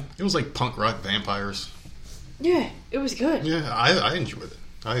wrong with them. It was like punk rock vampires. Yeah, it was good. Yeah, I enjoyed it.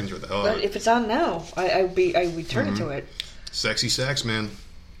 I enjoyed the hell out of it. But if it's on now, I would turn into it. Sexy sax, man.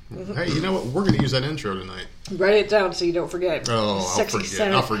 Mm-hmm. Hey, you know what? We're going to use that intro tonight. Write it down so you don't forget. Oh,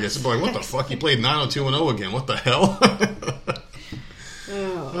 I'll forget. So, boy, what the fuck? You played 90210 again. What the hell?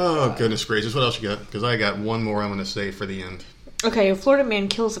 Oh, goodness gracious. What else you got? Because I got one more I'm going to say for the end. Okay, a Florida man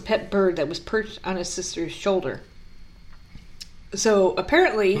kills a pet bird that was perched on his sister's shoulder. So,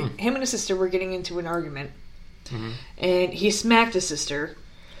 apparently, him and his sister were getting into an argument. Mm-hmm. And he smacked his sister.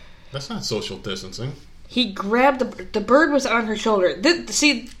 That's not social distancing. He grabbed the bird was on her shoulder.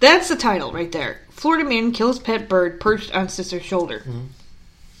 See, that's the title right there. Florida man kills pet bird perched on sister's shoulder. Mm-hmm.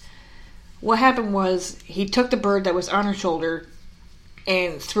 What happened was he took the bird that was on her shoulder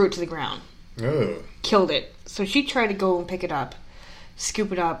and threw it to the ground. Oh. Killed it. So she tried to go and pick it up,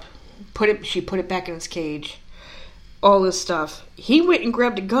 scoop it up, she put it back in its cage. All this stuff. He went and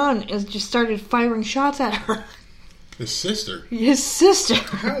grabbed a gun and just started firing shots at her. His sister? His sister.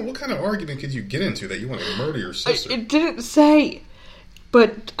 What kind of argument could you get into that you want to murder your sister? It didn't say.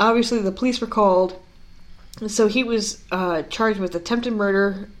 But obviously the police were called. So he was charged with attempted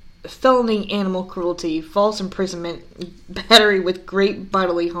murder, felony animal cruelty, false imprisonment, battery with great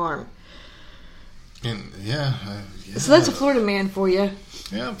bodily harm. And So that's a Florida man for you.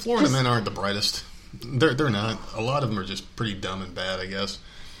 Yeah, Florida men aren't the brightest. They're not. A lot of them are just pretty dumb and bad, I guess.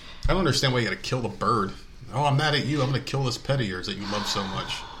 I don't understand why you got to kill the bird. Oh, I'm mad at you. I'm going to kill this pet of yours that you love so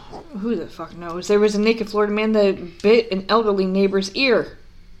much. Who the fuck knows? There was a naked Florida man that bit an elderly neighbor's ear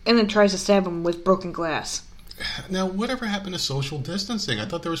and then tries to stab him with broken glass. Now, whatever happened to social distancing? I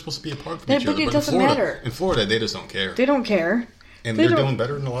thought they were supposed to be apart from Yeah, each but other. it doesn't matter. In Florida, they just don't care. They don't care. And They they're don't- doing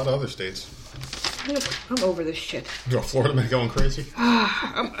better than a lot of other states. I'm over this shit. Yo, Florida men going crazy?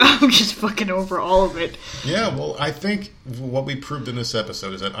 I'm just fucking over all of it. Yeah, well, I think what we proved in this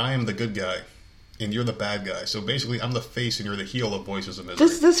episode is that I am the good guy, and you're the bad guy. So basically, I'm the face, and you're the heel of Voices of Misery.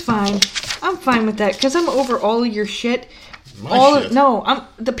 That's fine. I'm fine with that because I'm over all of your shit. My shit? No, I'm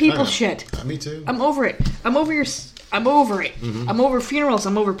the I people's know. shit. Me too. I'm over it. I'm over it. Mm-hmm. I'm over funerals.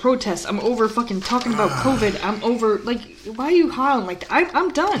 I'm over protests. I'm over fucking talking about COVID. I'm over, like, why are you hollering like that? I'm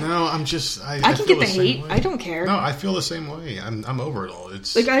done. No, I'm just... I can feel get the same hate. way. I don't care. No, I feel the same way. I'm over it all.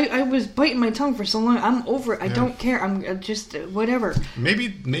 It's Like, I was biting my tongue for so long. I'm over it. I Yeah. don't care. I'm just, whatever.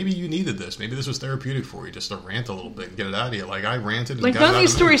 Maybe you needed this. Maybe this was therapeutic for you, just to rant a little bit and get it out of you. Like, I ranted and Like, got none it of out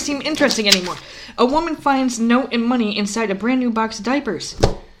these of me. stories seem interesting anymore. A woman finds note and money inside a brand new box of diapers.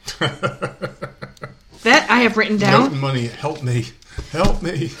 That I have written down. Note and money, help me. Help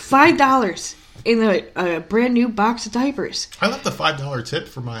me. $5 in a brand new box of diapers. I left a $5 tip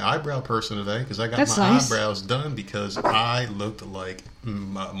for my eyebrow person today because I got That's my nice. eyebrows done because I looked like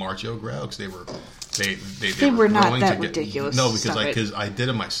Marcho Grau because They were not growing that to get- ridiculous. No, Stop it. because I did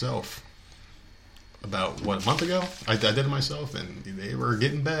it myself. About, a month ago? I did it myself, and they were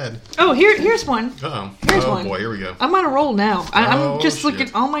getting bad. Oh, here's one. Uh-oh. Here's Oh, one. boy, here we go. I'm on a roll now. I'm Oh, just shit.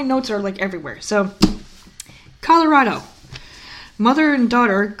 looking. All my notes are like everywhere. So, Colorado. Mother and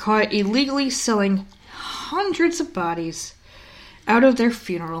daughter caught illegally selling hundreds of bodies out of their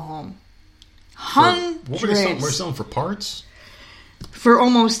funeral home. What were they selling? Hundreds. Were they selling for parts? For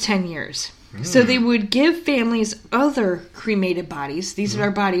almost 10 years. So they would give families other cremated bodies. These are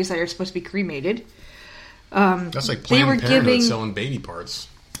bodies that are supposed to be cremated. That's like They Planned were Parenthood giving- selling baby parts.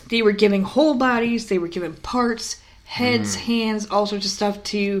 They were giving whole bodies. They were giving parts, heads, hands, all sorts of stuff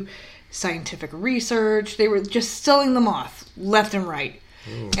to scientific research. They were just selling them off left and right.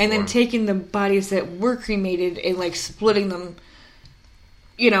 And then boy. taking the bodies that were cremated and like splitting them,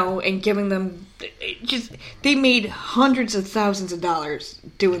 and giving them they made hundreds of thousands of dollars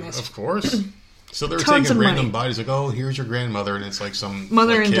doing this. Of course. So they were Tons taking of random money. bodies, like, oh, here's your grandmother, and it's like some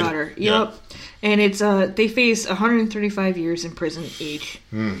Mother like, and kid. daughter. Yeah. Yep. And it's they face 135 years in prison each.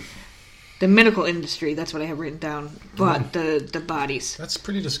 The medical industry, that's what I have written down. But the bodies. That's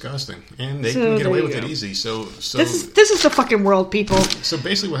pretty disgusting, and they So can get away there with you it go. easy. So This is the fucking world, people. So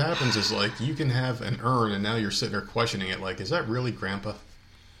basically, what happens is like you can have an urn, and now you're sitting there questioning it, like, is that really Grandpa,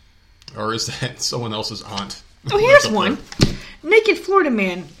 or is that someone else's aunt? Oh, here's That's up one. there. Naked Florida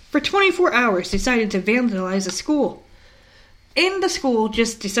man for 24 hours decided to vandalize a school. And the school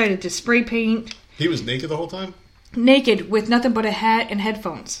just decided to spray paint He was naked the whole time. naked with nothing but a hat and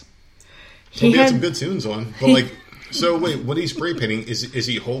headphones. Well, he had some good tunes on, but like, so wait, when he's spray painting, is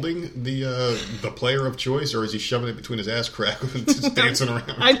he holding the player of choice, or is he shoving it between his ass crack and just dancing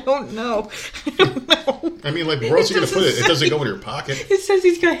around? I don't know. I don't know. I mean, like, where else are you gonna put it? It doesn't doesn't go in your pocket. It says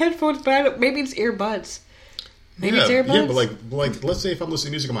he's got headphones, but I don't, maybe it's earbuds. Maybe it's earbuds. Yeah, but like, let's say if I'm listening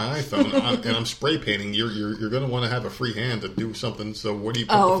to music on my iPhone and I'm spray painting, you're going to want to have a free hand to do something. So where do you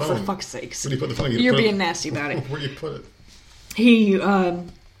put Oh, the for phone? fuck's sakes. Where do you put the phone? You're put being it, nasty about it. Where do you put it? He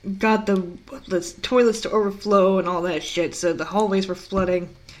got the toilets to overflow and all that shit, so the hallways were flooding.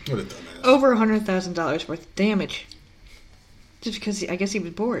 What a dumbass. Over $100,000 worth of damage. Just because I guess he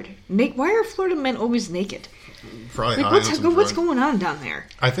was bored. Why are Florida men always naked? Probably Like, high on some what's drug. going on down there?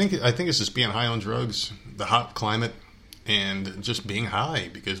 I think it's just being high on drugs, the hot climate, and just being high.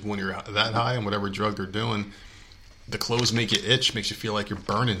 Because when you're that high on whatever drug they're doing, the clothes make you itch, makes you feel like you're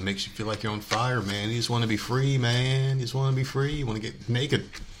burning, makes you feel like you're on fire, man. You just want to be free, man. You just want to be free. You want to get naked.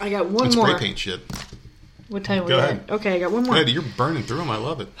 I got one And more. spray paint shit. What time Go we ahead. at? Okay, I got one more. Ed, you're burning through them. I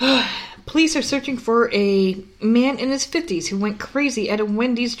love it. Police are searching for a man in his 50s who went crazy at a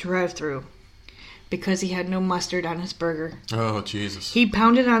Wendy's drive-thru because he had no mustard on his burger. Oh, Jesus. He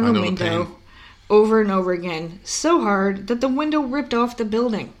pounded on I the know the window pain. over and over again, so hard that the window ripped off the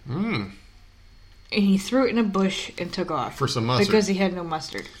building. And he threw it in a bush and took off. For some mustard. Because he had no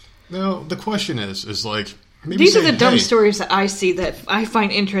mustard. Now, the question is like, Maybe These are the dumb hey, stories that I see that I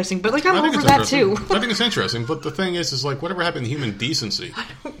find interesting, but like I'm I think over it's that too. interesting. I think it's interesting, but the thing is like whatever happened to human decency?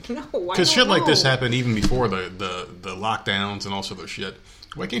 No, Because shit like this happened even before the lockdowns and also the shit.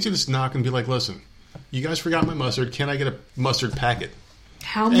 Why can't you just knock and be like, listen, you guys forgot my mustard. Can I get a mustard packet?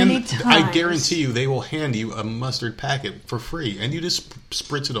 How many and times? I guarantee you they will hand you a mustard packet for free, and you just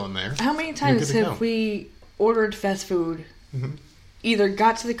spritz it on there. How many times have we ordered fast food, either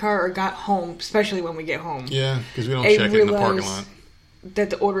got to the car or got home, especially when we get home? Yeah, because we don't check it in the parking lot.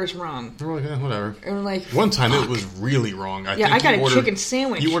 That the order is wrong. We're like, whatever. And like, one time it was really wrong. I got a chicken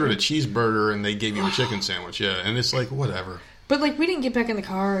sandwich. You ordered a cheeseburger and they gave you a chicken sandwich, yeah. And it's like, whatever. But like, we didn't get back in the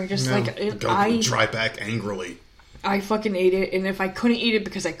car. And just drive back angrily. I fucking ate it, and if I couldn't eat it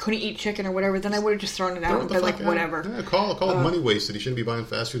because I couldn't eat chicken or whatever, then I would have just thrown it out and been like, whatever. Yeah, call it money wasted. He shouldn't be buying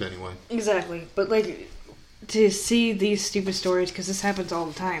fast food anyway. Exactly. But like, to see these stupid stories, because this happens all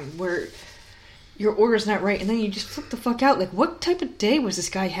the time, where your order's not right, and then you just flip the fuck out. Like, what type of day was this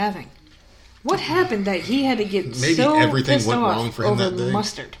guy having? What happened that he had to get everything went wrong for him over that day.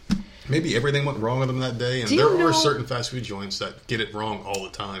 mustard? Maybe everything went wrong with him that day, and there are certain fast food joints that get it wrong all the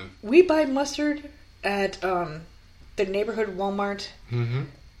time. We buy mustard at the neighborhood Walmart,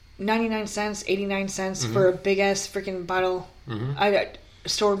 99 cents, 89 cents for a big ass freaking bottle. I got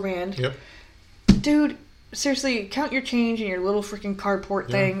store brand. Yep. Dude, seriously, count your change in your little freaking carport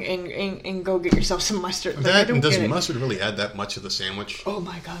thing and go get yourself some mustard. Does mustard really add that much to the sandwich? Oh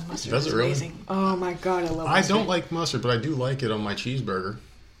my god, mustard is amazing. Really? Oh my god, I love mustard. I don't like mustard, but I do like it on my cheeseburger.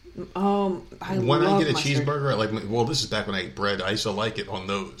 When I get a mustard. cheeseburger, this is back when I ate bread. I used to like it on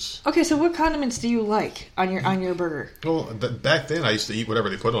those. Okay, so what condiments do you like on your burger? Well, back then I used to eat whatever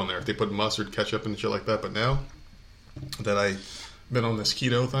they put on there. If they put mustard, ketchup, and shit like that. But now that I've been on this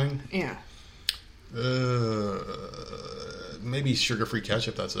keto thing, yeah, maybe sugar-free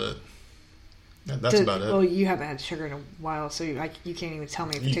ketchup. That's it. That's about it. Well, you haven't had sugar in a while, so you can't even tell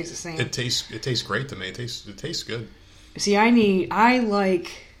me if it tastes the same. It tastes great to me. It tastes good. See, I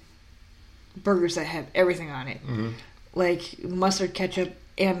like burgers that have everything on it, like mustard, ketchup,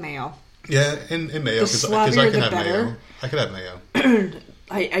 and mayo. Yeah, and mayo, because I can have mayo. I could have mayo.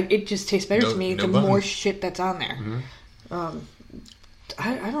 It just tastes better to me more shit that's on there.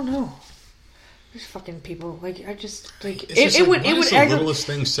 I don't know. There's fucking people the littlest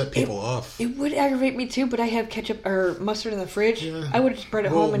things set people off. It would aggravate me too, but I have ketchup or mustard in the fridge. Yeah. I would just spread it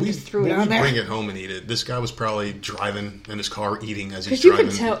home and just threw it on there. Bring it home and eat it. This guy was probably driving in his car eating as he's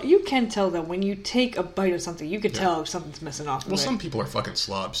driving. You can tell that when you take a bite of something, you can tell if something's missing off. Well, some people are fucking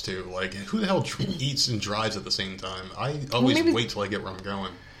slobs too. Like, who the hell eats and drives at the same time? I always wait till I get where I'm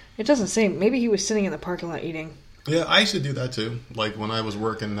going. It doesn't say. Maybe he was sitting in the parking lot eating. Yeah, I used to do that too. Like when I was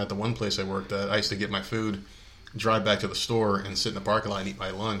working at the one place I worked at, I used to get my food, drive back to the store, and sit in the parking lot and eat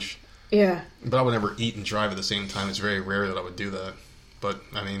my lunch. Yeah. But I would never eat and drive at the same time. It's very rare that I would do that. But,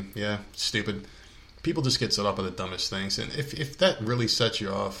 I mean, yeah, stupid. People just get set up with the dumbest things. And if that really sets you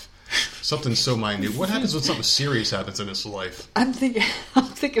off, something so minute, what happens when something serious happens in his life? I'm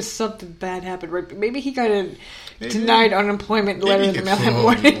thinking something bad happened. Right? Maybe he got a denied unemployment letter in the mail.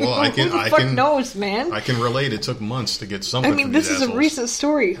 Well, who the fuck knows, man? I can relate. It took months to get something. I mean, this is a recent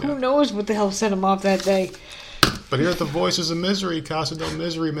story. Who knows what the hell sent him off that day? But here at the Voices of Misery, Casa del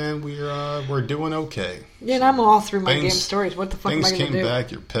Misery, man, we're doing okay. Yeah, and I'm all through my damn stories. What the fuck am I going to do? Things came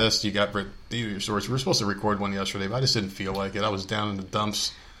back. You're pissed. You got rid of your stories. We were supposed to record one yesterday, but I just didn't feel like it. I was down in the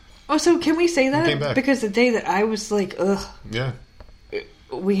dumps. Oh, so can we say that? Came back. Because the day that I was like, ugh. Yeah.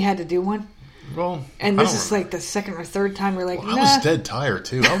 We had to do one. Well, and this is like the second or third time we're like, nah. I was dead tired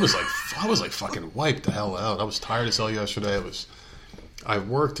too. I was like fucking wiped the hell out. I was tired as hell yesterday. I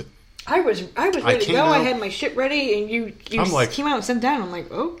worked. I was ready to go. I had my shit ready, and you came out and sat down. I'm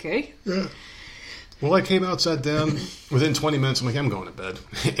like, okay. Yeah. Well, I came out, sat down. Within 20 minutes, I'm like, I'm going to bed,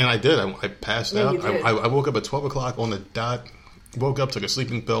 and I did. I passed out. I woke up at 12 o'clock on the dot. Woke up, took a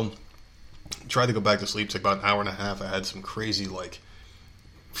sleeping pill. Tried to go back to sleep. Took about an hour and a half. I had some crazy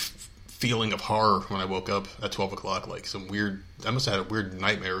feeling of horror when I woke up at 12 o'clock. Like some weird. I must have had a weird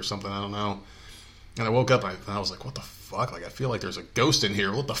nightmare or something. I don't know. And I woke up and I was like, what the fuck? Like, I feel like there's a ghost in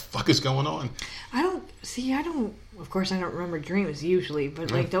here. What the fuck is going on? Of course, I don't remember dreams usually, but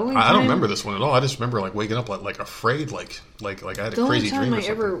the only time... I don't remember this one at all. I just remember waking up like afraid, like I had a crazy dream or something. The only time I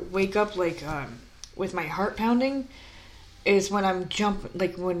ever wake up with my heart pounding is when I'm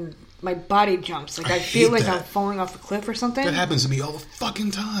when my body jumps. I feel like I'm falling off a cliff or something. That happens to me all the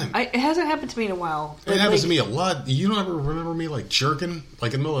fucking time. It hasn't happened to me in a while. It happens to me a lot. You don't ever remember me jerking in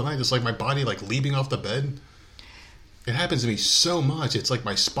the middle of the night, just my body leaping off the bed? It happens to me so much. It's like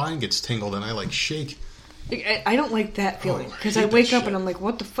my spine gets tingled and I shake. I don't like that feeling because I wake up and I'm like,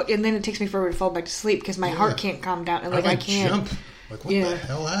 what the fuck? And then it takes me forever to fall back to sleep because my heart can't calm down and like I can't jump. Like what the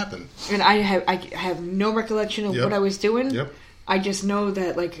hell happened? And I have no recollection of what I was doing. Yep. I just know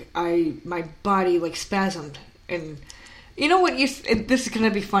that like my body like spasmed and you know what this is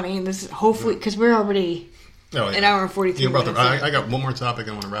gonna be funny and this is hopefully because we're already an hour and 43 minutes. I got one more topic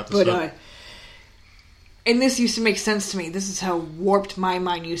I want to wrap this up. And this used to make sense to me. This is how warped my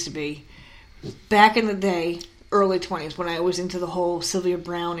mind used to be. Back in the day, early 20s, when I was into the whole Sylvia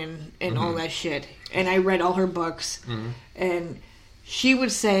Browne and all that shit, and I read all her books, and she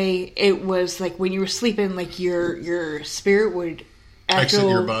would say it was like when you were sleeping, like your spirit would exit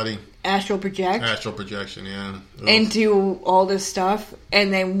your body, astral projection, yeah, into all this stuff,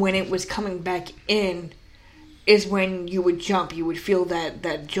 and then when it was coming back in, is when you would jump. You would feel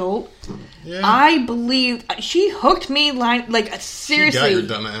that jolt. Yeah. I believe she hooked me seriously. She got your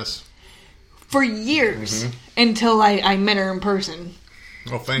dumb ass. For years until I met her in person.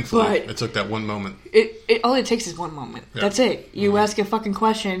 Well, thankfully, it took that one moment. All it takes is one moment. Yeah. That's it. You ask a fucking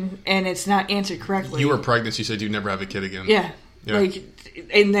question and it's not answered correctly. You were pregnant. You said you'd never have a kid again. Yeah.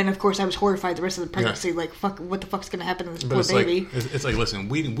 And then of course I was horrified the rest of the pregnancy. Yeah. Like, fuck, what the fuck's going to happen to this poor baby? It's like, listen,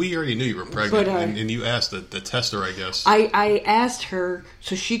 we already knew you were pregnant, and you asked the tester, I guess. I asked her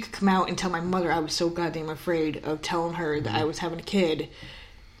so she could come out and tell my mother. I was so goddamn afraid of telling her that I was having a kid.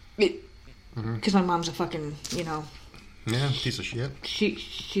 Because my mom's a fucking, yeah, piece of shit.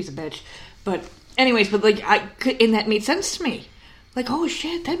 She's a bitch. But anyways, and that made sense to me. Like, oh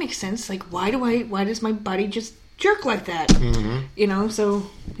shit, that makes sense. Like, why does my body just jerk like that? So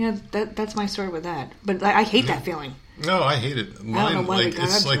yeah, that's my story with that. But I hate that feeling. No, I hate it. Mine, I don't know why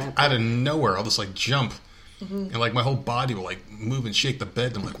it's like out of nowhere, I'll just like jump, and like my whole body will like move and shake the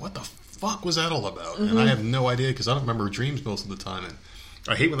bed. And I'm like, what the fuck was that all about? And I have no idea because I don't remember dreams most of the time. And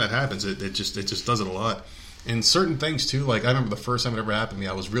I hate when that happens. It just does it a lot. And certain things too, like I remember the first time it ever happened to me,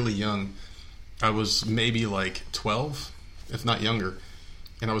 I was really young. I was maybe like 12, if not younger.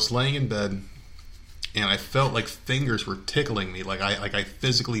 And I was laying in bed and I felt like fingers were tickling me. Like I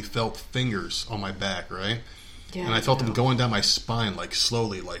physically felt fingers on my back, right? Yeah, and I felt them going down my spine, like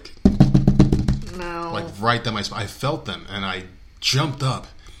slowly, like right down my spine. I felt them and I jumped up,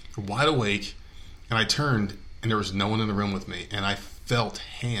 wide awake, and I turned and there was no one in the room with me. And I felt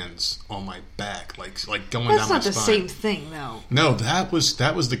hands on my back, like going down my spine. That's not the same thing, though. No, that was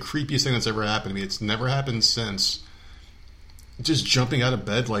the creepiest thing that's ever happened to me. It's never happened since. Just jumping out of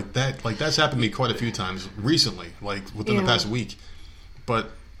bed like that, like that's happened to me quite a few times recently, like within the past week.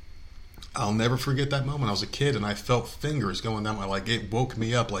 But I'll never forget that moment. I was a kid and I felt fingers going down my, it woke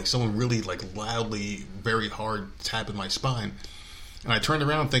me up, like someone really loudly, very hard tapping my spine. And I turned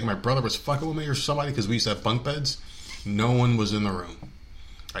around thinking my brother was fucking with me or somebody because we used to have bunk beds. No one was in the room.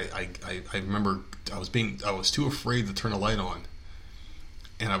 I remember I was too afraid to turn a light on,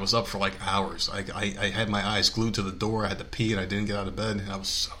 and I was up for hours. I had my eyes glued to the door. I had to pee, and I didn't get out of bed. And I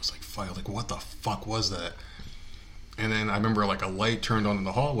was like, what the fuck was that? And then I remember a light turned on in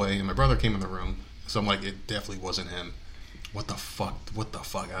the hallway, and my brother came in the room. So I'm like, it definitely wasn't him. What the fuck?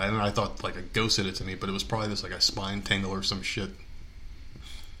 And I thought a ghost did it to me, but it was probably just a spine tingle or some shit.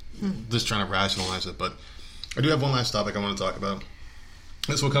 Just trying to rationalize it, but. I do have one last topic I want to talk about.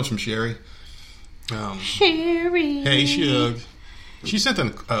 This one comes from Sherry. Sherry. Hey, Shug. She sent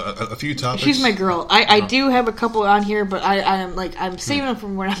in a few topics. She's my girl. I do have a couple on here, but I'm saving them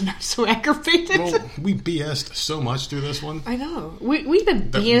from when I'm not so aggravated. Well, we BS'd so much through this one. I know. We've been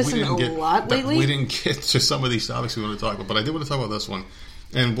BSing a lot lately. We didn't get to some of these topics we want to talk about, but I did want to talk about this one.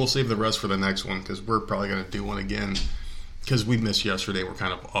 And we'll save the rest for the next one, because we're probably going to do one again. Because we missed yesterday, we're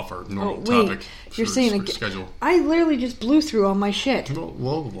kind of off our normal topic. You're saying schedule. I literally just blew through all my shit. Well,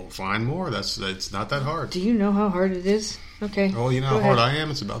 we'll find more. It's not that hard. Do you know how hard it is? Okay. Oh, you know how hard I am.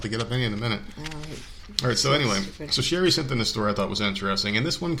 It's about to get up in a minute. All right. So anyway, so Sherry sent in a story I thought was interesting, and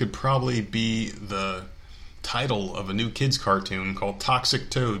this one could probably be the title of a new kids cartoon called Toxic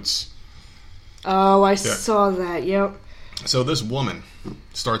Toads. Oh, I saw that. Yep. So this woman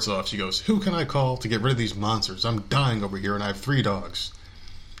starts off, she goes, "Who can I call to get rid of these monsters? I'm dying over here and I have 3 dogs."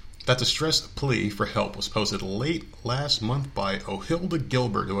 That distressed plea for help was posted late last month by Ohilda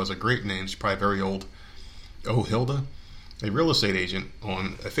Gilbert, who has a great name. She's probably very old. Ohilda, a real estate agent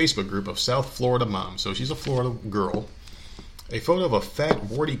on a Facebook group of South Florida moms. So she's a Florida girl. A photo of a fat,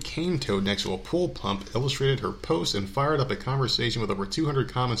 warty cane toad next to a pool pump illustrated her post and fired up a conversation with over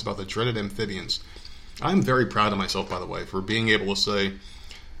 200 comments about the dreaded amphibians. I'm very proud of myself, by the way, for being able to say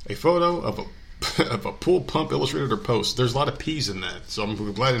a photo of a pool pump illustrated her post. There's a lot of P's in that, so I'm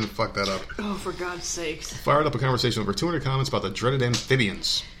glad I didn't fuck that up. Oh, for God's sakes. Fired up a conversation with over 200 comments about the dreaded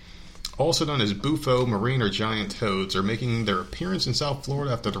amphibians. also known as bufo marine or giant toads, are making their appearance in South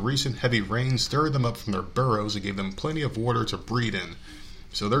Florida after the recent heavy rain stirred them up from their burrows and gave them plenty of water to breed in.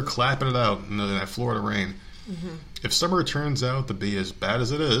 So they're clapping it out in that Florida rain. Mm-hmm. If summer turns out to be as bad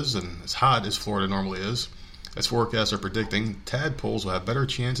as it is, and as hot as Florida normally is, as forecasts are predicting, tadpoles will have better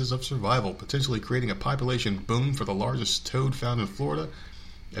chances of survival, potentially creating a population boom for the largest toad found in Florida.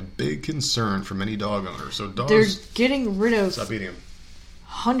 A big concern for many dog owners. So dogs, they're getting rid of stop eating them.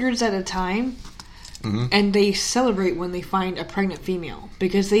 Hundreds at a time, and they celebrate when they find a pregnant female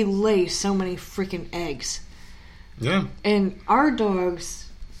because they lay so many freaking eggs. Yeah. And our dogs,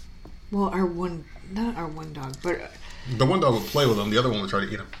 well, not our one dog, but the one dog would play with them. The other one would try to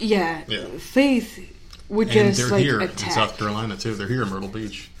eat them. Yeah. Faith would just they're like here attack. in South Carolina too. They're here in Myrtle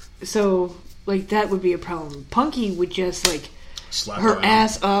Beach. So like that would be a problem. Punky would just like slap her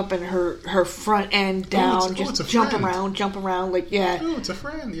ass up and her front end down, just jump around, like Oh, it's a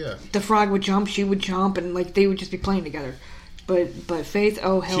friend, yeah. The frog would jump, she would jump, and like they would just be playing together. But Faith,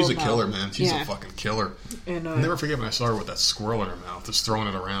 oh hell no. She's a killer, man. She's a fucking killer. And I'll never forget when I saw her with that squirrel in her mouth, just throwing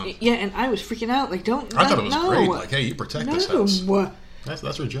it around. Yeah, and I was freaking out. Like, I thought it was great. Like, hey, you protect this house.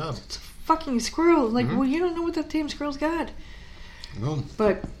 That's her job. It's a fucking squirrel. Like, well, you don't know what that damn squirrel's got. Well,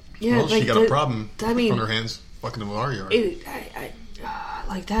 but yeah, well, like she got a problem on her hands, fucking with our yard.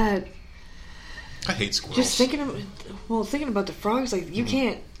 Like that. I hate squirrels. Just thinking about the frogs, like you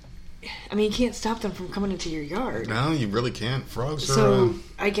can't. I mean, you can't stop them from coming into your yard. No, you really can't. Frogs are. So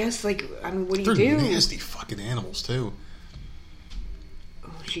I guess, like, I mean, what do you do? They're nasty fucking animals too. Oh,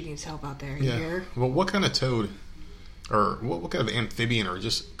 she needs help out there. Yeah. You hear? Well, what kind of toad, or what kind of amphibian or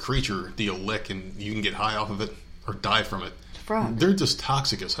just creature do you lick and you can get high off of it or die from it? Frog. They're just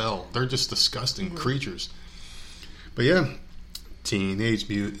toxic as hell. They're just disgusting creatures. But yeah. Teenage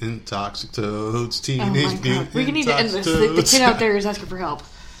Mutant Toxic Toads. Teenage Mutant We need to end this. Toads. The kid out there is asking for help.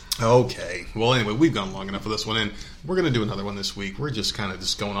 Okay. Well, anyway, we've gone long enough for this one, and we're going to do another one this week. We're just kind of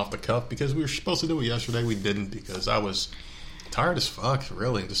just going off the cuff because we were supposed to do it yesterday. We didn't because I was tired as fuck,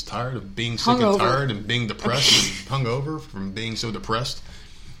 really. Just tired of being sick and tired and being depressed and hungover from being so depressed.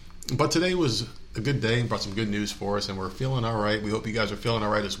 But today was a good day and brought some good news for us, and we're feeling all right. We hope you guys are feeling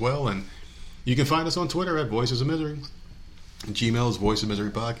all right as well, and you can find us on Twitter at Voices of Misery. Gmail is Voice of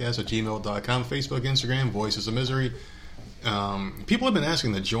Misery Podcast at gmail.com. Facebook, Instagram, Voices of Misery. People have been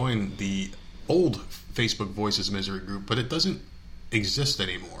asking to join the old Facebook Voices of Misery group, but it doesn't exist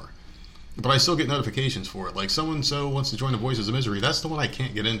anymore. But I still get notifications for it. Like, so-and-so wants to join the Voices of Misery. That's the one I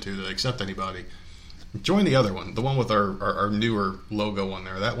can't get into to accept anybody. Join the other one, the one with our newer logo on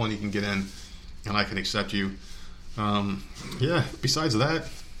there. That one you can get in, and I can accept you. Yeah, besides that,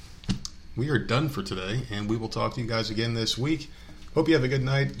 we are done for today, and we will talk to you guys again this week. Hope you have a good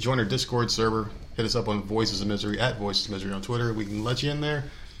night. Join our Discord server. Hit us up on Voices of Misery, at Voices of Misery on Twitter. We can let you in there.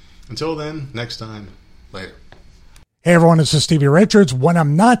 Until then, next time, later. Hey everyone, this is Stevie Richards. When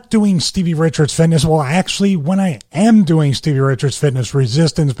I'm not doing Stevie Richards Fitness, well actually when I am doing Stevie Richards Fitness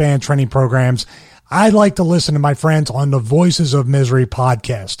resistance band training programs, I like to listen to my friends on the Voices of Misery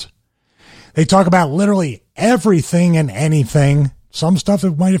podcast. They talk about literally everything and anything. Some stuff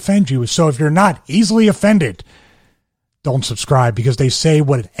that might offend you. So if you're not easily offended, don't subscribe because they say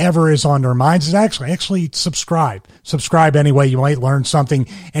whatever is on their minds is actually subscribe. Subscribe anyway. You might learn something,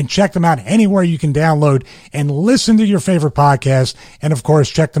 and check them out anywhere you can download and listen to your favorite podcast. And of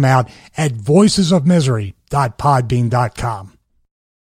course, check them out at voicesofmisery.podbean.com.